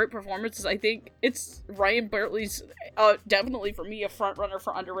 really great performances. I think it's Ryan Bartley's definitely for me a front runner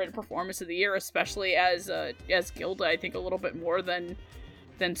for underrated performance of the year, especially as Gilda. I think a little bit more than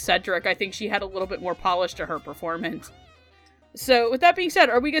Cedric. I think she had a little bit more polish to her performance. So with that being said,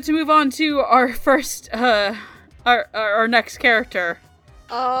 are we good to move on to our first our next character?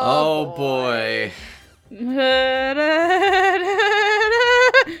 Oh boy.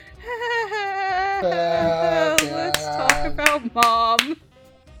 Let's talk about Mom.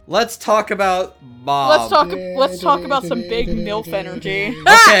 Let's talk about Mom. Let's talk about some big MILF energy.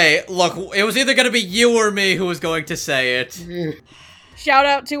 Okay, look, it was either gonna be you or me who was going to say it. Shout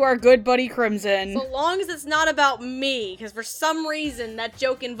out to our good buddy Crimson. So long as it's not about me, because for some reason that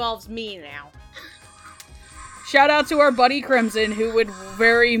joke involves me now. Shout out to our buddy Crimson, who would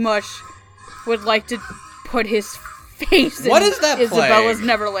very much like to put his face What in is that Isabella's playing?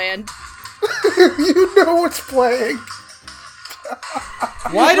 Neverland. You know what's playing.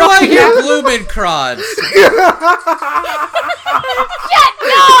 Why do I hear Blumenkranz?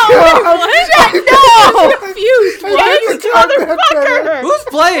 No! Confused. Motherfucker! Who's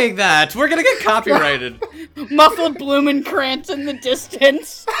playing that? We're gonna get copyrighted. Muffled Blumenkrantz in the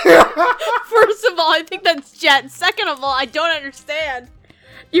distance. First of all, I think that's Jet. Second of all, I don't understand.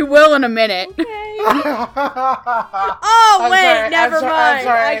 You will in a minute. Oh, wait, never mind.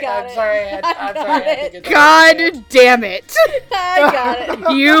 I got it. I'm sorry. I think it's God damn it. I got it.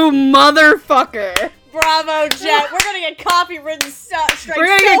 You motherfucker. Bravo, Jet. We're gonna get copywritten strikes. We're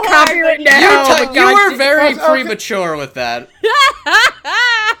gonna get copywritten down. You were very premature with that.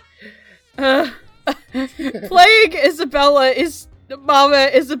 Playing Mama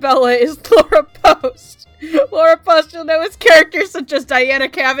Isabella is Laura Post. Laura Post, you'll know as characters such as Diana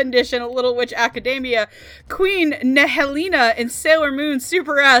Cavendish in A Little Witch Academia, Queen Nehelina in Sailor Moon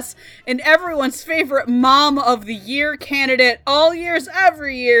Super S, and everyone's favorite Mom of the Year candidate, all years,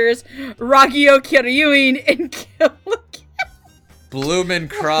 every years, Ragyo Kiryuin in Kill la Kill.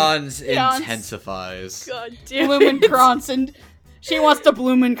 Blumenkranz intensifies. God damn it. Blumenkranz, and she wants to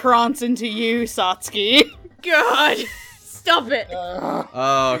Blumenkranz into you, Satsuki. God. Stop it.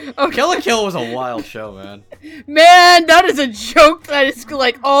 Oh, Kill la Kill was a wild show, man. Man, that is a joke that is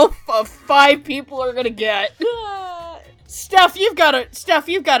like all 5 people are gonna get. Steph, you've got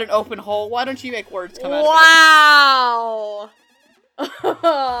an open hole. Why don't you make words come out Wow.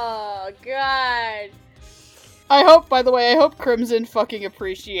 Oh, God. of it? By the way, I hope Crimson fucking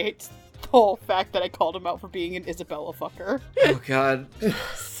appreciates the whole fact that I called him out for being an Isabella fucker. Oh god.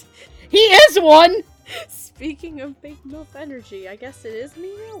 He is one! Speaking of big MILF energy, I guess it is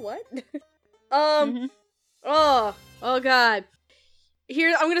me now? What? Oh god.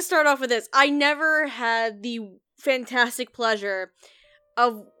 Here, I'm gonna start off with this. I never had the fantastic pleasure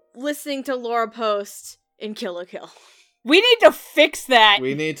of listening to Laura Post in Kill la Kill. We need to fix that.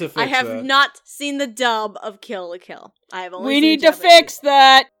 We need to fix I have that. not seen the dub of Kill la Kill. I have only We seen need the to dub fix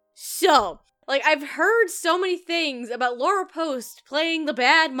that. So, like, I've heard so many things about Laura Post playing the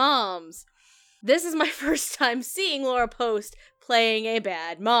bad moms. This is my first time seeing Laura Post playing a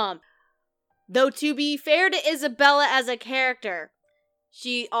bad mom. Though, to be fair to Isabella as a character,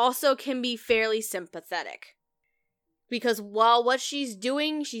 she also can be fairly sympathetic. Because while what she's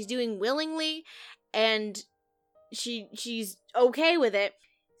doing willingly, and she's okay with it.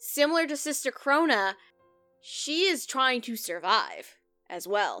 Similar to Sister Krona, she is trying to survive as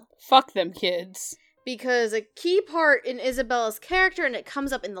well. Fuck them kids. Because a key part in Isabella's character, and it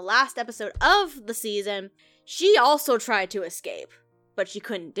comes up in the last episode of the season, she also tried to escape, but she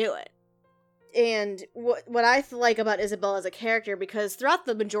couldn't do it. And what I like about Isabella as a character, because throughout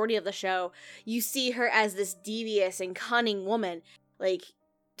the majority of the show, you see her as this devious and cunning woman,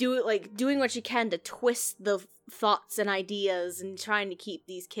 doing what she can to twist the thoughts and ideas and trying to keep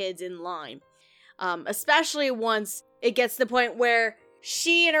these kids in line. Especially once it gets to the point where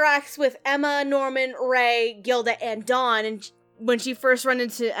she interacts with Emma, Norman, Ray, Gilda, and Dawn, and when she first ran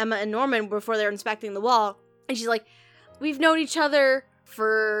into Emma and Norman before they're inspecting the wall, and she's like, we've known each other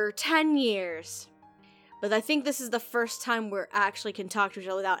for 10 years. But I think this is the first time we actually can talk to each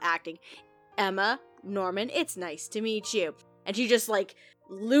other without acting. Emma, Norman, it's nice to meet you. And she just,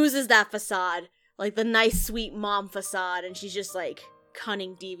 loses that facade. Like, the nice, sweet mom facade. And she's just,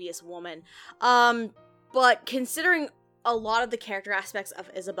 cunning, devious woman. But considering a lot of the character aspects of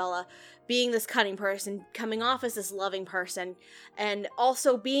Isabella, being this cunning person, coming off as this loving person, and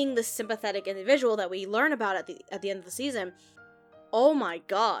also being this sympathetic individual that we learn about at the end of the season, oh my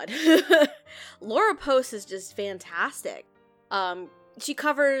god. Laura Post is just fantastic. She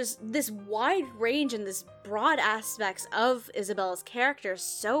covers this wide range and this broad aspects of Isabella's character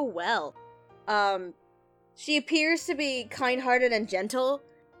so well. She appears to be kind-hearted and gentle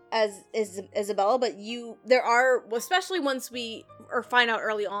as Isabella, but there are, especially once we find out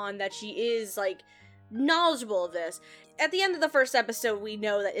early on that she is, knowledgeable of this. At the end of the first episode, we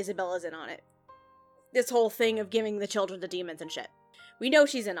know that Isabella's in on it. This whole thing of giving the children to demons and shit. We know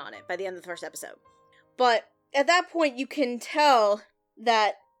she's in on it by the end of the first episode. But at that point, you can tell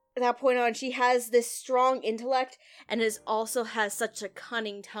that at that point on, she has this strong intellect and also has such a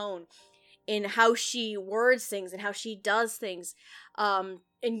cunning tone in how she words things and how she does things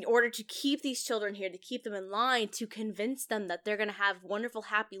in order to keep these children here, to keep them in line, to convince them that they're going to have wonderful,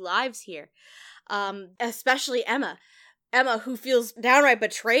 happy lives here. Especially Emma. Emma, who feels downright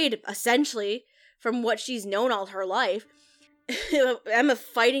betrayed, essentially, from what she's known all her life. Emma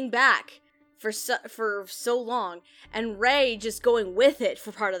fighting back for so long, and Ray just going with it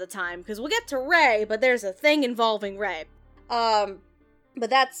for part of the time, because we'll get to Ray, but there's a thing involving Ray. But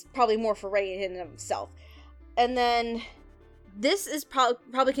that's probably more for Ray in and of himself. And then this is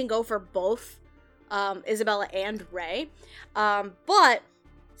probably can go for both Isabella and Ray. But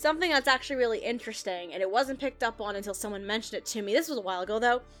something that's actually really interesting, and it wasn't picked up on until someone mentioned it to me. This was a while ago,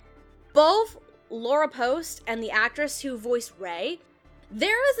 though. Both Laura Post and the actress who voiced Ray,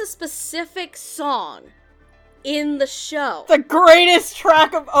 there is a specific song in the show. The greatest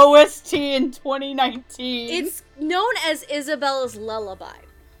track of OST in 2019. It's known as Isabella's Lullaby.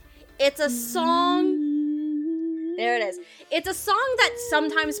 It's a song... There it is. It's a song that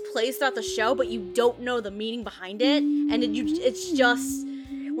sometimes plays throughout the show, but you don't know the meaning behind it, and it's just...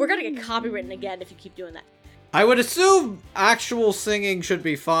 We're gonna get copywritten again if you keep doing that. I would assume actual singing should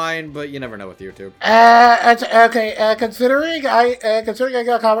be fine, but you never know with YouTube. Okay, considering I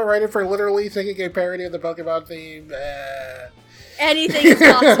got copyrighted for literally singing a parody of the Pokemon theme, anything is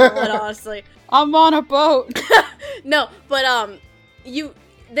possible, honestly. I'm on a boat. No, but,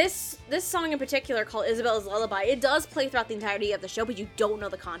 this song in particular, called Isabella's Lullaby, it does play throughout the entirety of the show, but you don't know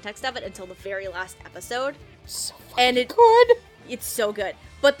the context of it until the very last episode. So and it good. It's so good.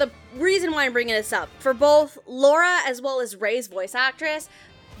 But the reason why I'm bringing this up, for both Laura as well as Ray's voice actress,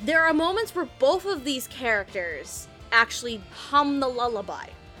 there are moments where both of these characters actually hum the lullaby.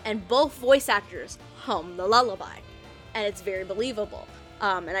 And both voice actors hum the lullaby. And it's very believable.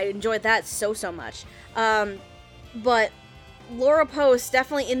 And I enjoyed that so much. But Laura Post,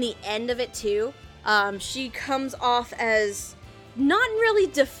 definitely in the end of it too, she comes off as not really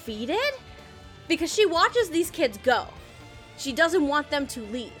defeated, because she watches these kids go. She doesn't want them to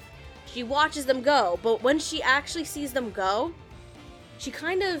leave. She watches them go, but when she actually sees them go, she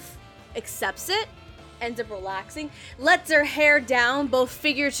kind of accepts it, ends up relaxing, lets her hair down, both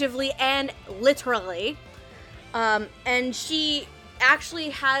figuratively and literally, and she actually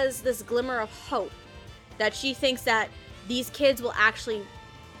has this glimmer of hope that she thinks that these kids will actually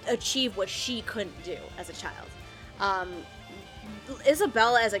achieve what she couldn't do as a child.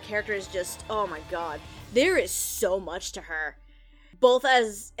 Isabella as a character is just, oh my god. There is so much to her, both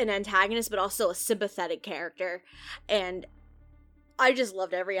as an antagonist, but also a sympathetic character, and I just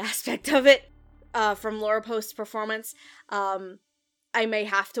loved every aspect of it, from Laura Post's performance. I may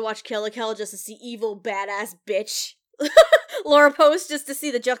have to watch Kill la Kill just to see evil, badass bitch Laura Post, just to see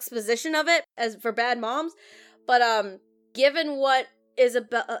the juxtaposition of it, as for bad moms, but, given what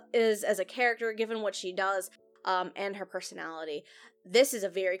Isabella is as a character, given what she does, and her personality, this is a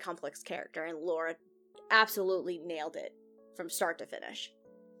very complex character, and Laura absolutely nailed it from start to finish.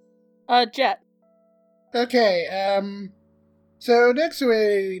 Jet. Okay, so next to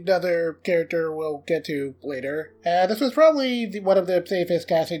another character we'll get to later, this was probably one of the safest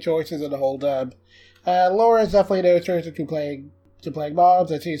casting choices in the whole dub. Laura is definitely no stranger to playing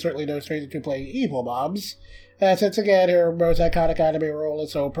moms, and she's certainly no stranger to playing evil moms. Since again, her most iconic anime role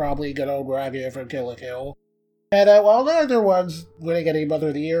is so probably good old Ragia from Kill la Kill. And while neither one's winning any Mother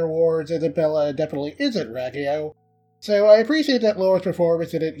of the Year awards, Isabella definitely isn't Raggio. So I appreciate that Laura's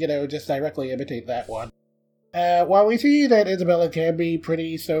performance didn't, just directly imitate that one. While we see that Isabella can be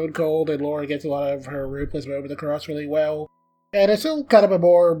pretty stone cold and Laura gets a lot of her ruthless moments across really well, and it's still kind of a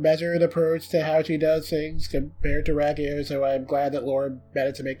more measured approach to how she does things compared to Raggio, so I'm glad that Laura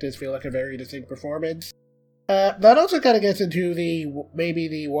managed to make this feel like a very distinct performance. That also kind of gets into maybe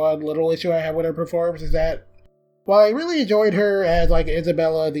the one little issue I have with her performance is that while I really enjoyed her as,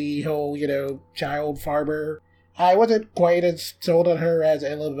 Isabella, the whole, child farmer, I wasn't quite as sold on her as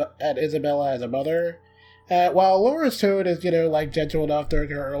Isabella as a mother. While Laura's tone is, gentle enough during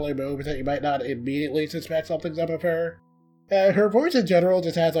her early moments that you might not immediately suspect something's up with her, her voice in general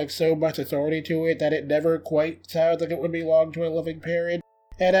just has, so much authority to it that it never quite sounds like it would belong to a living parent.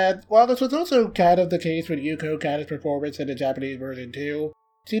 And while this was also kind of the case with Yuko Kana's performance in the Japanese version too,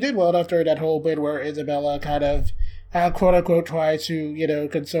 she did well enough during that whole bit where Isabella kind of, quote-unquote, tries to,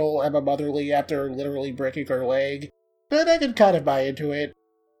 console Emma motherly after literally breaking her leg. But I can kind of buy into it.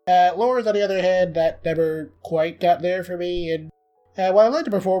 Laura's, on the other hand, that never quite got there for me, and while I liked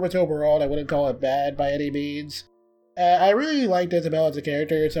the performance overall, I wouldn't call it bad by any means. I really liked Isabella as a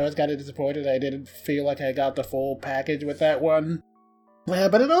character, so I was kind of disappointed I didn't feel like I got the full package with that one.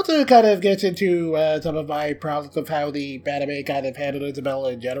 But it also kind of gets into some of my problems of how the anime kind of handled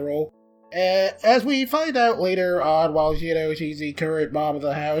Isabella in general. As we find out later on, while she's the current mom of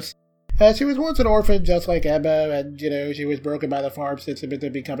the house, she was once an orphan just like Emma, and she was broken by the farm system into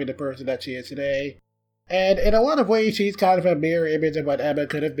becoming the person that she is today. And in a lot of ways, she's kind of a mirror image of what Emma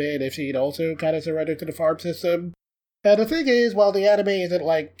could have been if she'd also kind of surrendered to the farm system. And the thing is, while the anime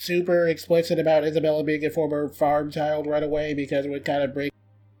isn't, super explicit about Isabella being a former farm child right away, because it would kind of break,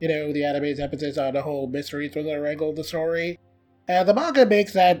 the anime's emphasis on the whole mystery thriller angle of the story, the manga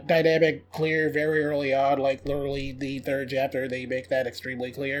makes that dynamic clear very early on, literally the third chapter, they make that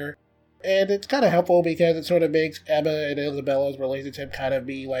extremely clear. And it's kind of helpful because it sort of makes Emma and Isabella's relationship kind of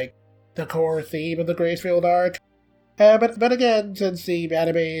be, the core theme of the Gracefield arc. But again, since the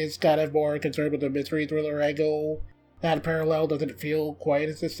anime is kind of more concerned with the mystery thriller angle, that parallel doesn't feel quite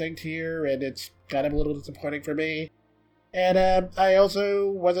as distinct here, and it's kind of a little disappointing for me. And I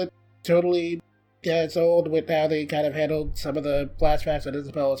also wasn't totally sold with how they kind of handled some of the flashbacks in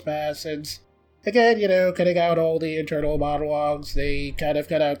Isabella's past, since, again, cutting out all the internal monologues, they kind of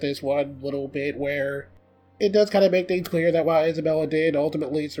cut out this one little bit where it does kind of make things clear that while Isabella did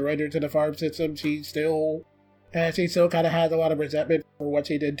ultimately surrender to the farm system, she still kind of has a lot of resentment for what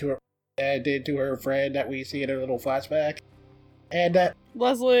she did to her friend that we see in her little flashback. And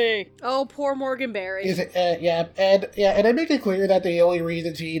Leslie. Oh, poor Morgan Berry. And they make it clear that the only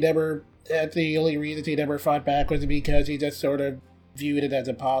reason she never fought back was because he just sort of viewed it as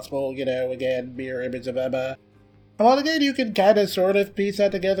impossible. Again, mirror image of Emma. Well, again, you can kind of sort of piece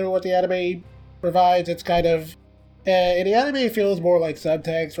that together with what the anime provides. It's kind of in the anime it feels more like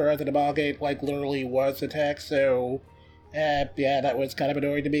subtext, whereas in the manga it literally was the text. So. That was kind of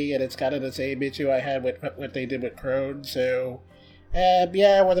annoying to me, and it's kind of the same issue I had with what they did with Crone, so,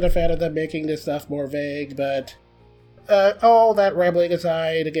 I wasn't a fan of them making this stuff more vague, but, all that rambling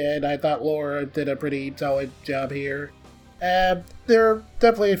aside, again, I thought Laura did a pretty solid job here. There are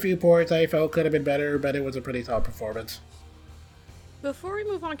definitely a few points I felt could have been better, but it was a pretty solid performance. Before we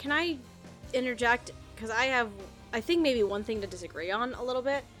move on, can I interject? Because I think maybe one thing to disagree on a little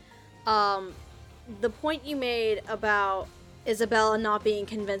bit. The point you made about Isabella not being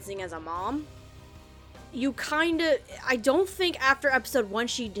convincing as a mom, I don't think after episode 1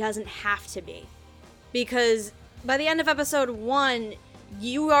 she doesn't have to be. Because by the end of episode 1,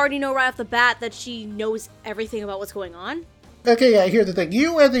 you already know right off the bat that she knows everything about what's going on. Okay, yeah, here's the thing.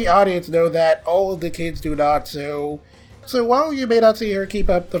 You as the audience know that, all of the kids do not, so while you may not see her keep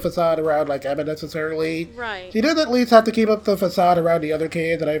up the facade around, Emma necessarily, right, she does at least have to keep up the facade around the other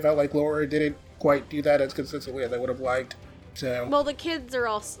kids, and I felt like Laura didn't quite do that as consistently as I would have liked. So. Well,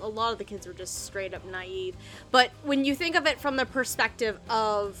 a lot of the kids were just straight up naive. But when you think of it from the perspective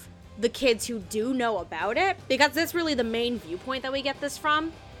of the kids who do know about it, because that's really the main viewpoint that we get this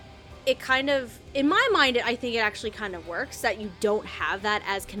from, it kind of, in my mind, I think it actually kind of works that you don't have that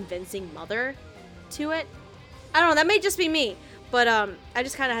as convincing mother to it. I don't know, that may just be me, But I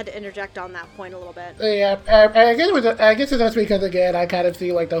just kind of had to interject on that point a little bit. Yeah, I guess that's because, again, I kind of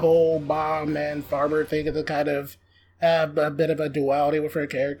see, like, the whole mom and farmer thing as a kind of a bit of a duality with her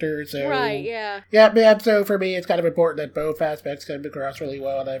character, so... Right, yeah. Yeah, so for me, it's kind of important that both aspects come across really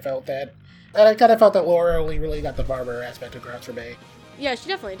well, and I felt that... And I kind of felt that Laura only really got the farmer aspect across for me. Yeah, she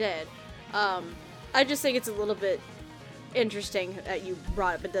definitely did. I just think it's a little bit interesting that you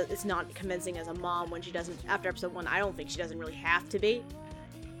brought it, but that it's not convincing as a mom when she doesn't, after episode 1, I don't think she doesn't really have to be.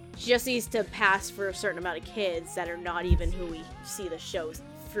 She just needs to pass for a certain amount of kids that are not even who we see the shows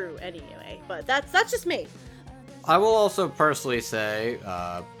through anyway, but that's just me. I will also personally say,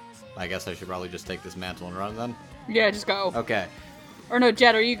 I guess I should probably just take this mantle and run then. Yeah, just go. Okay. Or no,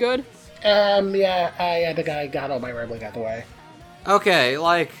 Jet, are you good? Yeah, I think I got all my rambling out the way. Okay,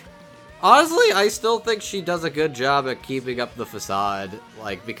 like, honestly, I still think she does a good job at keeping up the facade,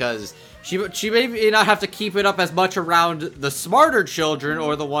 like, because she may not have to keep it up as much around the smarter children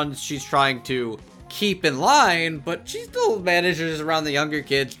or the ones she's trying to keep in line, but she still manages around the younger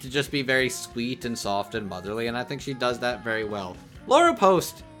kids to just be very sweet and soft and motherly, and I think she does that very well. Laura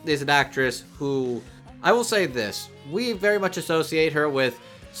Post is an actress who, I will say this, we very much associate her with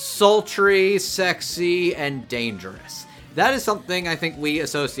sultry, sexy, and dangerous. That is something I think we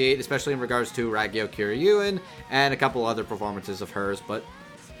associate, especially in regards to Ragyo Kiryuin and a couple other performances of hers, but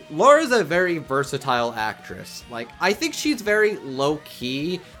Laura's a very versatile actress. Like, I think she's very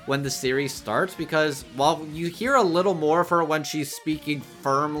low-key when the series starts, because while you hear a little more of her when she's speaking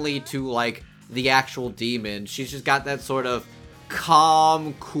firmly to, like, the actual demon, she's just got that sort of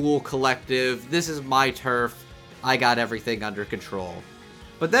calm, cool, collective, this is my turf, I got everything under control.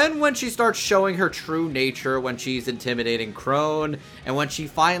 But then when she starts showing her true nature, when she's intimidating Crone, and when she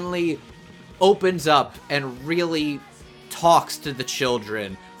finally opens up and really talks to the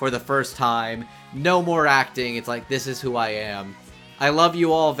children for the first time, no more acting, it's like, this is who I am. I love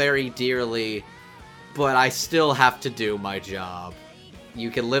you all very dearly, but I still have to do my job.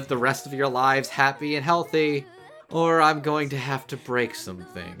 You can live the rest of your lives happy and healthy, or I'm going to have to break some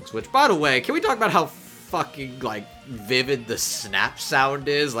things. Which, by the way, can we talk about how fucking, like, vivid the snap sound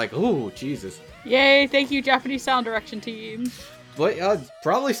is? Like, ooh, Jesus. Yay, thank you, Japanese sound direction team. But,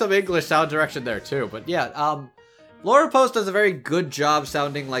 probably some English sound direction there, too. But, yeah, Laura Post does a very good job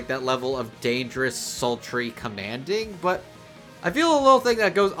sounding like that level of dangerous, sultry, commanding, but I feel a little thing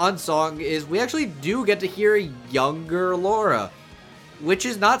that goes unsung is we actually do get to hear a younger Laura, which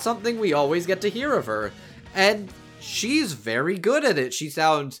is not something we always get to hear of her, and she's very good at it. She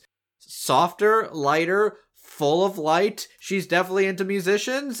sounds softer, lighter, full of light. She's definitely into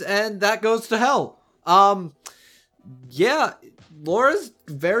musicians, and that goes to hell. Yeah, Laura's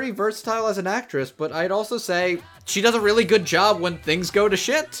very versatile as an actress, but I'd also say she does a really good job when things go to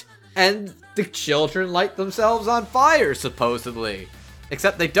shit. And the children light themselves on fire, supposedly.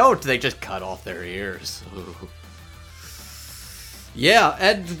 Except they don't, they just cut off their ears. Ooh. Yeah,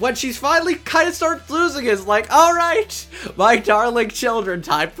 and when she's finally kind of starts losing, it's like, alright, my darling children,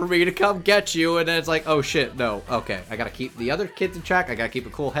 time for me to come get you. And then it's like, oh shit, no, okay, I gotta keep the other kids in check, I gotta keep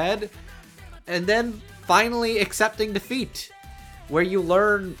a cool head. And then finally accepting defeat, where you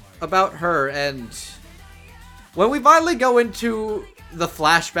learn about her. And when we finally go into the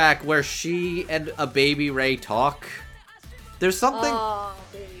flashback where she and a baby Ray talk, there's something... Oh,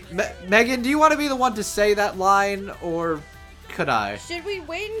 Megan, do you want to be the one to say that line, or could I? Should we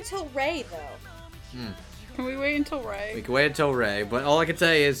wait until Ray, though? Can we wait until Ray? We can wait until Ray, but all I can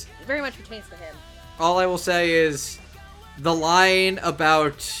say is... Very much pertains to him. All I will say is the line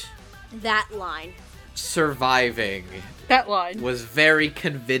about... That line. Surviving. That line. Was very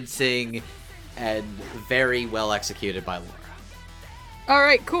convincing and very well executed by Laura.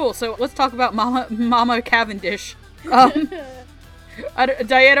 Alright, cool. So let's talk about Mama Cavendish.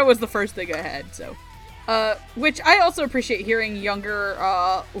 Diana was the first thing I had, so. Which I also appreciate hearing younger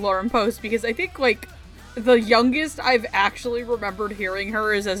Lauren Post, because I think, like, the youngest I've actually remembered hearing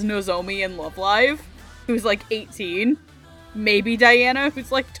her is as Nozomi in Love Live, who's like 18. Maybe Diana,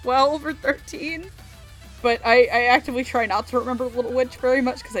 who's like 12 or 13. But I actively try not to remember Little Witch very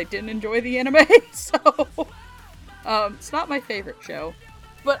much because I didn't enjoy the anime, so it's not my favorite show.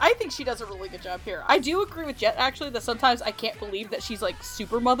 But I think she does a really good job here. I do agree with Jet, actually, that sometimes I can't believe that she's, like,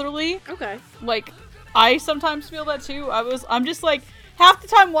 super motherly. Okay. Like, I sometimes feel that, too. I'm just, like, half the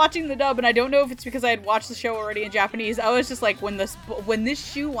time watching the dub, and I don't know if it's because I had watched the show already in Japanese, I was just like, when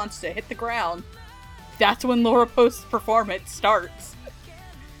this shoe wants to hit the ground, that's when Laura Post's performance starts.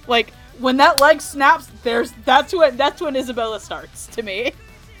 Like, when that leg snaps, that's when Isabella starts, to me.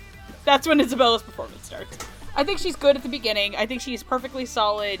 That's when Isabella's performance starts. I think she's good at the beginning. I think she's perfectly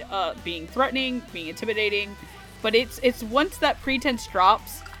solid being threatening, being intimidating, but it's once that pretense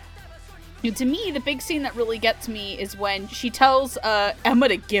drops. And to me, the big scene that really gets me is when she tells Emma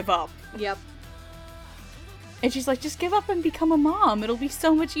to give up. Yep. And she's like, just give up and become a mom. It'll be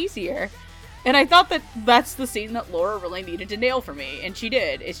so much easier. And I thought that that's the scene that Laura really needed to nail for me. And she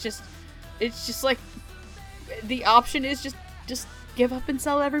did. It's just like, the option is just give up and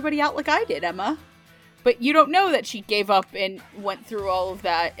sell everybody out like I did, Emma. But you don't know that she gave up and went through all of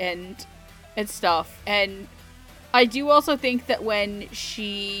that and stuff. And I do also think that when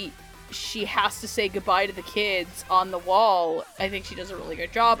she has to say goodbye to the kids on the wall, I think she does a really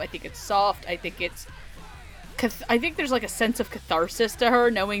good job. I think it's soft. I think there's like a sense of catharsis to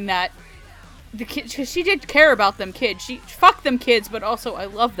her, knowing that the kids, because she did care about them kids. She fuck them kids, but also I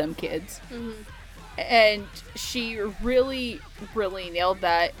love them kids. Mm-hmm. And she really, really nailed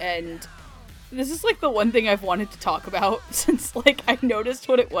that. And this is like the one thing I've wanted to talk about since like I noticed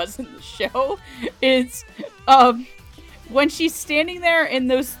what it was in the show is when she's standing there and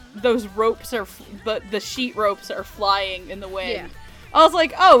those ropes are the sheet ropes are flying in the wind. Yeah. I was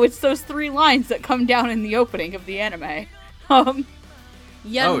like, oh, it's those 3 lines that come down in the opening of the anime. Shit. I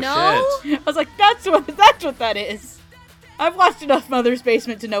was like, that's what that is. I've watched enough Mother's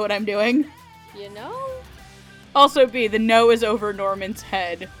Basement to know what I'm doing. You know? Also, B, the no is over Norman's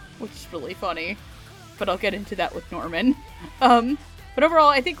head, which is really funny. But I'll get into that with Norman. But overall,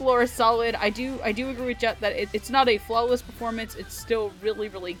 I think Laura's solid. I do agree with Jet that it's not a flawless performance. It's still really,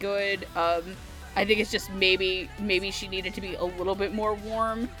 really good. I think it's just maybe she needed to be a little bit more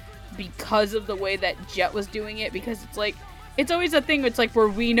warm because of the way that Jet was doing it. Because it's like, it's always a thing. It's like where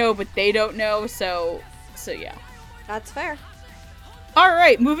we know, but they don't know. So yeah. That's fair. All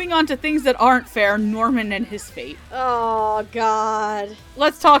right, moving on to things that aren't fair. Norman and his fate. Oh God.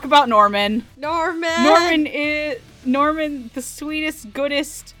 Let's talk about Norman. Norman, the sweetest,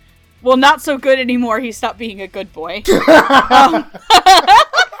 goodest. Well, not so good anymore. He stopped being a good boy.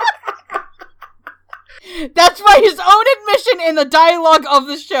 That's by his own admission in the dialogue of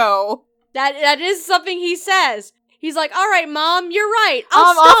the show. That is something he says. He's like, all right, Mom, you're right.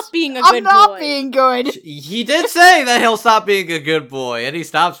 I'll stop being a good boy. I'm not being good. He did say that he'll stop being a good boy, and he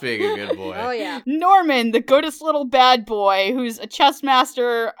stops being a good boy. Oh, yeah. Norman, the goodest little bad boy, who's a chess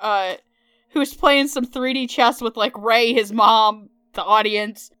master, who's playing some 3D chess with, like, Ray, his mom, the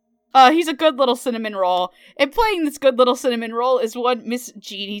audience. He's a good little cinnamon roll. And playing this good little cinnamon roll is one Miss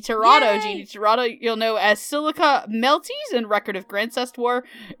Jeannie Tirado. Yay! Jeannie Tirado, you'll know as Silica Melties in Record of Grancest War.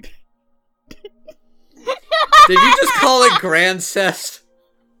 Did you just call it Grancest?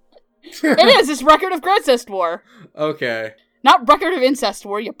 It is. It's Record of Grancest War. Okay. Not Record of Incest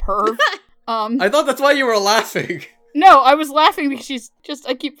War, you perv. I thought that's why you were laughing. No, I was laughing because she's just,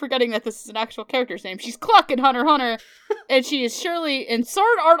 I keep forgetting that this is an actual character's name. She's Cluck in Hunter x Hunter, and she is Shirley in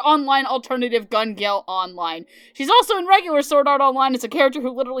Sword Art Online Alternative Gun Gale Online. She's also in regular Sword Art Online as a character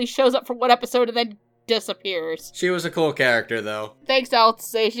who literally shows up for one episode and then disappears. She was a cool character, though. Thanks,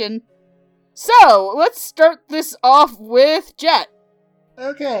 Alsatian. So, let's start this off with Jet.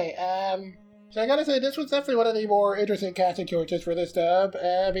 Okay, so I gotta say, this was definitely one of the more interesting casting choices for this dub,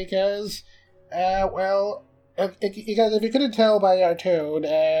 because if you couldn't tell by our tone,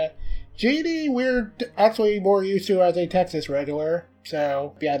 JD we're actually more used to as a Texas regular,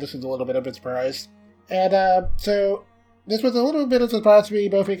 so yeah, this is a little bit of a surprise. And so this was a little bit of a surprise to me,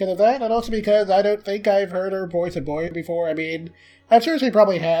 both because of that, and also because I don't think I've heard her voice a boy before. I mean, I'm sure she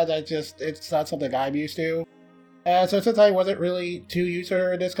probably has, it's not something I'm used to. So since I wasn't really too used to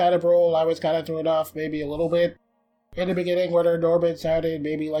her in this kind of role, I was kind of thrown off maybe a little bit in the beginning, where Norman sounded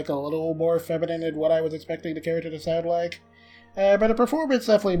maybe like a little more feminine than what I was expecting the character to sound like. But the performance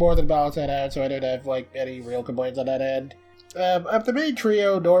definitely more than balanced that out, so I don't have like any real complaints on that end. Of the main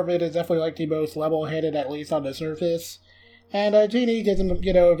trio, Norman is definitely like the most level-headed, at least on the surface. And Jeannie gives him,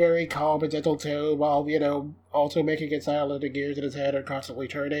 a very calm and gentle tone, while, also making it sound like the gears in his head are constantly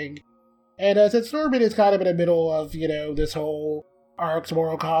turning. And since Norman is kind of in the middle of, this whole arc's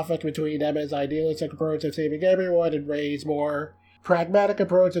moral conflict between Emma's idealistic approach of saving everyone and Ray's more pragmatic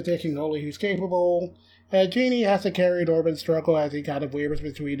approach of taking only who's capable, Jeannie has to carry Norman's struggle as he kind of wavers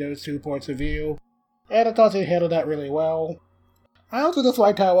between those 2 points of view. And I thought she handled that really well. I also just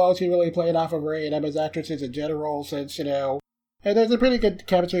liked how well she really played off of Ray and Emma's actresses in general, since, and there's a pretty good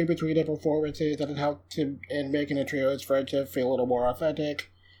chemistry between their performances that it helped him in making the trio's friendship feel a little more authentic.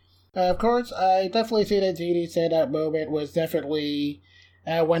 Of course, I definitely see that Jeannie's standout moment was definitely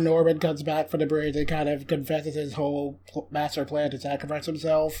when Norman comes back from the bridge and kind of confesses his whole master plan to sacrifice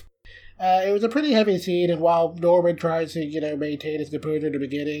himself. It was a pretty heavy scene, and while Norman tries to, maintain his composure in the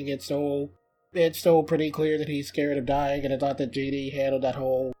beginning, it's still pretty clear that he's scared of dying, and I thought that Jeannie handled that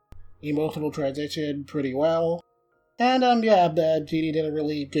whole emotional transition pretty well. And, Genie did a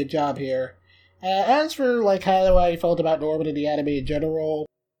really good job here. As for, how I felt about Norman in the anime in general,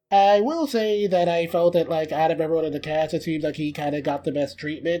 I will say that I felt that, out of everyone in the cast, it seems like he kind of got the best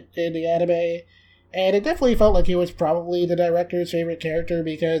treatment in the anime. And it definitely felt like he was probably the director's favorite character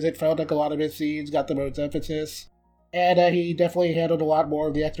because it felt like a lot of his scenes got the most emphasis. And he definitely handled a lot more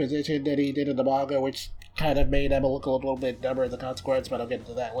of the exposition than he did in the manga, which kind of made Emma look a little bit dumber as a consequence, but I'll get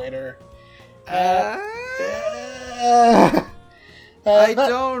into that later.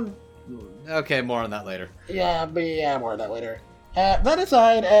 Okay, more on that later. Yeah, more on that later. That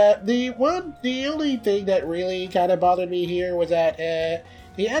aside, the only thing that really kind of bothered me here was that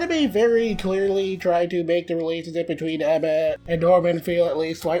the anime very clearly tried to make the relationship between Emma and Norman feel at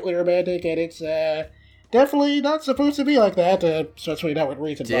least slightly romantic, and it's definitely not supposed to be like that, especially not with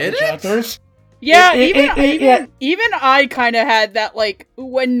recent manga chapters. Yeah, even I kind of had that,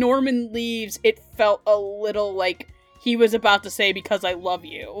 when Norman leaves, it felt a little like he was about to say, because I love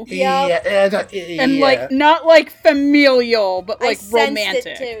you. Not familial, but romantic. I sensed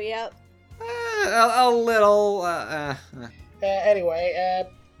it too, yep. A little, Anyway,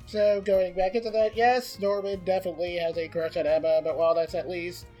 so going back into that, yes, Norman definitely has a crush on Emma, but while that's at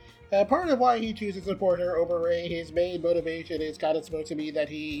least part of why he chooses to support her over Ray, his main motivation is kind of supposed to be that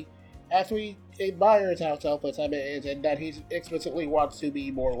he actually admires how selfless Emma is and that he explicitly wants to be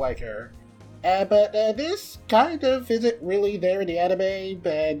more like her. But this kind of isn't really there in the anime,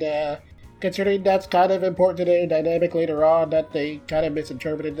 and considering that's kind of important to their dynamic later on, that they kind of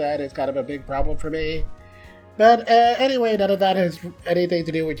misinterpreted that is kind of a big problem for me. But anyway, none of that has anything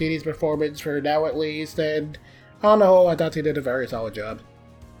to do with Genie's performance for now at least, and on the whole, I thought he did a very solid job.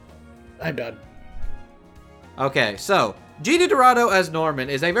 I'm done. Okay, so Genie Dorado as Norman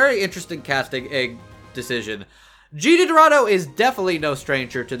is a very interesting casting decision. Genie Dorado is definitely no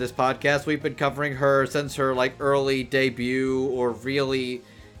stranger to this podcast. We've been covering her since her early debut or really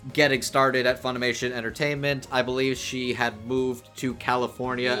getting started at Funimation Entertainment. I believe she had moved to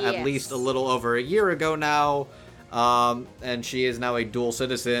California at least a little over a year ago now. And she is now a dual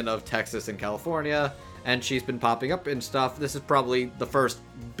citizen of Texas and California. And she's been popping up in stuff. This is probably the first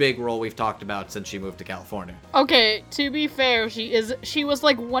big role we've talked about since she moved to California. Okay, to be fair, she was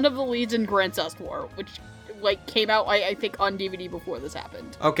one of the leads in Grancest War, which came out I think on DVD before this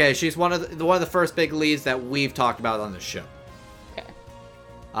happened. Okay, she's one of the first big leads that we've talked about on the show. Okay.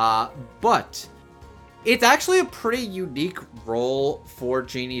 But it's actually a pretty unique role for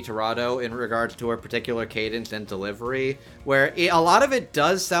Genie Dorado in regards to her particular cadence and delivery, where a lot of it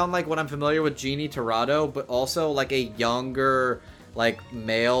does sound like what I'm familiar with Genie Dorado, but also a younger,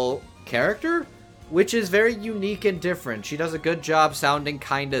 male character, which is very unique and different. She does a good job sounding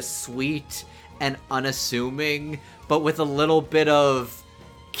kind of sweet and unassuming, but with a little bit of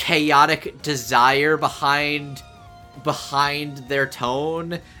chaotic desire behind their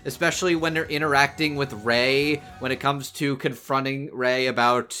tone, especially when they're interacting with Ray, when it comes to confronting Ray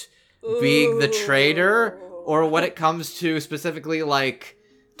about being the traitor, or when it comes to specifically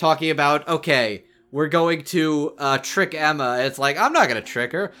talking about, okay, we're going to trick Emma. It's I'm not gonna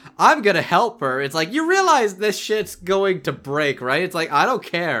trick her. I'm gonna help her. It's you realize this shit's going to break, right? It's I don't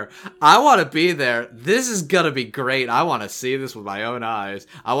care. I want to be there. This is gonna be great. I want to see this with my own eyes.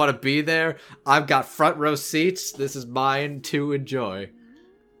 I want to be there. I've got front row seats. This is mine to enjoy.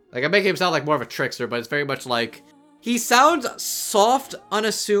 I make him sound like more of a trickster, but it's very much he sounds soft,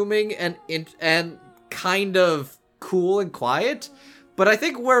 unassuming, and kind of cool and quiet. But I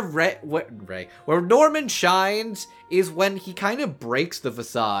think where Norman shines is when he kind of breaks the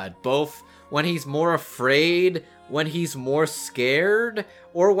facade, both when he's more afraid, when he's more scared,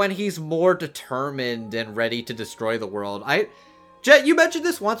 or when he's more determined and ready to destroy the world. Jet, you mentioned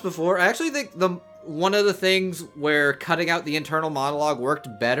this once before. I actually think one of the things where cutting out the internal monologue worked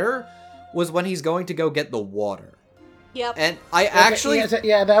better was when he's going to go get the water. Yep. And I actually...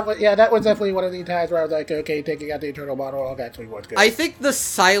 that was definitely one of the times where I was okay, taking out the internal monologue actually was good. I think the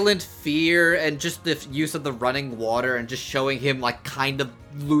silent fear and just the use of the running water and just showing him, kind of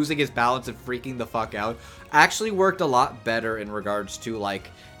losing his balance and freaking the fuck out actually worked a lot better in regards to,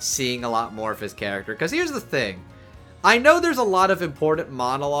 seeing a lot more of his character. Because here's the thing. I know there's a lot of important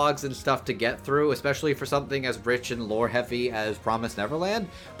monologues and stuff to get through, especially for something as rich and lore-heavy as Promised Neverland,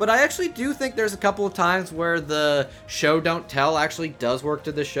 but I actually do think there's a couple of times where the show don't tell actually does work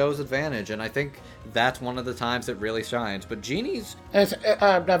to the show's advantage, and I think that's one of the times it really shines. But Genie's... that's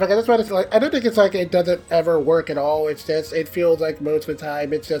what it's I don't think it's it doesn't ever work at all. It's just, it feels most of the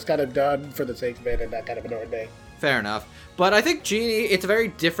time it's just kind of done for the sake of it, and that kind of annoyed me. Fair enough. But I think Genie, it's a very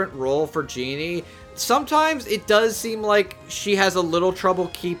different role for Genie. Sometimes it does seem like she has a little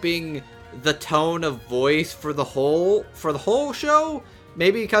trouble keeping the tone of voice for the whole show.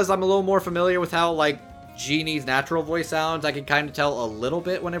 Maybe because I'm a little more familiar with how like Jeannie's natural voice sounds, I can kind of tell a little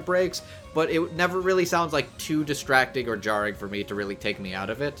bit when it breaks, but it never really sounds like too distracting or jarring for me to really take me out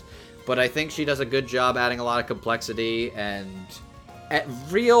of it. But I think she does a good job adding a lot of complexity and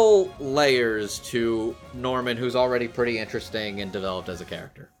real layers to Norman, who's already pretty interesting and developed as a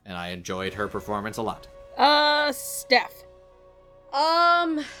character. And I enjoyed her performance a lot. Steph.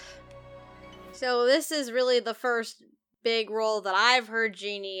 So this is really the first big role that I've heard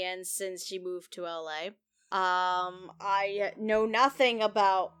Jeannie in since she moved to LA. I know nothing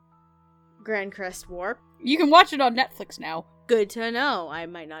about Grand Crest War. You can watch it on Netflix now. Good to know. I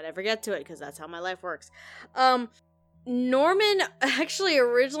might not ever get to it because that's how my life works. Norman actually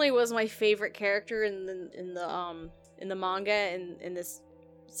originally was my favorite character in the manga in this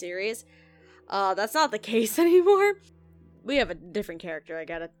series. That's not the case anymore. We have a different character I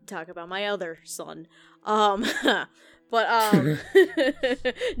gotta talk about, my other son. But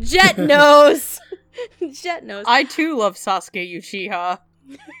Jet knows. Jet knows. I too love Sasuke Uchiha.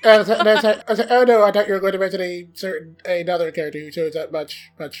 Oh no, I thought you were going to mention another character who shows up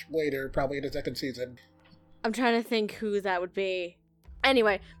much later, probably in the second season. I'm trying to think who that would be.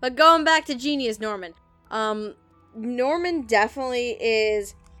 Anyway, but going back to Jeannie as Norman. Norman definitely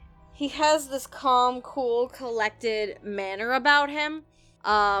is... He has this calm, cool, collected manner about him.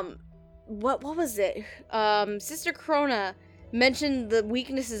 What was it? Sister Krona mentioned the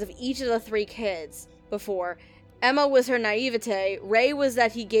weaknesses of each of the three kids before. Emma was her naivete. Ray was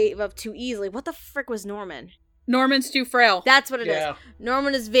that he gave up too easily. What the frick was Norman? Norman's too frail. That's what it is.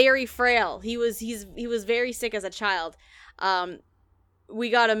 Norman is very frail. He was very sick as a child. We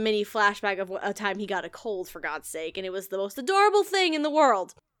got a mini flashback of a time he got a cold, for God's sake, and it was the most adorable thing in the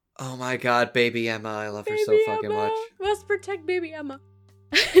world. Oh my god, baby Emma. I love her so fucking much. Must protect baby Emma.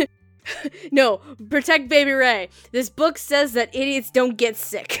 No, protect baby Ray. This book says that idiots don't get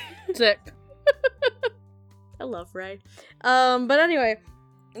sick. Sick. I love Ray. But anyway,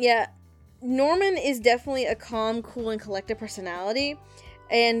 yeah, Norman is definitely a calm, cool, and collected personality,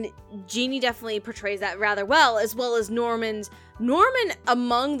 and Jeannie definitely portrays that rather well as Norman,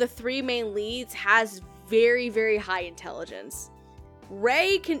 among the three main leads, has very, very high intelligence.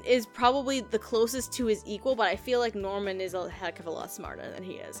 Ray is probably the closest to his equal, but I feel like Norman is a heck of a lot smarter than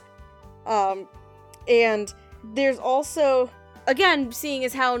he is. And there's also, again, seeing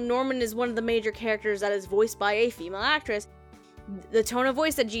as how Norman is one of the major characters that is voiced by a female actress, the tone of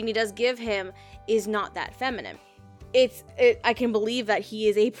voice that Jeannie does give him is not that feminine. I can believe that he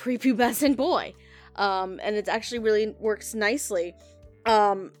is a prepubescent boy. And it actually really works nicely.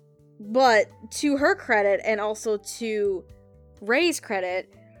 But to her credit, and also to Ray's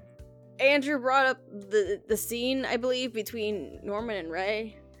credit, Andrew brought up the scene, I believe, between Norman and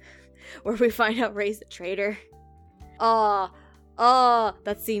Ray, where we find out Ray's the traitor.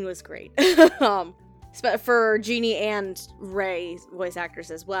 That scene was great. For Jeannie and Ray's voice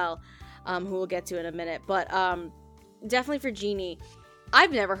actors as well, who we'll get to in a minute. But definitely for Jeannie,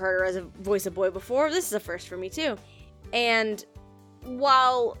 I've never heard her as a voice of boy before. This is a first for me too. And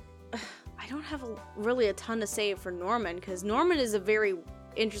while I don't have really a ton to say for Norman, because Norman is a very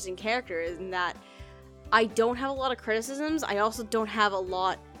interesting character in that I don't have a lot of criticisms. I also don't have a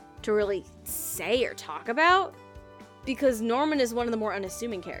lot to really say or talk about, because Norman is one of the more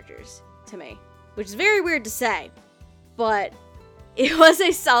unassuming characters to me, which is very weird to say, but it was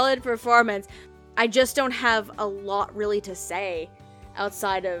a solid performance. I just don't have a lot really to say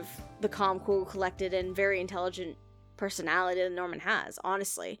outside of the calm, cool, collected, and very intelligent personality that Norman has,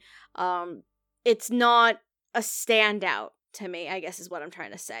 honestly. It's not a standout to me, I guess is what I'm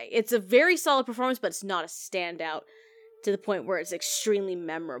trying to say. It's a very solid performance, but it's not a standout to the point where it's extremely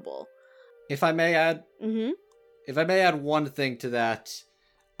memorable. If I may add one thing to that,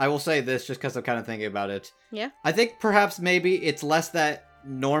 I will say this just because I'm kind of thinking about it. Yeah. I think perhaps maybe it's less that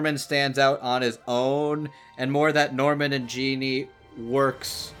Norman stands out on his own and more that Norman and Jeannie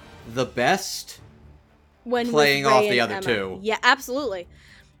works the best when playing off the other two. Yeah, absolutely.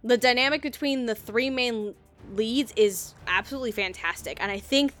 The dynamic between the three main leads is absolutely fantastic, and I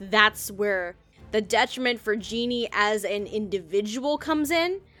think that's where the detriment for Jeannie as an individual comes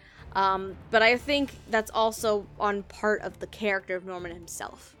in. But I think that's also on part of the character of Norman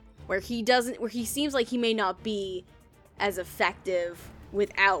himself, where he seems like he may not be as effective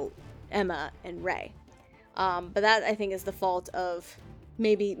without Emma and Ray. But that, I think, is the fault of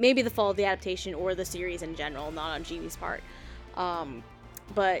maybe the fault of the adaptation or the series in general, not on Jeannie's part.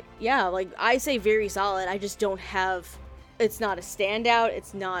 But yeah, like, I say very solid. I just don't have, it's not a standout,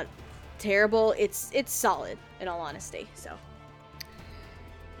 it's not terrible, it's solid, in all honesty, so.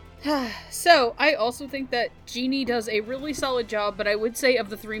 So, I also think that Jeannie does a really solid job, but I would say of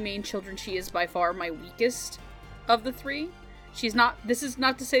the three main children, she is by far my weakest of the three. This is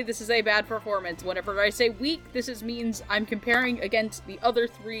not to say this is a bad performance. Whenever I say weak, this means I'm comparing against the other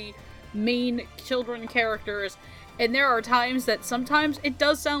three main children characters, and there are times that sometimes it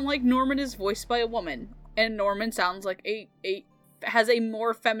does sound like Norman is voiced by a woman, and Norman sounds like has a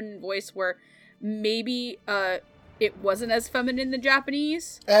more feminine voice where maybe, it wasn't as feminine in the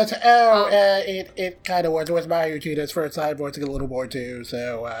Japanese. It kind of was. It was Mayuchita's first time voicing a little more too,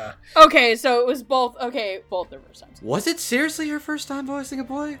 so, Okay, so it was both their first times. Was it seriously her first time voicing a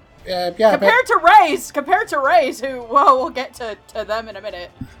boy? yeah. Compared to Ray's, who, well, we'll get to them in a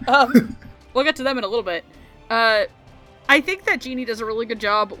minute. We'll get to them in a little bit. I think that Jeannie does a really good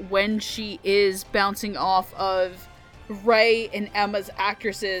job when she is bouncing off of Ray and Emma's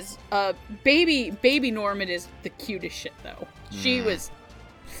actresses. Baby Norman is the cutest shit, though. She was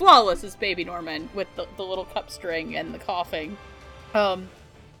flawless as Baby Norman with the little cup string and the coughing.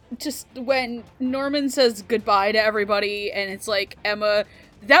 Just when Norman says goodbye to everybody, and it's like, Emma,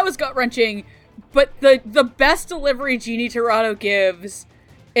 that was gut-wrenching, but the best delivery Jeannie Tirado gives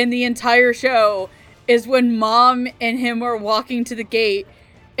in the entire show is when Mom and him are walking to the gate,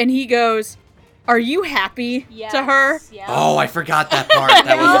 and he goes, "Are you happy?" to her. Yeah. Oh, I forgot that part.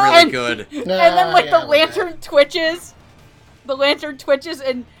 That was really good. And then, the lantern twitches. The lantern twitches,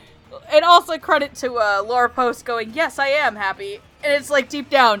 and also credit to Laura Post going, "Yes, I am happy." And it's like, deep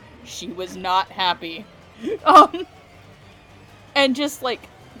down, she was not happy. And just,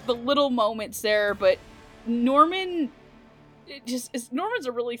 the little moments there, but Norman's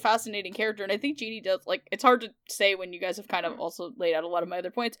a really fascinating character, and I think Jeannie does, it's hard to say when you guys have kind of also laid out a lot of my other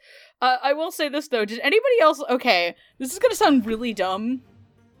points. I will say this, though, did anybody else, okay, this is gonna sound really dumb,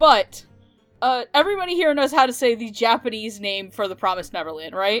 but, everybody here knows how to say the Japanese name for the Promised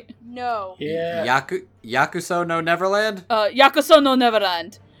Neverland, right? No. Yeah. Yakuso no Neverland? Yakuso no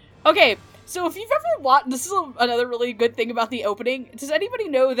Neverland. Okay, so if you've ever watched, this is another really good thing about the opening, does anybody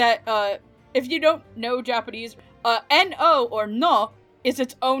know that, if you don't know Japanese, N-O, or no, is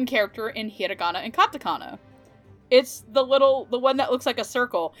its own character in hiragana and katakana. It's the one that looks like a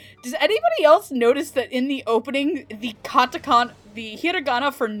circle. Does anybody else notice that in the opening, the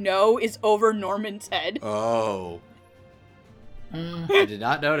hiragana for no is over Norman's head? Oh. I did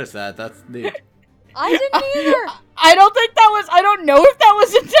not notice that. That's neat. I didn't either. I don't know if that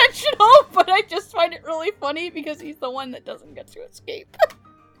was intentional, but I just find it really funny because he's the one that doesn't get to escape.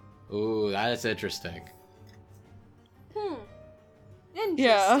 Ooh, that is interesting. Interesting.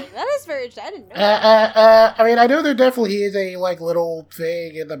 Yeah. That is very interesting. I didn't know that. I mean, I know there definitely is a, little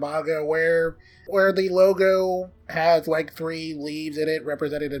thing in the manga where the logo has, 3 leaves in it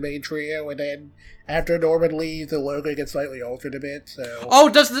representing the main trio, and then after Norman leaves, the logo gets slightly altered a bit, so... Oh,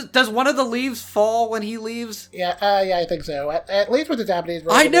 does one of the leaves fall when he leaves? Yeah, I think so. At least with the Japanese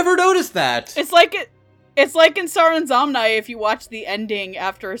version. I never noticed that! It's like in Saranzamnai, if you watch the ending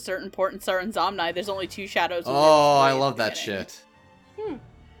after a certain port in Saranzamnai, there's only 2 shadows. Oh, I love that shit.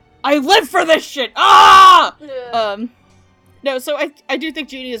 I live for this shit! Ah! Yeah. No, so I do think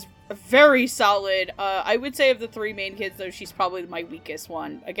Jeannie is very solid. I would say of the 3 main kids, though, she's probably my weakest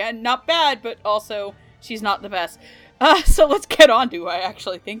one. Again, not bad, but also, she's not the best. So let's get on to who I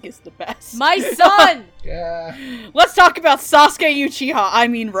actually think is the best. My son! Yeah. Let's talk about Sasuke Uchiha, I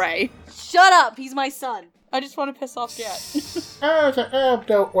mean Ray. Shut up, he's my son. I just want to piss off Jet.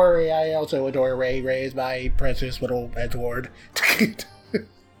 Don't worry, I also adore Ray. Ray is my precious little edgelord.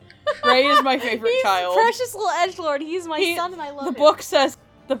 Ray is my favorite child. Precious little edgelord. He's my son, and I love the him.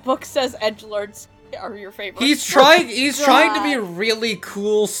 The book says edgelords are your favorite. He's trying to be really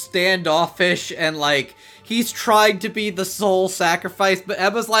cool, standoffish, and he's trying to be the soul sacrifice, but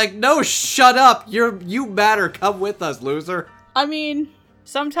Emma's like, no, shut up. You matter. Come with us, loser. I mean,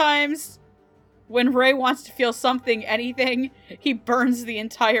 sometimes when Ray wants to feel something, anything, he burns the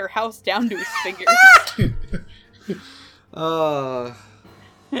entire house down to his fingers.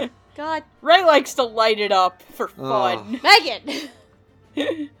 God. Ray likes to light it up for fun. Megan!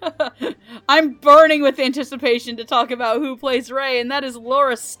 I'm burning with anticipation to talk about who plays Ray, and that is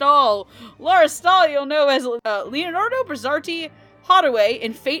Laura Stahl. Laura Stahl, you'll know as Leonardo Brazzarti Hathaway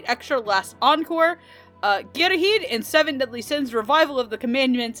in Fate Extra Last Encore, Girahid in Seven Deadly Sins Revival of the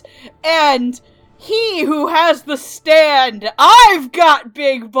Commandments, and he who has the stand, I've got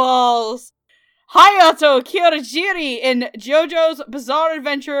big balls, Hayato Kirigiri in JoJo's Bizarre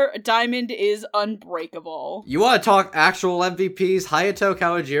Adventure Diamond is Unbreakable. You want to talk actual MVPs? Hayato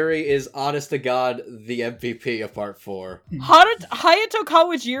Kawajiri is, honest to God, the MVP of Part 4. Hayato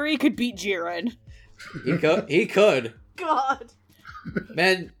Kawajiri could beat Jiren. He could. God.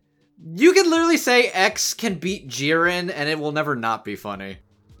 Man, You can literally say X can beat Jiren, and it will never not be funny.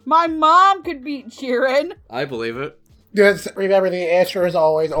 My mom could beat Jiren. I believe it. Just remember, the answer is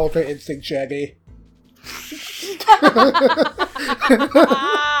always Ultra Instinct Shaggy.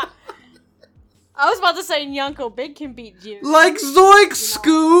 I was about to say Nyunko Big can beat Jiren. Like Zoink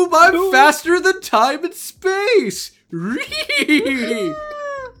Scoob, I'm faster than time and space! Ree!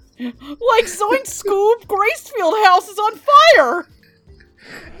 Like Zoink Scoop, Gracefield House is on fire!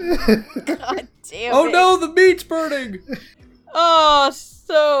 God damn Oh it. no, the meat's burning!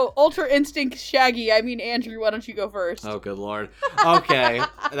 So Ultra Instinct Shaggy, I mean Andrew, why don't you go first? Oh, good lord. Okay,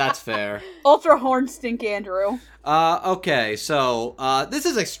 that's fair. Ultra Horn Stink Andrew. Okay, so, this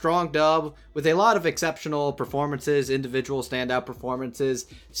is a strong dub with a lot of exceptional performances, individual standout performances,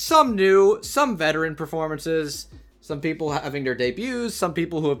 some new, some veteran performances, some people having their debuts, some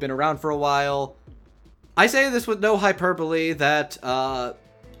people who have been around for a while. I say this with no hyperbole that,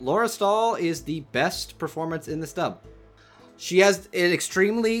 Laura Stahl is the best performance in this dub. She has an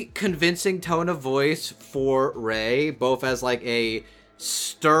extremely convincing tone of voice for Rei, both as like a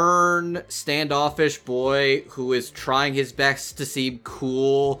stern, standoffish boy who is trying his best to seem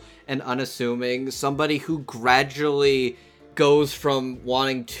cool and unassuming, somebody who gradually goes from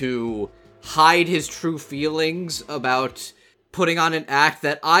wanting to hide his true feelings about putting on an act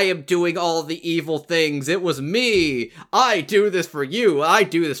that I am doing all the evil things, it was me, I do this for you, I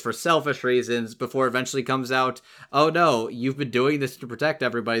do this for selfish reasons, before eventually comes out, oh no, you've been doing this to protect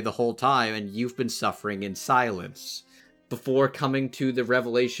everybody the whole time, and you've been suffering in silence. Before coming to the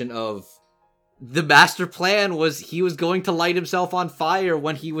revelation of the master plan was he was going to light himself on fire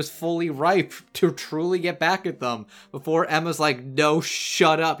when he was fully ripe to truly get back at them, before Emma's like, no,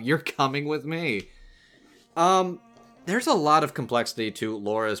 shut up, you're coming with me. There's a lot of complexity to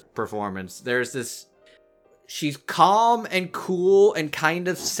Laura's performance. There's this... She's calm and cool and kind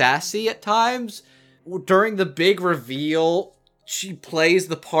of sassy at times. During the big reveal, she plays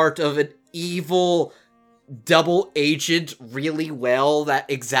the part of an evil double agent really well, that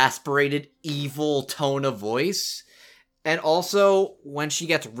exasperated evil tone of voice. And also, when she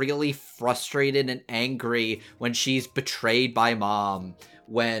gets really frustrated and angry when she's betrayed by Mom,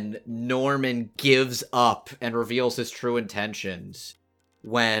 when Norman gives up and reveals his true intentions,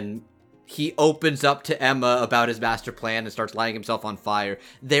 when he opens up to Emma about his master plan and starts lighting himself on fire,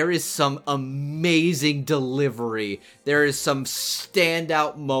 there is some amazing delivery. There is some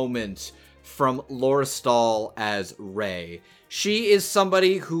standout moments from Laura Stahl as Rei. She is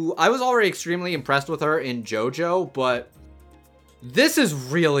somebody who I was already extremely impressed with her in JoJo, but this is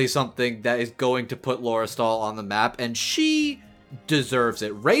really something that is going to put Laura Stahl on the map, and she deserves it.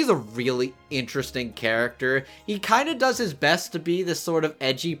 Rei's a really interesting character. He kind of does his best to be this sort of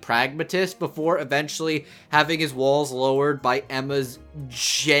edgy pragmatist before eventually having his walls lowered by Emma's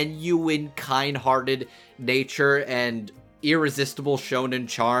genuine kind-hearted nature and irresistible shonen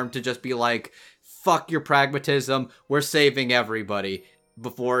charm to just be like, fuck your pragmatism, we're saving everybody,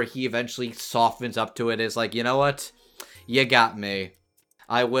 before he eventually softens up to it and is like, you know what? You got me.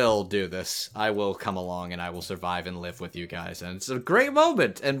 I will do this. I will come along and I will survive and live with you guys. And it's a great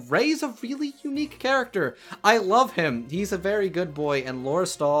moment. And Rei's a really unique character. I love him. He's a very good boy. And Laura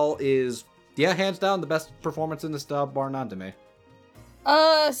Stahl is, yeah, hands down the best performance in this dub, bar none to me.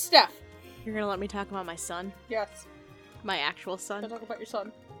 Steph. You're gonna let me talk about my son? Yes. My actual son? Talk about your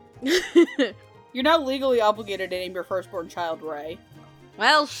son. You're not legally obligated to name your firstborn child Rei.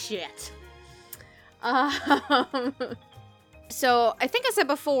 Well, shit. So, I think I said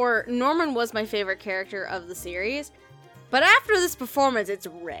before, Norman was my favorite character of the series. But after this performance, it's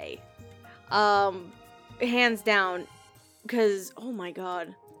Rei. Hands down. Because, oh my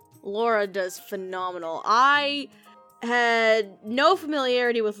god. Laura does phenomenal. I had no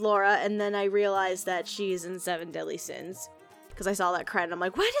familiarity with Laura, and then I realized that she's in Seven Deadly Sins. Because I saw that credit, I'm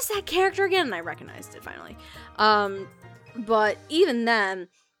like, what is that character again? And I recognized it, finally. But even then,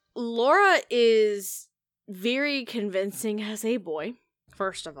 Laura is very convincing as a boy,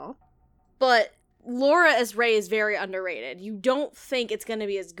 first of all. But Laura as Rei is very underrated. You don't think it's going to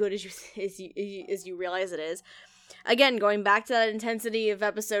be as good as you realize it is. Again, going back to that intensity of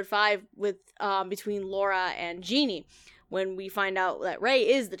episode 5 with between Laura and Jeannie, when we find out that Rei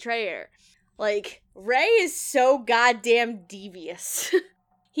is the traitor. Like, Rei is so goddamn devious.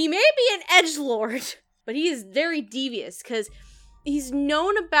 He may be an edgelord, but he is very devious, because he's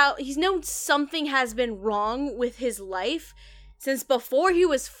known something has been wrong with his life since before he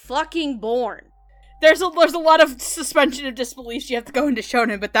was fucking born. There's a lot of suspension of disbelief you have to go into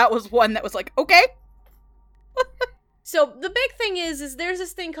shonen, but that was one that was like, okay. So the big thing is there's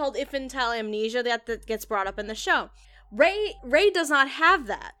this thing called infantile amnesia that gets brought up in the show. Rei does not have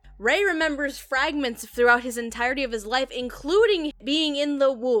that. Ray remembers fragments throughout his entirety of his life, including being in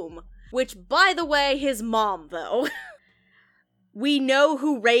the womb. Which, by the way, his mom, though. We know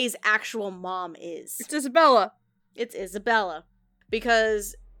who Ray's actual mom is. It's Isabella. It's Isabella.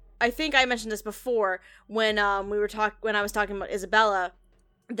 Because I think I mentioned this before when when I was talking about Isabella,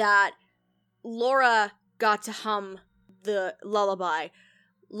 that Laura got to hum the lullaby.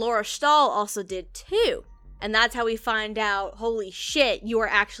 Laura Stahl also did too. And that's how we find out, holy shit, you are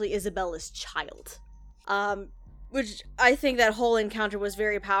actually Isabella's child. Which I think that whole encounter was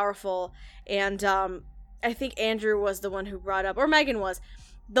very powerful. And I think Andrew was the one who brought up, or Megan was,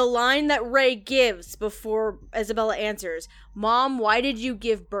 the line that Ray gives before Isabella answers, "Mom, why did you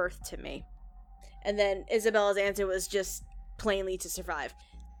give birth to me?" And then Isabella's answer was just plainly to survive.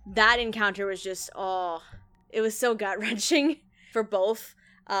 That encounter was just, it was so gut-wrenching for both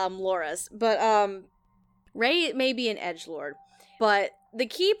Lauras. But Ray may be an edgelord, but the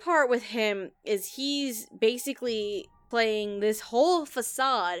key part with him is he's basically playing this whole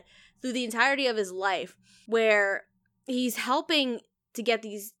facade through the entirety of his life, where he's helping to get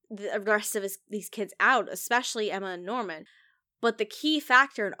the rest of these kids out, especially Emma and Norman. But the key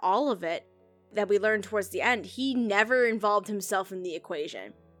factor in all of it that we learned towards the end, he never involved himself in the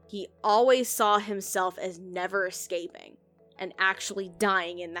equation. He always saw himself as never escaping and actually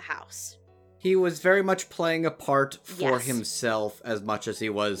dying in the house. He was very much playing a part for Yes. himself as much as he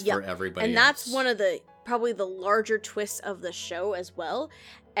was for everybody and else. that's one of probably the larger twists of the show as well.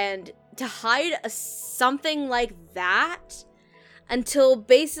 And to hide something like that until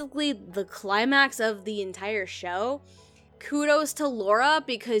basically the climax of the entire show, kudos to Laura,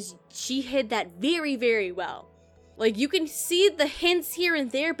 because she hid that very, very well. Like, you can see the hints here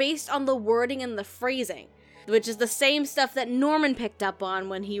and there based on the wording and the phrasing, which is the same stuff that Norman picked up on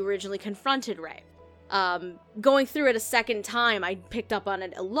when he originally confronted Ray. Going through it a second time, I picked up on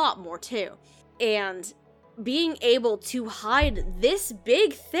it a lot more too. And being able to hide this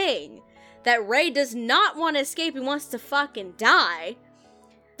big thing that Ray does not want to escape and wants to fucking die,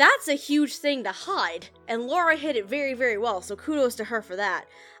 that's a huge thing to hide. And Laura hid it very, very well, so kudos to her for that.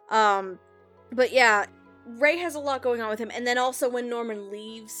 But yeah, Ray has a lot going on with him. And then also when Norman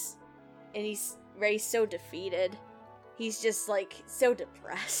leaves, and Ray's so defeated, he's just, like, so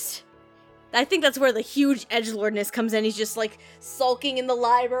depressed. I think that's where the huge edgelordness comes in. He's just, like, sulking in the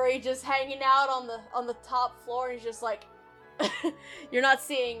library, just hanging out on the top floor, and he's just like, you're not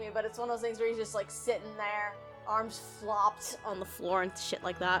seeing me, but it's one of those things where he's just, like, sitting there, arms flopped on the floor and shit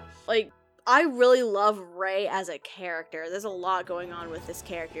like that. Like, I really love Ray as a character. There's a lot going on with this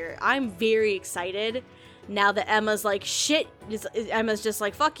character. I'm very excited now that Emma's like, shit, Emma's just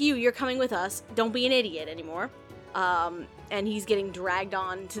like, fuck you, you're coming with us. Don't be an idiot anymore. And he's getting dragged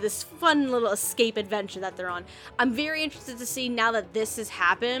on to this fun little escape adventure that they're on. I'm very interested to see, now that this has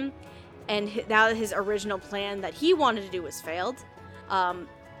happened, and now that his original plan that he wanted to do has failed,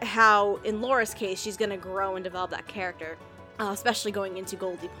 how, in Laura's case, she's gonna grow and develop that character, especially going into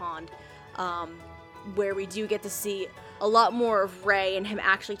Goldie Pond, where we do get to see a lot more of Ray and him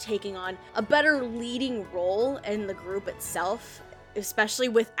actually taking on a better leading role in the group itself, especially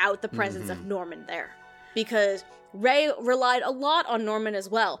without the presence of Norman there. Because Ray relied a lot on Norman as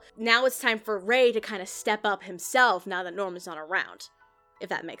well. Now it's time for Ray to kind of step up himself now that Norman's not around, if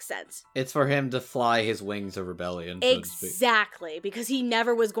that makes sense. It's for him to fly his wings of rebellion, so to speak. Exactly, because he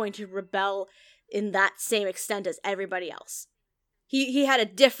never was going to rebel in that same extent as everybody else. He had a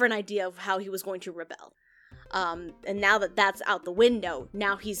different idea of how he was going to rebel. And now that that's out the window,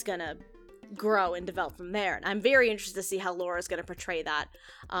 now he's gonna grow and develop from there. And I'm very interested to see how Laura's gonna portray that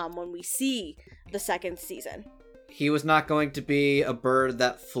when we see the second season. He was not going to be a bird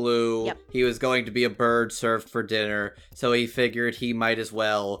that flew. Yep. He was going to be a bird served for dinner, so he figured he might as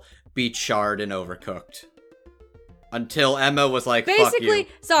well be charred and overcooked. Until Emma was like, fuck you. Basically,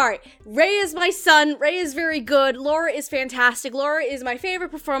 sorry, Ray is my son, Ray is very good, Laura is fantastic, Laura is my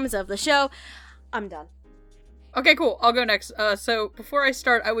favorite performance of the show. I'm done. Okay, cool. I'll go next. So before I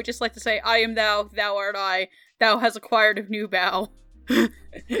start, I would just like to say, I am thou, thou art I, thou has acquired a new bow.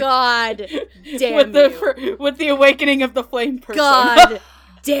 God damn you. With the awakening of the flame person. God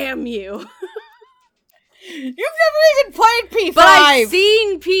damn you. You've never even played P5! But I've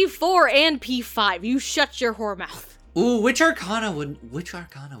seen P4 and P5. You shut your whore mouth. Ooh, which arcana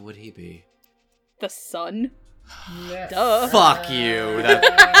would he be? The sun? Yeah. Duh. Fuck you.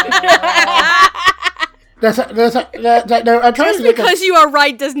 No, I'm trying Just to think of... because you are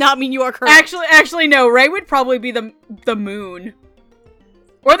right does not mean you are correct. Actually, no. Ray would probably be the moon.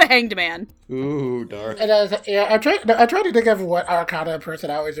 Or the hanged man. Ooh, dark. And I'm trying to think of what Arcana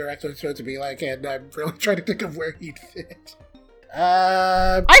personalities are actually supposed to be like, and I'm really trying to think of where he'd fit.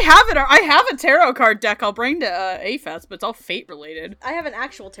 I have a tarot card deck I'll bring to AFES, but it's all fate related. I have an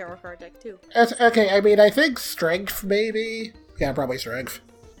actual tarot card deck too. Okay, I mean, I think strength, maybe? Yeah, probably strength.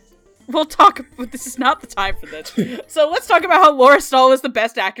 We'll talk, but this is not the time for this. So let's talk about how Laura Stahl was the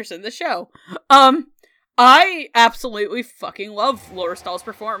best actress in the show. I absolutely fucking love Laura Stahl's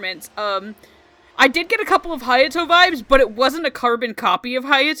performance. I did get a couple of Hayato vibes, but it wasn't a carbon copy of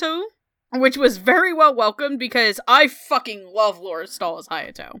Hayato, which was very well welcomed because I fucking love Laura Stahl as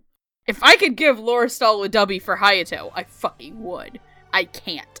Hayato. If I could give Laura Stahl a dubby for Hayato, I fucking would. I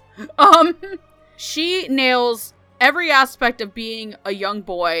can't. She nails every aspect of being a young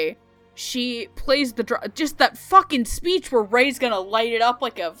boy. She plays just that fucking speech where Ray's gonna light it up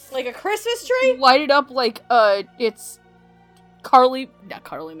like a Christmas tree? Light it up like, it's not Carly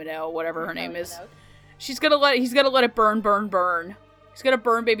Minogue, whatever her name is. He's gonna let it burn, burn, burn. He's gonna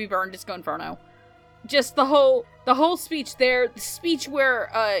burn, baby, burn, Disco Inferno. Just the whole speech there, the speech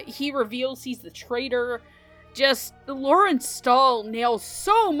where, he reveals he's the traitor. Just, Lauren Stahl nails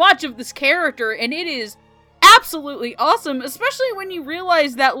so much of this character, and it is absolutely awesome, especially when you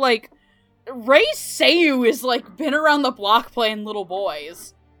realize that, like, Ray Seiyu is, like, been around the block playing little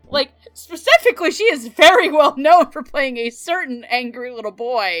boys. Like, specifically, she is very well known for playing a certain angry little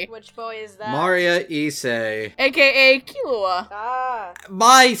boy. Which boy is that? Maria Issei. AKA Killua. Ah.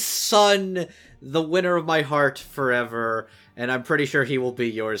 My son, the winner of my heart forever, and I'm pretty sure he will be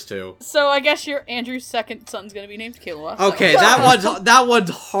yours too. So I guess your Andrew's second son's gonna be named Killua. Okay, that one's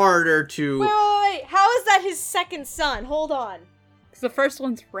harder to... Wait. How is that his second son? Hold on. The first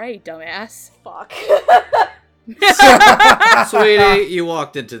one's Ray, dumbass. Fuck. Sweetie, you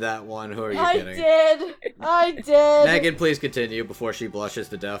walked into that one. Who are you kidding? I did. Megan, please continue before she blushes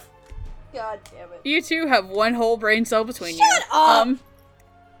to death. God damn it. You two have one whole brain cell between you. Shut up!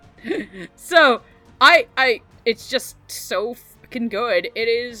 So, it's just so fucking good. It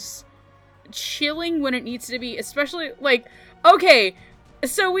is chilling when it needs to be, especially, like, okay,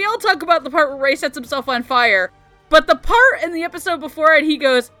 so we all talk about the part where Ray sets himself on fire, but the part in the episode before it, he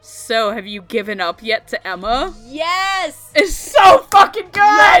goes, "So, have you given up yet to Emma?" Yes! It's so fucking good!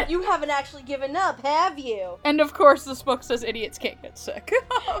 Yeah, you haven't actually given up, have you? And of course, this book says idiots can't get sick.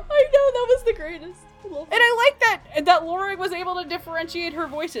 I know, that was the greatest. And I like that Laura was able to differentiate her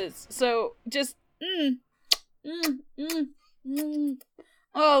voices. So, just,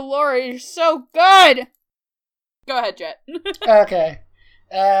 Oh, Laura, you're so good! Go ahead, Jet. Okay.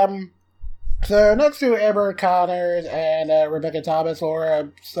 So next to Amber Connors and Rebecca Thomas, Laura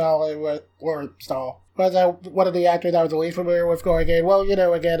Stahl was one of the actors I was the least familiar with going in. Well, you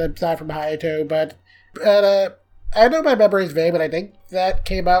know, again, aside from Hayato, but I know my memory is vague, but I think that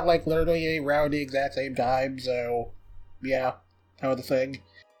came out like literally around the exact same time. So yeah, that was the thing.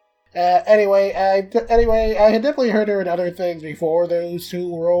 Anyway, I had definitely heard her in other things before those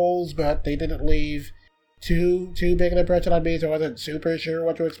two roles, but they didn't leave too big an impression on me, so I wasn't super sure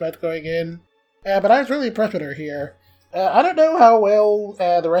what to expect going in. But I was really impressed with her here. I don't know how well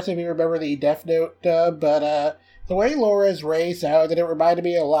the rest of you remember the Death Note dub, but the way Laura's Ray sounded, it reminded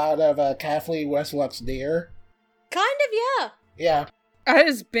me a lot of Kathleen Westluck's Deer. Kind of, yeah. Yeah. It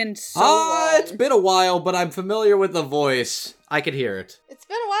has been so long. It's been a while, but I'm familiar with the voice. I can hear it. It's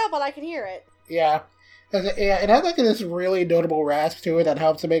been a while, but I can hear it. Yeah. It has like this really notable rasp to it that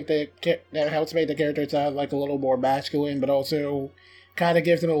helps to make the character sound like a little more masculine, but also kind of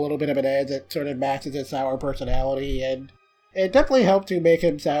gives him a little bit of an edge that sort of matches his sour personality, and it definitely helped to make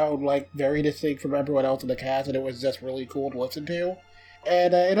him sound like very distinct from everyone else in the cast, and it was just really cool to listen to.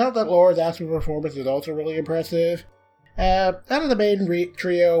 And it helped that Laura's actual performance is also really impressive. Out of the main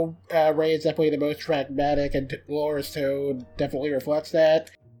trio, Ray is definitely the most pragmatic, and Laura's tone definitely reflects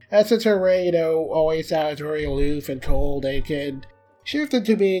that. Since her Ray, always sounds very aloof and cold, and can shift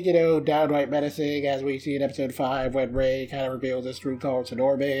into being, downright menacing, as we see in episode 5 when Ray kind of reveals his true colors to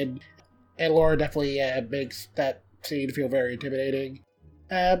Norman. And Laura definitely makes that scene feel very intimidating.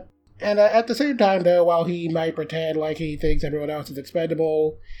 And at the same time, though, while he might pretend like he thinks everyone else is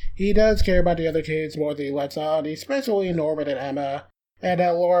expendable, he does care about the other kids more than he lets on, especially Norman and Emma. And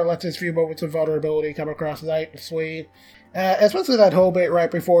Laura lets his few moments of vulnerability come across nice and sweet. Especially that whole bit right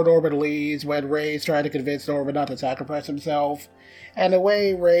before Norman leaves, when Ray's trying to convince Norman not to sacrifice himself. And the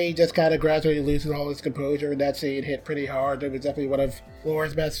way Ray just kind of gradually loses all his composure in that scene hit pretty hard. It was definitely one of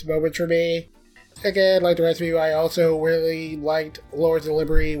Laura's best moments for me. Again, like the rest of you, I also really liked Laura's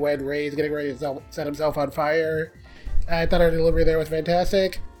delivery when Ray's getting ready to set himself on fire. I thought her delivery there was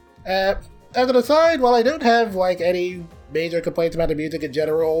fantastic. As an aside, while I don't have any major complaints about the music in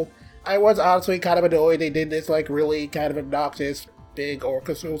general, I was honestly kind of annoyed they did this really kind of obnoxious big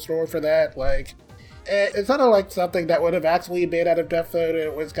orchestral score for that. It's sort of like something that would have actually been out of depth, though, and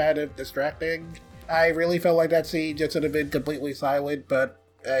it was kind of distracting. I really felt like that scene just should have been completely silent, but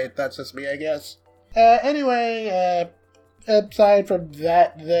that's just me, I guess. Anyway, aside from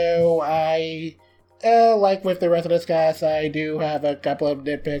that, though, I, like with the rest of this cast, I do have a couple of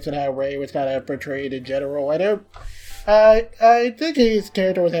nitpicks on how Rei was kind of portrayed in general. I think his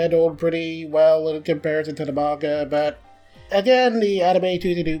character was handled pretty well in comparison to the manga, but again, the anime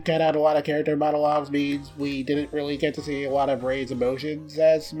choosing to cut out a lot of character monologues means we didn't really get to see a lot of Rei's emotions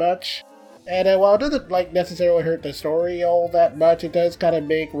as much. And while it doesn't necessarily hurt the story all that much, it does kind of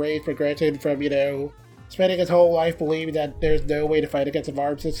make Rei's progression from, spending his whole life believing that there's no way to fight against a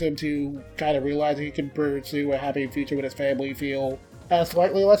farm system to kind of realizing he can pursue a happy future with his family feel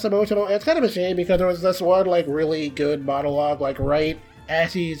slightly less emotional. It's kind of a shame because there was this one really good monologue right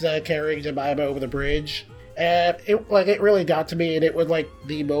as he's carrying Jemima over the bridge. And it really got to me, and it was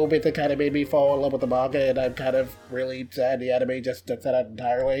the moment that kind of made me fall in love with the manga, and I'm kind of really sad the anime just took that out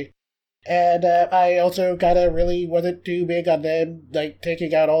entirely. And I also kind of really wasn't too big on them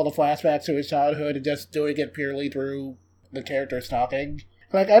taking out all the flashbacks to his childhood and just doing it purely through the characters talking.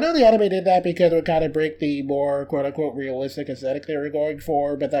 I know the anime did that because it would kind of break the more quote-unquote realistic aesthetic they were going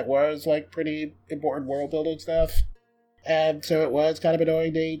for, but that was pretty important world-building stuff. And so it was kind of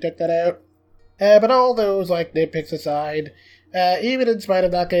annoying they took that out. But all those nitpicks aside, even in spite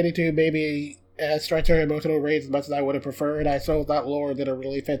of not getting to maybe stretch her emotional range as much as I would have preferred, I still thought Laura did a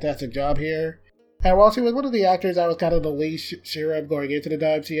really fantastic job here. And while she was one of the actors I was kind of the least sure of going into the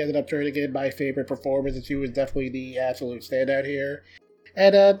dub, she ended up turning in my favorite performance, and she was definitely the absolute standout here.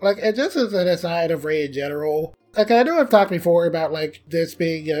 And and just as an aside of Rei in general, I know I've talked before about this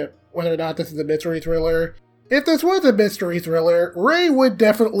being whether or not this is a mystery thriller. If this was a mystery thriller, Rei would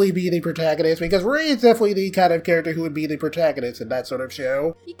definitely be the protagonist, because Rei is definitely the kind of character who would be the protagonist in that sort of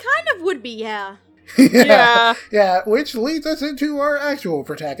show. He kind of would be, yeah. Yeah, which leads us into our actual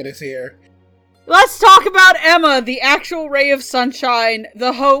protagonist here. Let's talk about Emma, the actual ray of sunshine,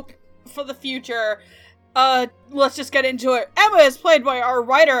 the hope for the future. Let's just get into it. Emma is played by our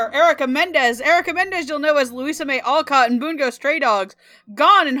writer, Erica Mendez. Erica Mendez you'll know as Louisa May Alcott in Bungo Stray Dogs,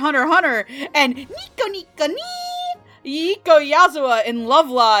 Gon in Hunter x Hunter, and Nico Yazawa in Love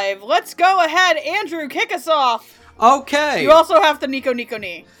Live. Let's go ahead, Andrew, kick us off. Okay. You also have the Nico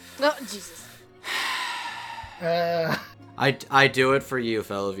Ni. Oh, Jesus. I do it for you,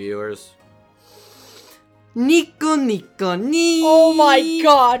 fellow viewers. Nico ni. Oh my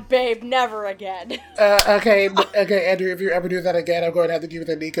god, babe, never again. Okay, Andrew, if you ever do that again, I'm going to have to give it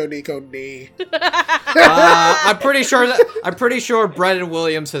a Nico ni. I'm pretty sure Brendan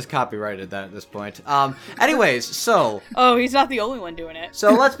Williams has copyrighted that at this point. Anyways, so. Oh, he's not the only one doing it.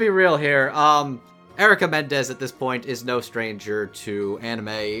 So let's be real here. Erica Mendez at this point is no stranger to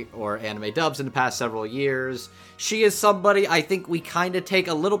anime or anime dubs in the past several years. She is somebody I think we kind of take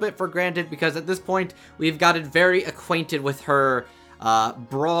a little bit for granted because at this point we've gotten very acquainted with her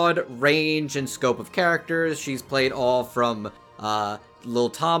broad range and scope of characters. She's played all from little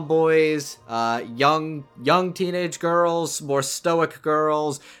tomboys, young teenage girls, more stoic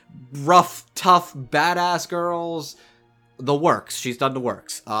girls, rough, tough, badass girls. The works. She's done the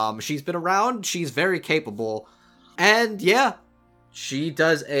works. She's been around. She's very capable. And yeah, she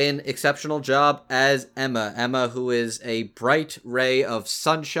does an exceptional job as Emma. Emma, who is a bright ray of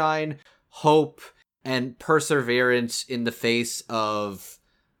sunshine, hope, and perseverance in the face of...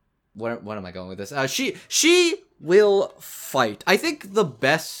 What am I going with this? She will fight. I think the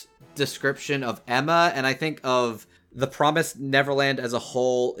best description of Emma, and I think of The Promised Neverland as a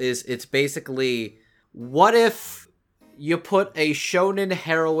whole, is it's basically, what if you put a shonen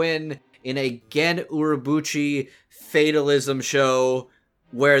heroine in a Gen Urobuchi fatalism show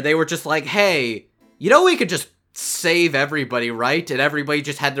where they were just like, hey, we could just save everybody, right? And everybody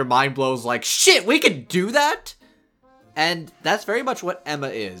just had their mind blows like, shit, we could do that? And that's very much what Emma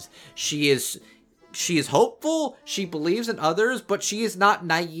is. She is hopeful, she believes in others, but she is not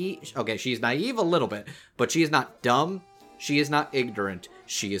naive. Okay, she's naive a little bit, but she is not dumb. She is not ignorant.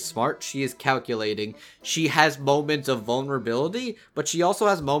 She is smart. She is calculating. She has moments of vulnerability, but she also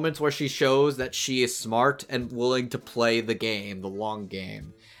has moments where she shows that she is smart and willing to play the game, the long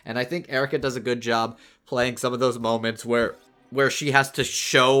game. And I think Erica does a good job playing some of those moments where she has to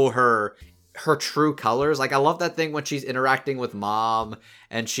show her true colors. I love that thing when she's interacting with Mom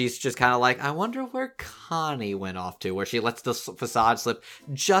and she's just kind of like, I wonder where Connie went off to, where she lets the facade slip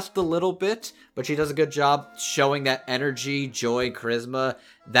just a little bit, but she does a good job showing that energy, joy, charisma,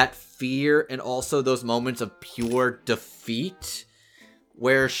 that fear, and also those moments of pure defeat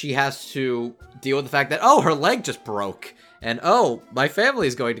where she has to deal with the fact that, oh, her leg just broke. and oh, my family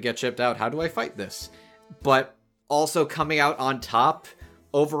is going to get shipped out. How do I fight this? But also coming out on top,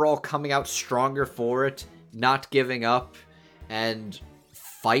 overall coming out stronger for it, not giving up, and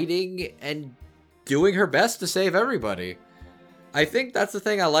fighting and doing her best to save everybody. I think that's the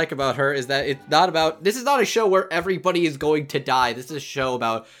thing I like about her, is that this is not a show where everybody is going to die. This is a show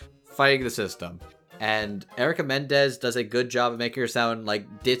about fighting the system. And Erica Mendez does a good job of making her sound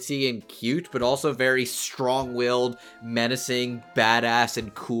like ditzy and cute, but also very strong-willed, menacing, badass,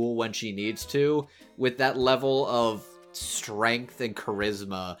 and cool when she needs to, with that level of strength and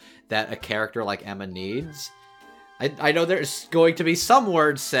charisma that a character like Emma needs. I know there's going to be some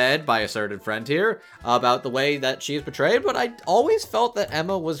words said by a certain friend here about the way that she is portrayed, but I always felt that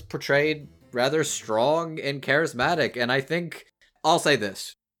Emma was portrayed rather strong and charismatic, and I think I'll say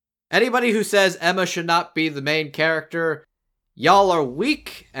this. Anybody who says Emma should not be the main character, y'all are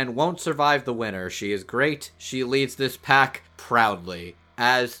weak and won't survive the winter. She is great. She leads this pack proudly,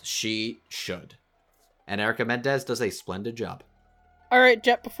 as she should. And Erica Mendez does a splendid job. Alright,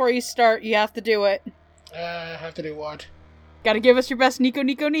 Jet, before you start, you have to do it. Have to do what? Gotta give us your best Nico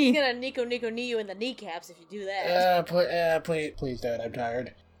Nico He's Knee. gonna Nico Knee you in the kneecaps if you do that. Please don't. I'm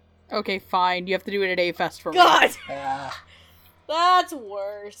tired. Okay, fine. You have to do it at A-Fest for me. God! Ah. That's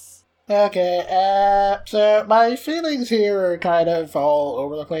worse. Okay, so my feelings here are kind of all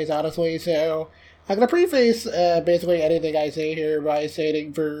over the place, honestly, so I'm gonna preface, basically anything I say here by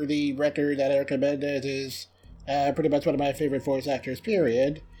stating for the record that Erica Mendez is, pretty much one of my favorite voice actors,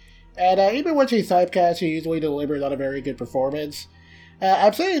 period. And, even when she's typecast, she usually delivers on a very good performance.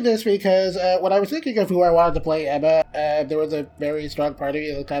 I'm saying this because, when I was thinking of who I wanted to play Emma, there was a very strong part of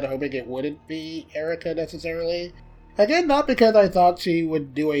me that was kind of hoping it wouldn't be Erica, necessarily. Again, not because I thought she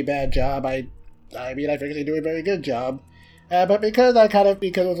would do a bad job, I figured she'd do a very good job, but because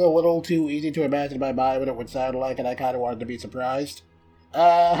because it was a little too easy to imagine in my mind what it would sound like, and I kind of wanted to be surprised.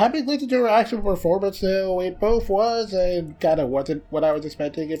 Having listened to her actual performance, though, it both was and kind of wasn't what I was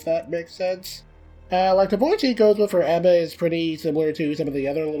expecting, if that makes sense. Like, the voice she goes with for Emma is pretty similar to some of the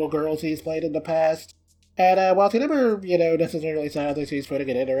other little girls she's played in the past, and while she never, necessarily sounds like she's putting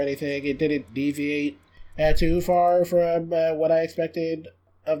it in or anything, it didn't deviate too far from what I expected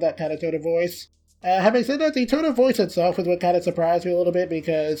of that kind of tone of voice. Having said that, the tone of voice itself was what kind of surprised me a little bit,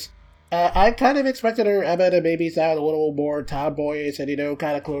 because I kind of expected her Emma to maybe sound a little more tomboyish and,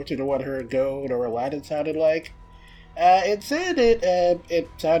 kind of closer to what her Goad or Aladdin sounded like. Instead, it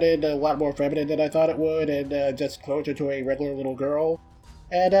sounded a lot more feminine than I thought it would, and just closer to a regular little girl.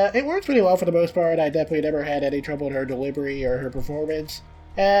 And it works pretty well for the most part. I definitely never had any trouble with her delivery or her performance.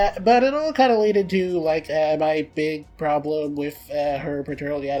 But it all kind of led into, my big problem with her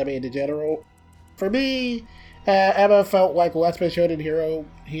portrayal of the anime in general. For me, Emma felt like less of a shonen hero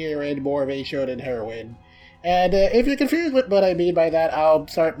here and more of a shonen heroine. And if you're confused with what I mean by that, I'll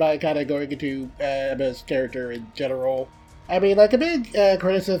start by kind of going into Emma's character in general. I mean, a big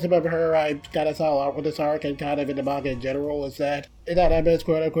criticism of her I kind of saw a lot with this arc and kind of in the manga in general is that Emma's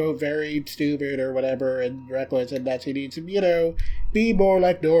quote-unquote very stupid or whatever and reckless, and that she needs to, be more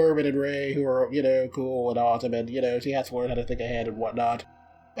like Norman and Ray, who are, cool and awesome, and, she has to learn how to think ahead and whatnot.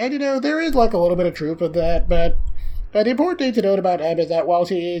 And, there is, a little bit of truth of that, but the important thing to note about Emma is that while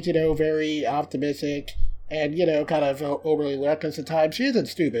she is, very optimistic and, kind of overly reckless at times, she isn't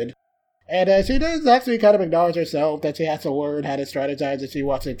stupid. And she does actually kind of acknowledge herself that she has to learn how to strategize if she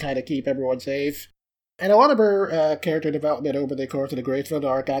wants to kind of keep everyone safe. And a lot of her character development over the course of the Gracefield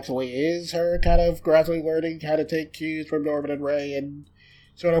arc actually is her kind of gradually learning how to take cues from Norman and Ray and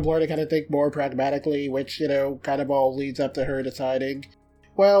sort of learning how to think more pragmatically, which, kind of all leads up to her deciding,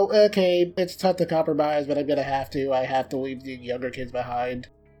 well, okay, it's tough to compromise, but I'm gonna have to. I have to leave the younger kids behind.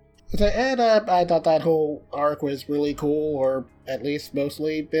 And I thought that whole arc was really cool, or at least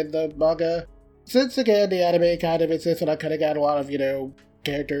mostly in the manga. Since, again, the anime kind of insisted on cutting out a lot of,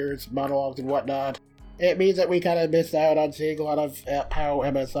 characters, monologues, and whatnot, it means that we kind of missed out on seeing a lot of how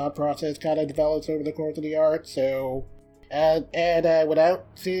Emma's thought process kind of develops over the course of the arc, so... And without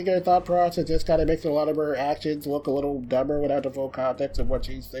seeing her thought process, it just kind of makes a lot of her actions look a little dumber without the full context of what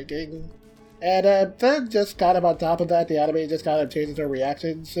she's thinking. And then just kind of on top of that, the anime just kind of changes her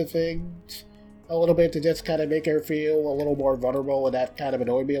reactions to things a little bit to just kind of make her feel a little more vulnerable, and that kind of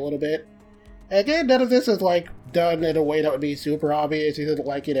annoyed me a little bit. Again, none of this is, done in a way that would be super obvious. It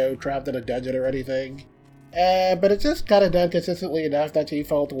isn't, trapped in a dungeon or anything. But it's just kind of done consistently enough that she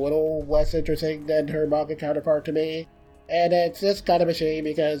felt a little less interesting than her manga counterpart to me. And it's just kind of a shame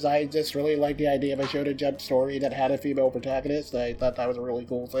because I just really like the idea of a Shonen Jump story that had a female protagonist. I thought that was a really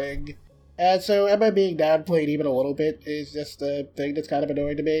cool thing. And so Emma being downplayed even a little bit is just a thing that's kind of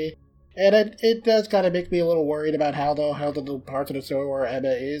annoying to me. And it does kind of make me a little worried about how the parts of the story where Emma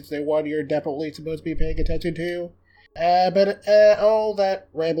is the one you're definitely supposed to be paying attention to. But all that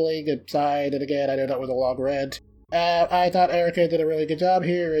rambling aside, and again, I know that was a long rant, I thought Erica did a really good job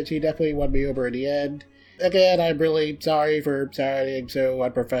here, and she definitely won me over in the end. Again, I'm really sorry for sounding so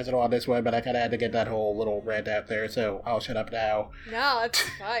unprofessional on this one, but I kind of had to get that whole little rant out there, so I'll shut up now. No, it's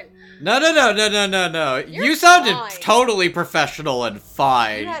fine. No. You're You sounded fine. totally professional and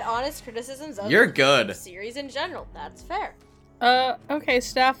fine. You had honest criticisms of You're the good. series in general. That's fair. Okay,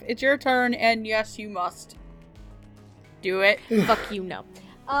 Steph, it's your turn, and yes, you must. Do it. Fuck you, no.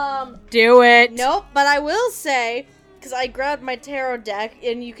 Do it. Nope, but I will say, because I grabbed my tarot deck,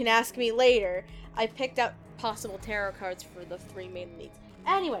 and you can ask me later, I picked out possible tarot cards for the 3 main leads.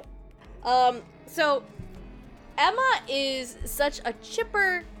 Anyway, so Emma is such a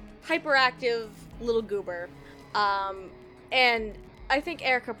chipper, hyperactive little goober, and I think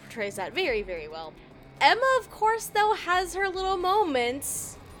Erica portrays that very, very well. Emma, of course, though, has her little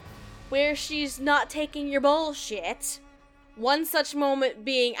moments where she's not taking your bullshit. One such moment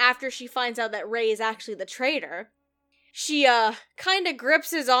being after she finds out that Ray is actually the traitor. She, kind of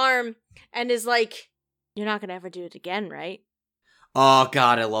grips his arm and is like, "You're not gonna ever do it again, right? Oh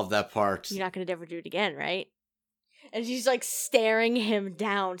god, I love that part. You're not gonna ever do it again, right?" And she's, like, staring him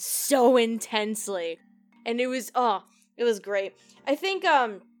down so intensely. And it was great. I think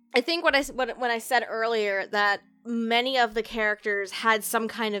when I said earlier that many of the characters had some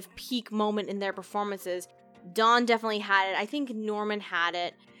kind of peak moment in their performances, Dawn definitely had it. I think Norman had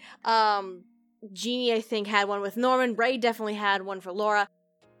it. Jeannie, I think, had one with Norman. Ray definitely had one for Laura.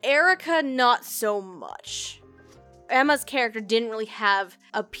 Erica, not so much. Emma's character didn't really have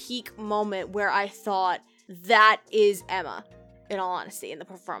a peak moment where I thought, that is Emma, in all honesty, in the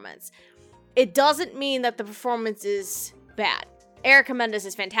performance. It doesn't mean that the performance is bad. Erica Mendes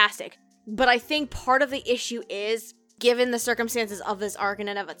is fantastic. But I think part of the issue is, given the circumstances of this arc in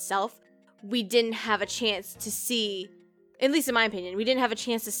and of itself, we didn't have a chance to see, at least in my opinion, we didn't have a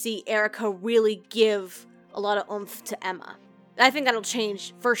chance to see Erica really give a lot of oomph to Emma. I think that'll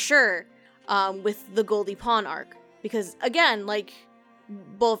change for sure with the Goldie Pawn arc. Because, again, like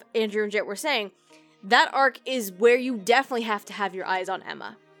both Andrew and Jet were saying, that arc is where you definitely have to have your eyes on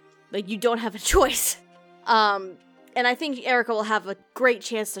Emma. Like, you don't have a choice. And I think Erica will have a great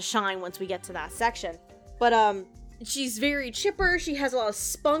chance to shine once we get to that section. But, she's very chipper, she has a lot of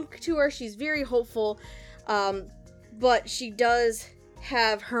spunk to her, she's very hopeful, but she does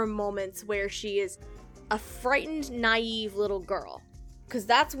have her moments where she is a frightened, naive little girl. Because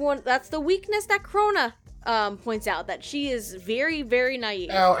that's the weakness that Krona points out, that she is very, very naive.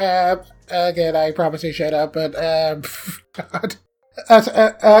 Oh, again, I promise to shut up, but, God.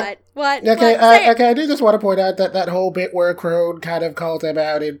 What? Okay, Say it. okay, I do just want to point out that whole bit where Crone kind of calls him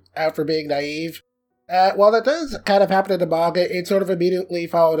out for being naive. While that does kind of happen in the manga, it's sort of immediately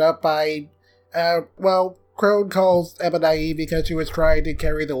followed up by, Crone calls Emma naive because she was trying to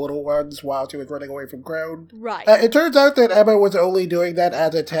carry the little ones while she was running away from Crone. Right. It turns out that Emma was only doing that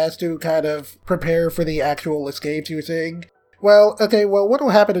as a test to kind of prepare for the actual escape she was seeing. Well, what will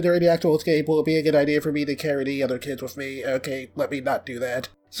happen during the actual escape will be a good idea for me to carry the other kids with me. Okay, let me not do that.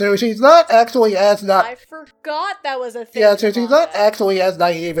 So she's not actually as I forgot that was a thing. Yeah, so she's not actually as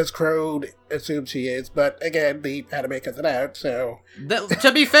naive as Crone assumes she is, but again, the anime cuts it out, so...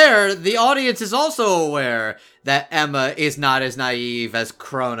 To be fair, the audience is also aware that Emma is not as naive as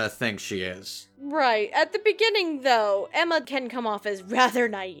Krona thinks she is. Right. At the beginning, though, Emma can come off as rather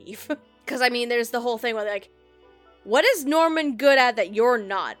naive. Because, I mean, there's the whole thing where, like, what is Norman good at that you're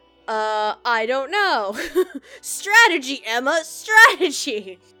not? I don't know. Strategy, Emma,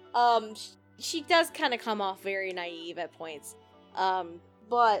 strategy! She does kind of come off very naive at points.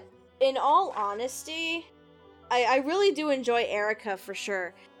 But in all honesty, I really do enjoy Erica for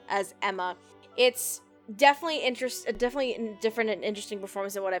sure as Emma. It's definitely different and interesting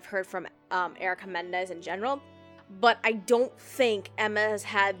performance than what I've heard from Erica Mendes in general. But I don't think Emma has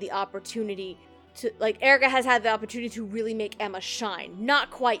had the opportunity Erica has had the opportunity to really make Emma shine. Not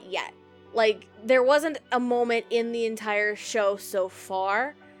quite yet. Like, there wasn't a moment in the entire show so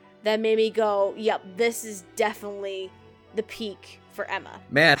far that made me go, yep, this is definitely the peak for Emma.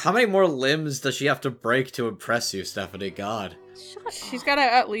 Man, how many more limbs does she have to break to impress you, Stephanie? God. She's gotta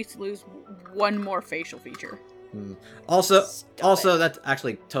at least lose one more facial feature. Also, that's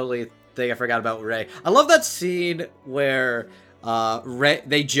actually totally a thing I forgot about Ray. I love that scene where Ray,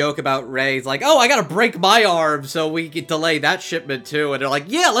 they joke about Ray's like, oh, I gotta break my arm so we can delay that shipment too, and they're like,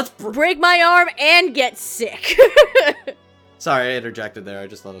 yeah, let's break my arm and get sick. Sorry, I interjected there, I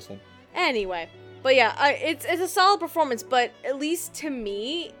just thought it was fun. Anyway, But yeah, it's a solid performance, but at least to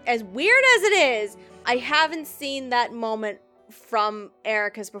me, as weird as it is, I haven't seen that moment from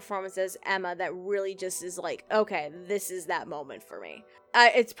Erica's performance as Emma that really just is like, okay, this is that moment for me.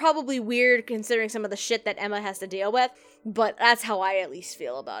 It's probably weird considering some of the shit that Emma has to deal with, but that's how I at least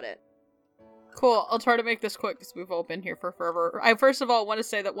feel about it. Cool. I'll try to make this quick because we've all been here for forever. I first of all want to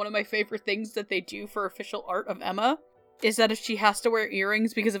say that one of my favorite things that they do for official art of Emma is that if she has to wear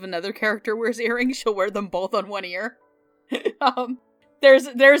earrings because of another character wears earrings, she'll wear them both on one ear.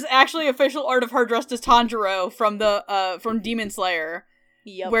 There's actually official art of her dressed as Tanjiro from Demon Slayer.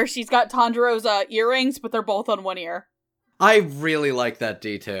 Yep. Where she's got Tanjiro's earrings, but they're both on one ear. I really like that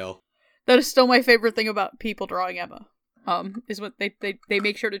detail. That is still my favorite thing about people drawing Emma. Is what they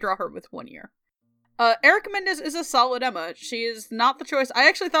make sure to draw her with one ear. Erica Mendez is a solid Emma. She is not the choice. I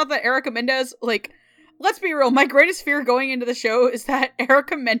actually thought that Erica Mendez, like, let's be real, my greatest fear going into the show is that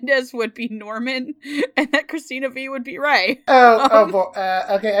Erica Mendez would be Norman and that Christina V would be Ray.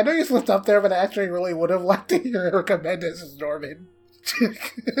 Okay, I know you slipped up there, but I actually really would have liked to hear Erica Mendez as Norman.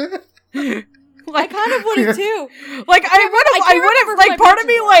 I kind of would have too. Like, I would have, like, part of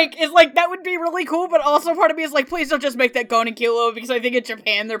me, like, is like, that would be really cool, but also part of me is like, please don't just make that Gon and Killua, because I think in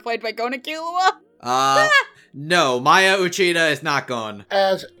Japan they're played by Gon and Killua. No, Maya Uchida is not Gon.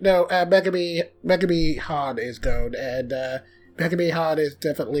 Megami Han is Gon, and Megami Han is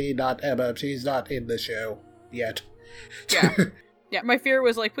definitely not Emma. She's not in the show yet. Yeah. Yeah, my fear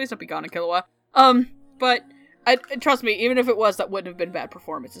was like, please don't be Gon and Killua. But trust me, even if it was, that wouldn't have been bad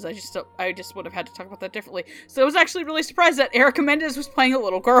performances. I just would have had to talk about that differently. So I was actually really surprised that Erica Mendez was playing a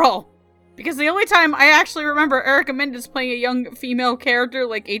little girl. Because the only time I actually remember Erica Mendez playing a young female character,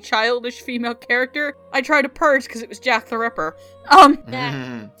 like a childish female character, I tried to purge because it was Jack the Ripper.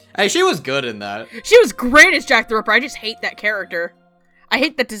 Hey, she was good in that. She was great as Jack the Ripper. I just hate that character. I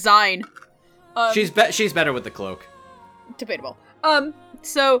hate the design. She's better with the cloak. Debatable.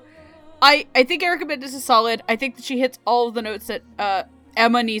 So I think Erica Mendez is solid. I think that she hits all of the notes that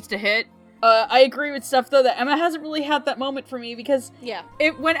Emma needs to hit. I agree with stuff, though, that Emma hasn't really had that moment for me, because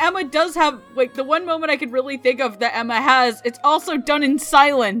when Emma does have, like, the one moment I could really think of that Emma has, it's also done in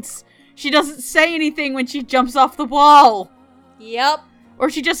silence. She doesn't say anything when she jumps off the wall. Yep.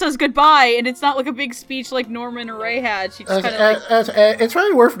 Or she just says goodbye, and it's not like a big speech like Norman or Ray had. She just kind of it's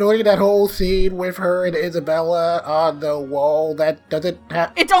probably worth noting that whole scene with her and Isabella on the wall, that doesn't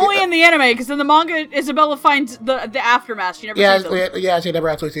have... It's only in the anime, because in the manga, Isabella finds the aftermath. She never sees them. Yeah, she never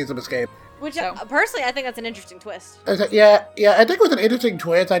actually sees them escape. Which, personally, I think that's an interesting twist. I think it was an interesting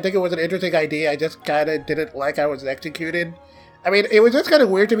twist. I think it was an interesting idea. I just kind of didn't like how it was executed. I mean, it was just kind of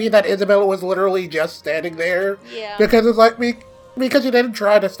weird to me that Isabella was literally just standing there. Yeah. Because it's like, because she didn't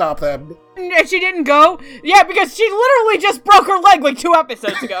try to stop them. And she didn't go? Yeah, because she literally just broke her leg like 2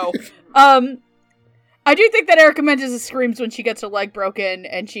 episodes ago. I do think that Erica Mendez screams when she gets her leg broken,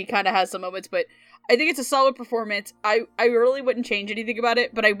 and she kind of has some moments, but I think it's a solid performance. I really wouldn't change anything about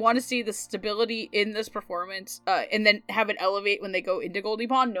it, but I want to see the stability in this performance, and then have it elevate when they go into Goldie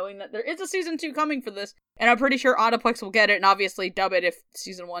Pond, knowing that there is a season 2 coming for this, and I'm pretty sure Aniplex will get it, and obviously dub it if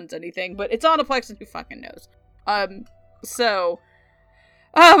season 1's anything, but it's Aniplex, and who fucking knows.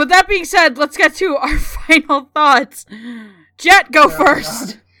 With that being said, let's get to our final thoughts. Jet, go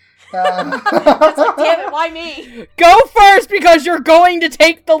first! Damn it, why me? Go first, because you're going to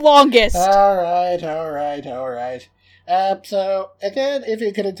take the longest! Alright. So, again, if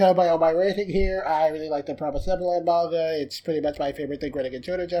you couldn't tell by all my rating here, I really like the Promise Neverland manga. It's pretty much my favorite thing running in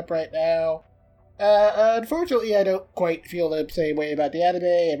Shonen Jump right now. Unfortunately, I don't quite feel the same way about the anime,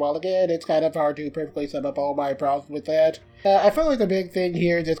 and while again, it's kind of hard to perfectly sum up all my problems with that, I felt like the big thing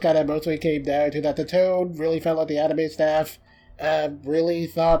here just kind of mostly came down to that the tone really felt like the anime staff really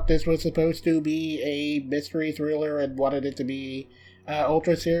thought this was supposed to be a mystery thriller and wanted it to be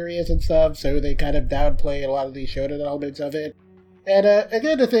ultra serious and stuff, so they kind of downplay a lot of the shonen elements of it. And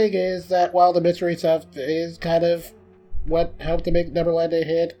again, the thing is that while the mystery stuff is kind of what helped to make Neverland a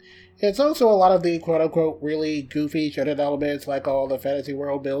hit, it's also a lot of the quote-unquote really goofy shonen elements, like all the fantasy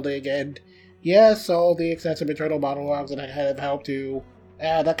world building, and yes, all the excessive internal monologues that kind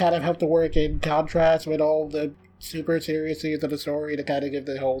of help to work in contrast with all the super serious scenes of the story to kind of give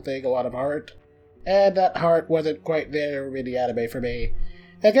the whole thing a lot of heart. And that heart wasn't quite there in the anime for me.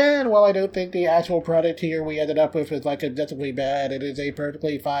 Again, while I don't think the actual product here we ended up with is like objectively bad, it is a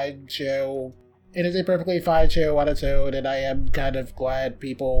perfectly fine show. It is a perfectly fine show on its own, and I am kind of glad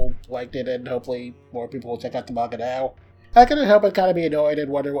people liked it, and hopefully more people will check out the manga now. I couldn't help but kind of be annoyed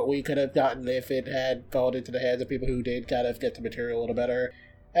and wonder what we could have gotten if it had fallen into the hands of people who did kind of get the material a little better.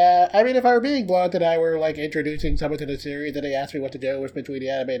 I mean, if I were being blunt and I were, like, introducing someone to the series and they asked me what to go with between the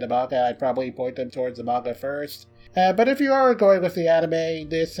anime and the manga, I'd probably point them towards the manga first. But if you are going with the anime,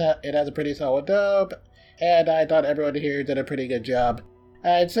 it has a pretty solid dub, and I thought everyone here did a pretty good job.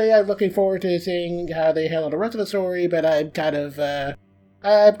 I'd say I'm looking forward to seeing how they handle the rest of the story, but I'm kind of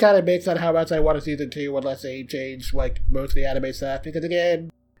mixed on how much I want a season 2 unless they change, like, most of the anime stuff, because again,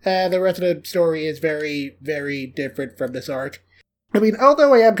 the rest of the story is very, very different from this arc. I mean,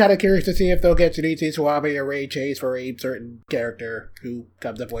 although I am kind of curious to see if they'll get Shinichi Suwabe or Ray Chase for a certain character who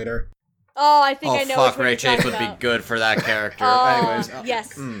comes up later. Oh, I think I know fuck, what Ray you're Chase talking would be about. good for that character. Oh, Anyways.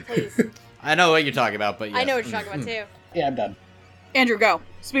 yes, please. I know what you're talking about, but yes. I know what you're talking about, too. Yeah, I'm done. Andrew, go.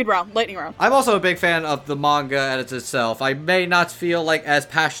 Speed round, lightning round. I'm also a big fan of the manga as itself. I may not feel like as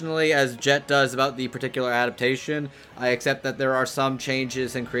passionately as Jet does about the particular adaptation. I accept that there are some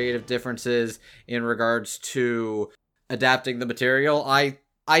changes and creative differences in regards to adapting the material. I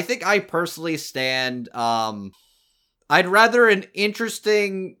think I personally stand, I'd rather an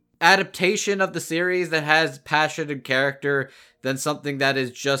interesting adaptation of the series that has passion and character than something that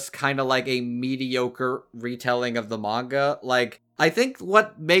is just kind of like a mediocre retelling of the manga. Like, I think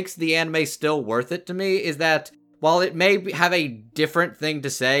what makes the anime still worth it to me is that while it may have a different thing to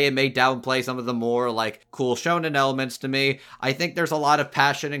say, it may downplay some of the more, like, cool shonen elements to me. I think there's a lot of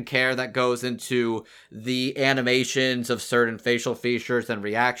passion and care that goes into the animations of certain facial features and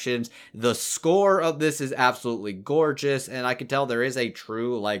reactions. The score of this is absolutely gorgeous, and I can tell there is a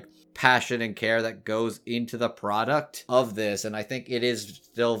true, like, passion and care that goes into the product of this, and I think it is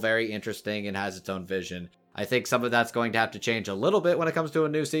still very interesting and has its own vision. I think some of that's going to have to change a little bit when it comes to a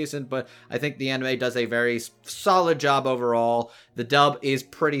new season, but I think the anime does a very solid job overall. The dub is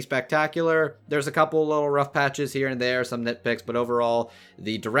pretty spectacular. There's a couple little rough patches here and there, some nitpicks, but overall,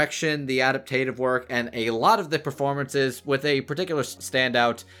 the direction, the adaptative work, and a lot of the performances, with a particular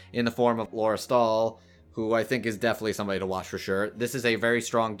standout in the form of Laura Stahl, who I think is definitely somebody to watch for sure. This is a very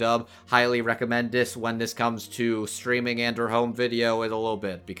strong dub. Highly recommend this when this comes to streaming and or home video in a little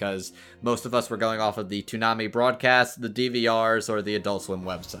bit, because most of us were going off of the Toonami broadcast, the DVRs, or the Adult Swim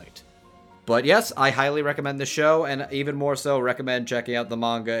website. But yes, I highly recommend the show, and even more so recommend checking out the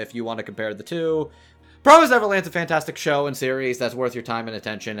manga if you want to compare the two. Promise Neverland's a fantastic show and series that's worth your time and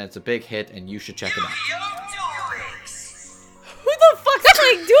attention, and it's a big hit, and you should check it out. Who the fuck's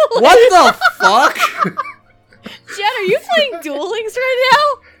playing Duel Links? What the fuck? Jen, are you playing Duel Links right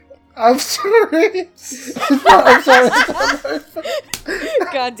now? I'm sorry. I'm sorry.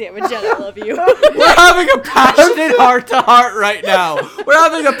 God damn it, Jen, I love you. We're having a passionate heart-to-heart right now. We're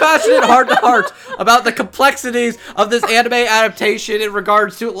having a passionate heart-to-heart about the complexities of this anime adaptation in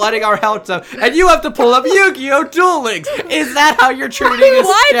regards to letting our hearts out. And you have to pull up Yu-Gi-Oh! Duel Links. Is that how you're treating us,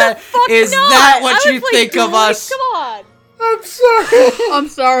 Why Jen? the fuck Is not? that what I you would play think Duel of Links, us? Come on. I'm sorry. I'm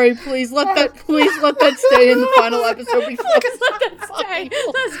sorry. Please let that stay in the final episode before. Let that stay.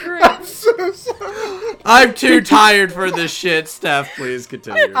 That's great. I'm so sorry. I'm too tired for this shit. Steph, please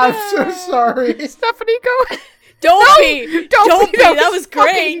continue. I'm so sorry. Stephanie, go. Don't be. Don't be. That was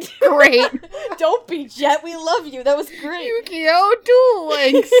fucking great. Great. Don't be, Jet. We love you. That was great. Yu-Gi-Oh! Duel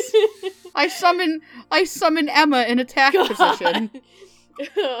Links. I summon Emma in attack position.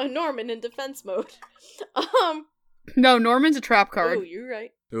 Norman in defense mode. No, Norman's a trap card. Oh, you're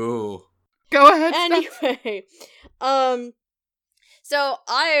right. Ooh. Go ahead, Steph. Anyway, so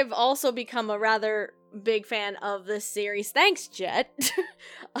I've also become a rather big fan of this series. Thanks, Jet.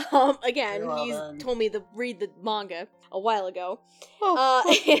 Again, You're he's welcome. told me to read the manga a while ago. Oh,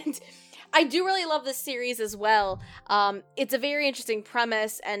 And I do really love this series as well. It's a very interesting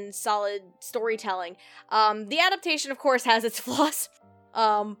premise and solid storytelling. The adaptation, of course, has its flaws.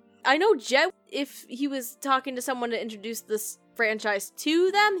 I know Jet, if he was talking to someone to introduce this franchise to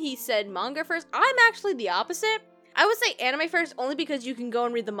them, he said manga first. I'm actually the opposite. I would say anime first, only because you can go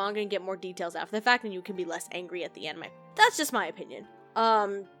and read the manga and get more details after the fact, and you can be less angry at the anime. That's just my opinion.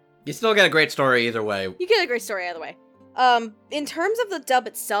 You still get a great story either way. You get a great story either way. In terms of the dub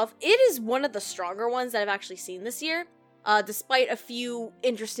itself, it is one of the stronger ones that I've actually seen this year. Despite a few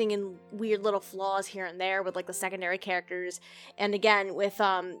interesting and weird little flaws here and there with, like, the secondary characters. And again, with,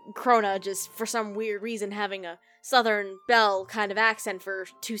 Krona just, for some weird reason, having a Southern Belle kind of accent for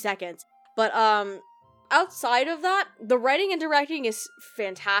 2 seconds. But, outside of that, the writing and directing is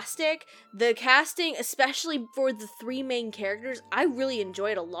fantastic. The casting, especially for the 3 main characters, I really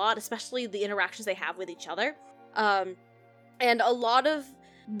enjoy it a lot, especially the interactions they have with each other. And a lot of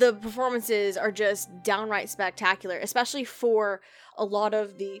the performances are just downright spectacular, especially for a lot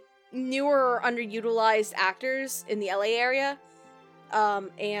of the newer, underutilized actors in the LA area.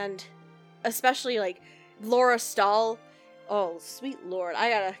 And especially, like, Laura Stahl. Oh, sweet lord. I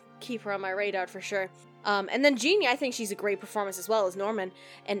gotta keep her on my radar for sure. And then Jeannie, I think she's a great performance as well as Norman.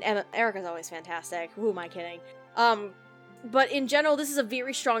 And Erica's always fantastic. Who am I kidding? But in general, this is a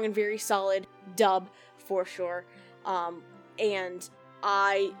very strong and very solid dub for sure. And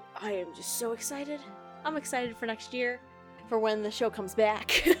I am just so excited. I'm excited for next year, for when the show comes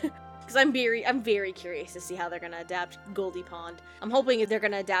back. Because I'm very curious to see how they're gonna adapt Goldie Pond. I'm hoping they're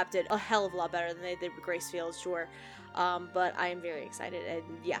gonna adapt it a hell of a lot better than they did with Gracefield, sure. But I am very excited, and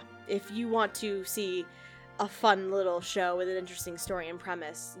yeah, if you want to see a fun little show with an interesting story and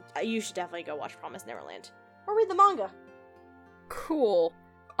premise, you should definitely go watch Promised Neverland. Or read the manga. Cool.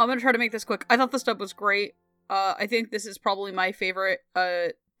 I'm gonna try to make this quick. I thought this dub was great. I think this is probably my favorite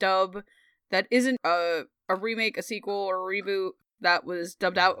dub that isn't a remake, a sequel, or a reboot that was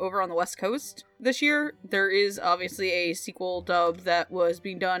dubbed out over on the West Coast this year. There is obviously a sequel dub that was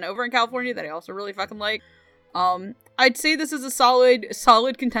being done over in California that I also really fucking like. I'd say this is a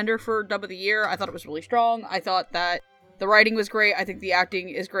solid contender for dub of the year. I thought it was really strong. I thought that the writing was great. I think the acting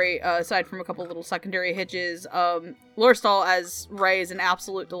is great, aside from a couple little secondary hitches. Laura Stahl as Ray is an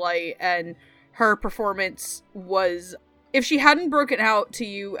absolute delight, and her performance was, if she hadn't broken out to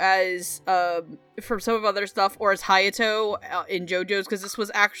you as, from some of other stuff, or as Hayato in JoJo's, because this was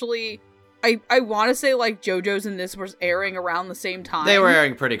actually, I want to say, like, JoJo's and this was airing around the same time. They were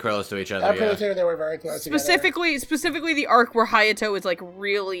airing pretty close to each other, I'm pretty sure they were very close Specifically the arc where Hayato is, like,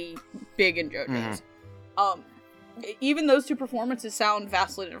 really big in JoJo's. Mm-hmm. Even those two performances sound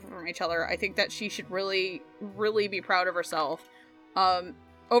vastly different from each other. I think that she should really, really be proud of herself.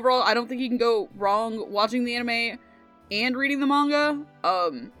 Overall, I don't think you can go wrong watching the anime and reading the manga.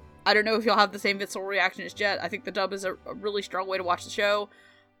 I don't know if you'll have the same visceral reaction as Jet. I think the dub is a really strong way to watch the show.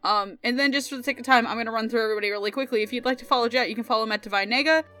 And then just for the sake of time, I'm going to run through everybody really quickly. If you'd like to follow Jet, you can follow him at Divine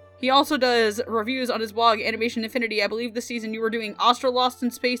Nega. He also does reviews on his blog, Animation Infinity. I believe this season you were doing Astra Lost in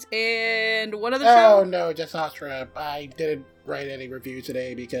Space and one other show? Oh, no, just Astra. I didn't write any reviews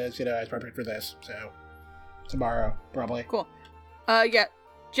today because, I was prepared for this, so tomorrow, probably. Cool. Yeah.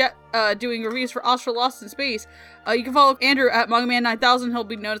 Jet, doing reviews for Astra Lost in Space. You can follow Andrew at MangaMan9000. He'll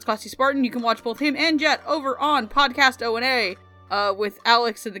be known as Classy Spartan. You can watch both him and Jet over on Podcast O&A, with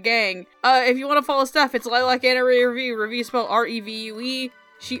Alex and the gang. If you want to follow Steph, it's Lilac Anime Review. Review spelled REVUE.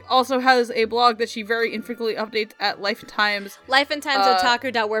 She also has a blog that she very infrequently updates at Life and Times.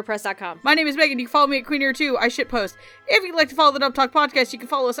 lifeandtimesotaku.wordpress.com. My name is Megan. You can follow me at Queeneer2. I shitpost. If you'd like to follow the Dub Talk Podcast, you can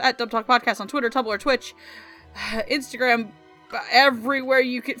follow us at Dub Talk Podcast on Twitter, Tumblr, Twitch, Instagram, everywhere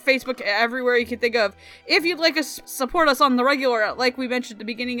you could, Facebook, everywhere you can think of. If you'd like to support us on the regular, like we mentioned at the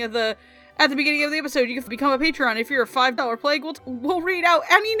beginning of the episode, you can become a Patreon. If you're a $5 plague, we'll read out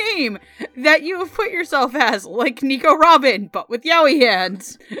any name that you have put yourself as, like Nico Robin, but with yaoi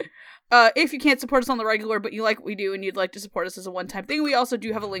hands. If you can't support us on the regular, but you like what we do and you'd like to support us as a one-time thing, we also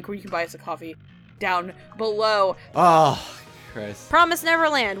do have a link where you can buy us a coffee down below. Oh, Christ. Promised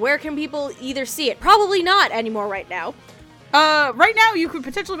Neverland. Where can people either see it? Probably not anymore right now. Right now, you could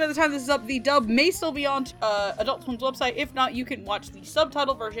potentially, by the time this is up, the dub may still be on Adult Swim's website. If not, you can watch the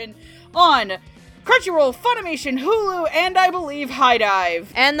subtitle version on Crunchyroll, Funimation, Hulu, and I believe HiDive.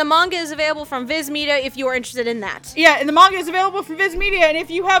 And the manga is available from Viz Media if you are interested in that. Yeah, and the manga is available from Viz Media, and if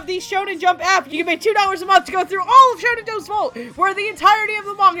you have the Shonen Jump app, you can pay $2 a month to go through all of Shonen Jump's Vault, where the entirety of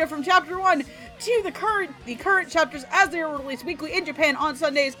the manga from Chapter 1 to the current chapters as they are released weekly in Japan on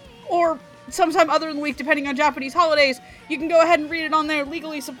Sundays, or sometime other in the week, depending on Japanese holidays. You can go ahead and read it on there,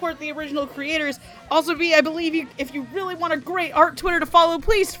 legally support the original creators. Also, I believe if you really want a great art Twitter to follow,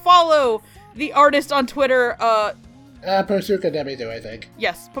 please follow the artist on Twitter. Posuka Demizu, I think.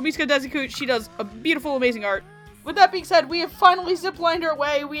 Yes, Pomiska Deziku. She does a beautiful, amazing art. With that being said, we have finally ziplined our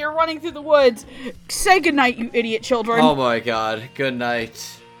way. We are running through the woods. Say goodnight, you idiot children. Oh my god, good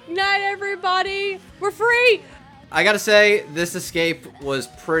night. Night, everybody. We're free. I gotta say, this escape was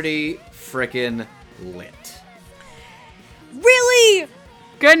pretty frickin' lit. Really?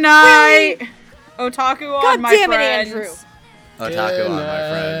 Good night. Really? Otaku on, God my damn it, friends. Andrew. Otaku on, my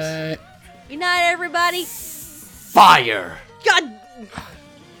friends. Good night, everybody. Fire! God.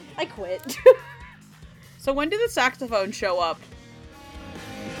 I quit. So when did the saxophone show up?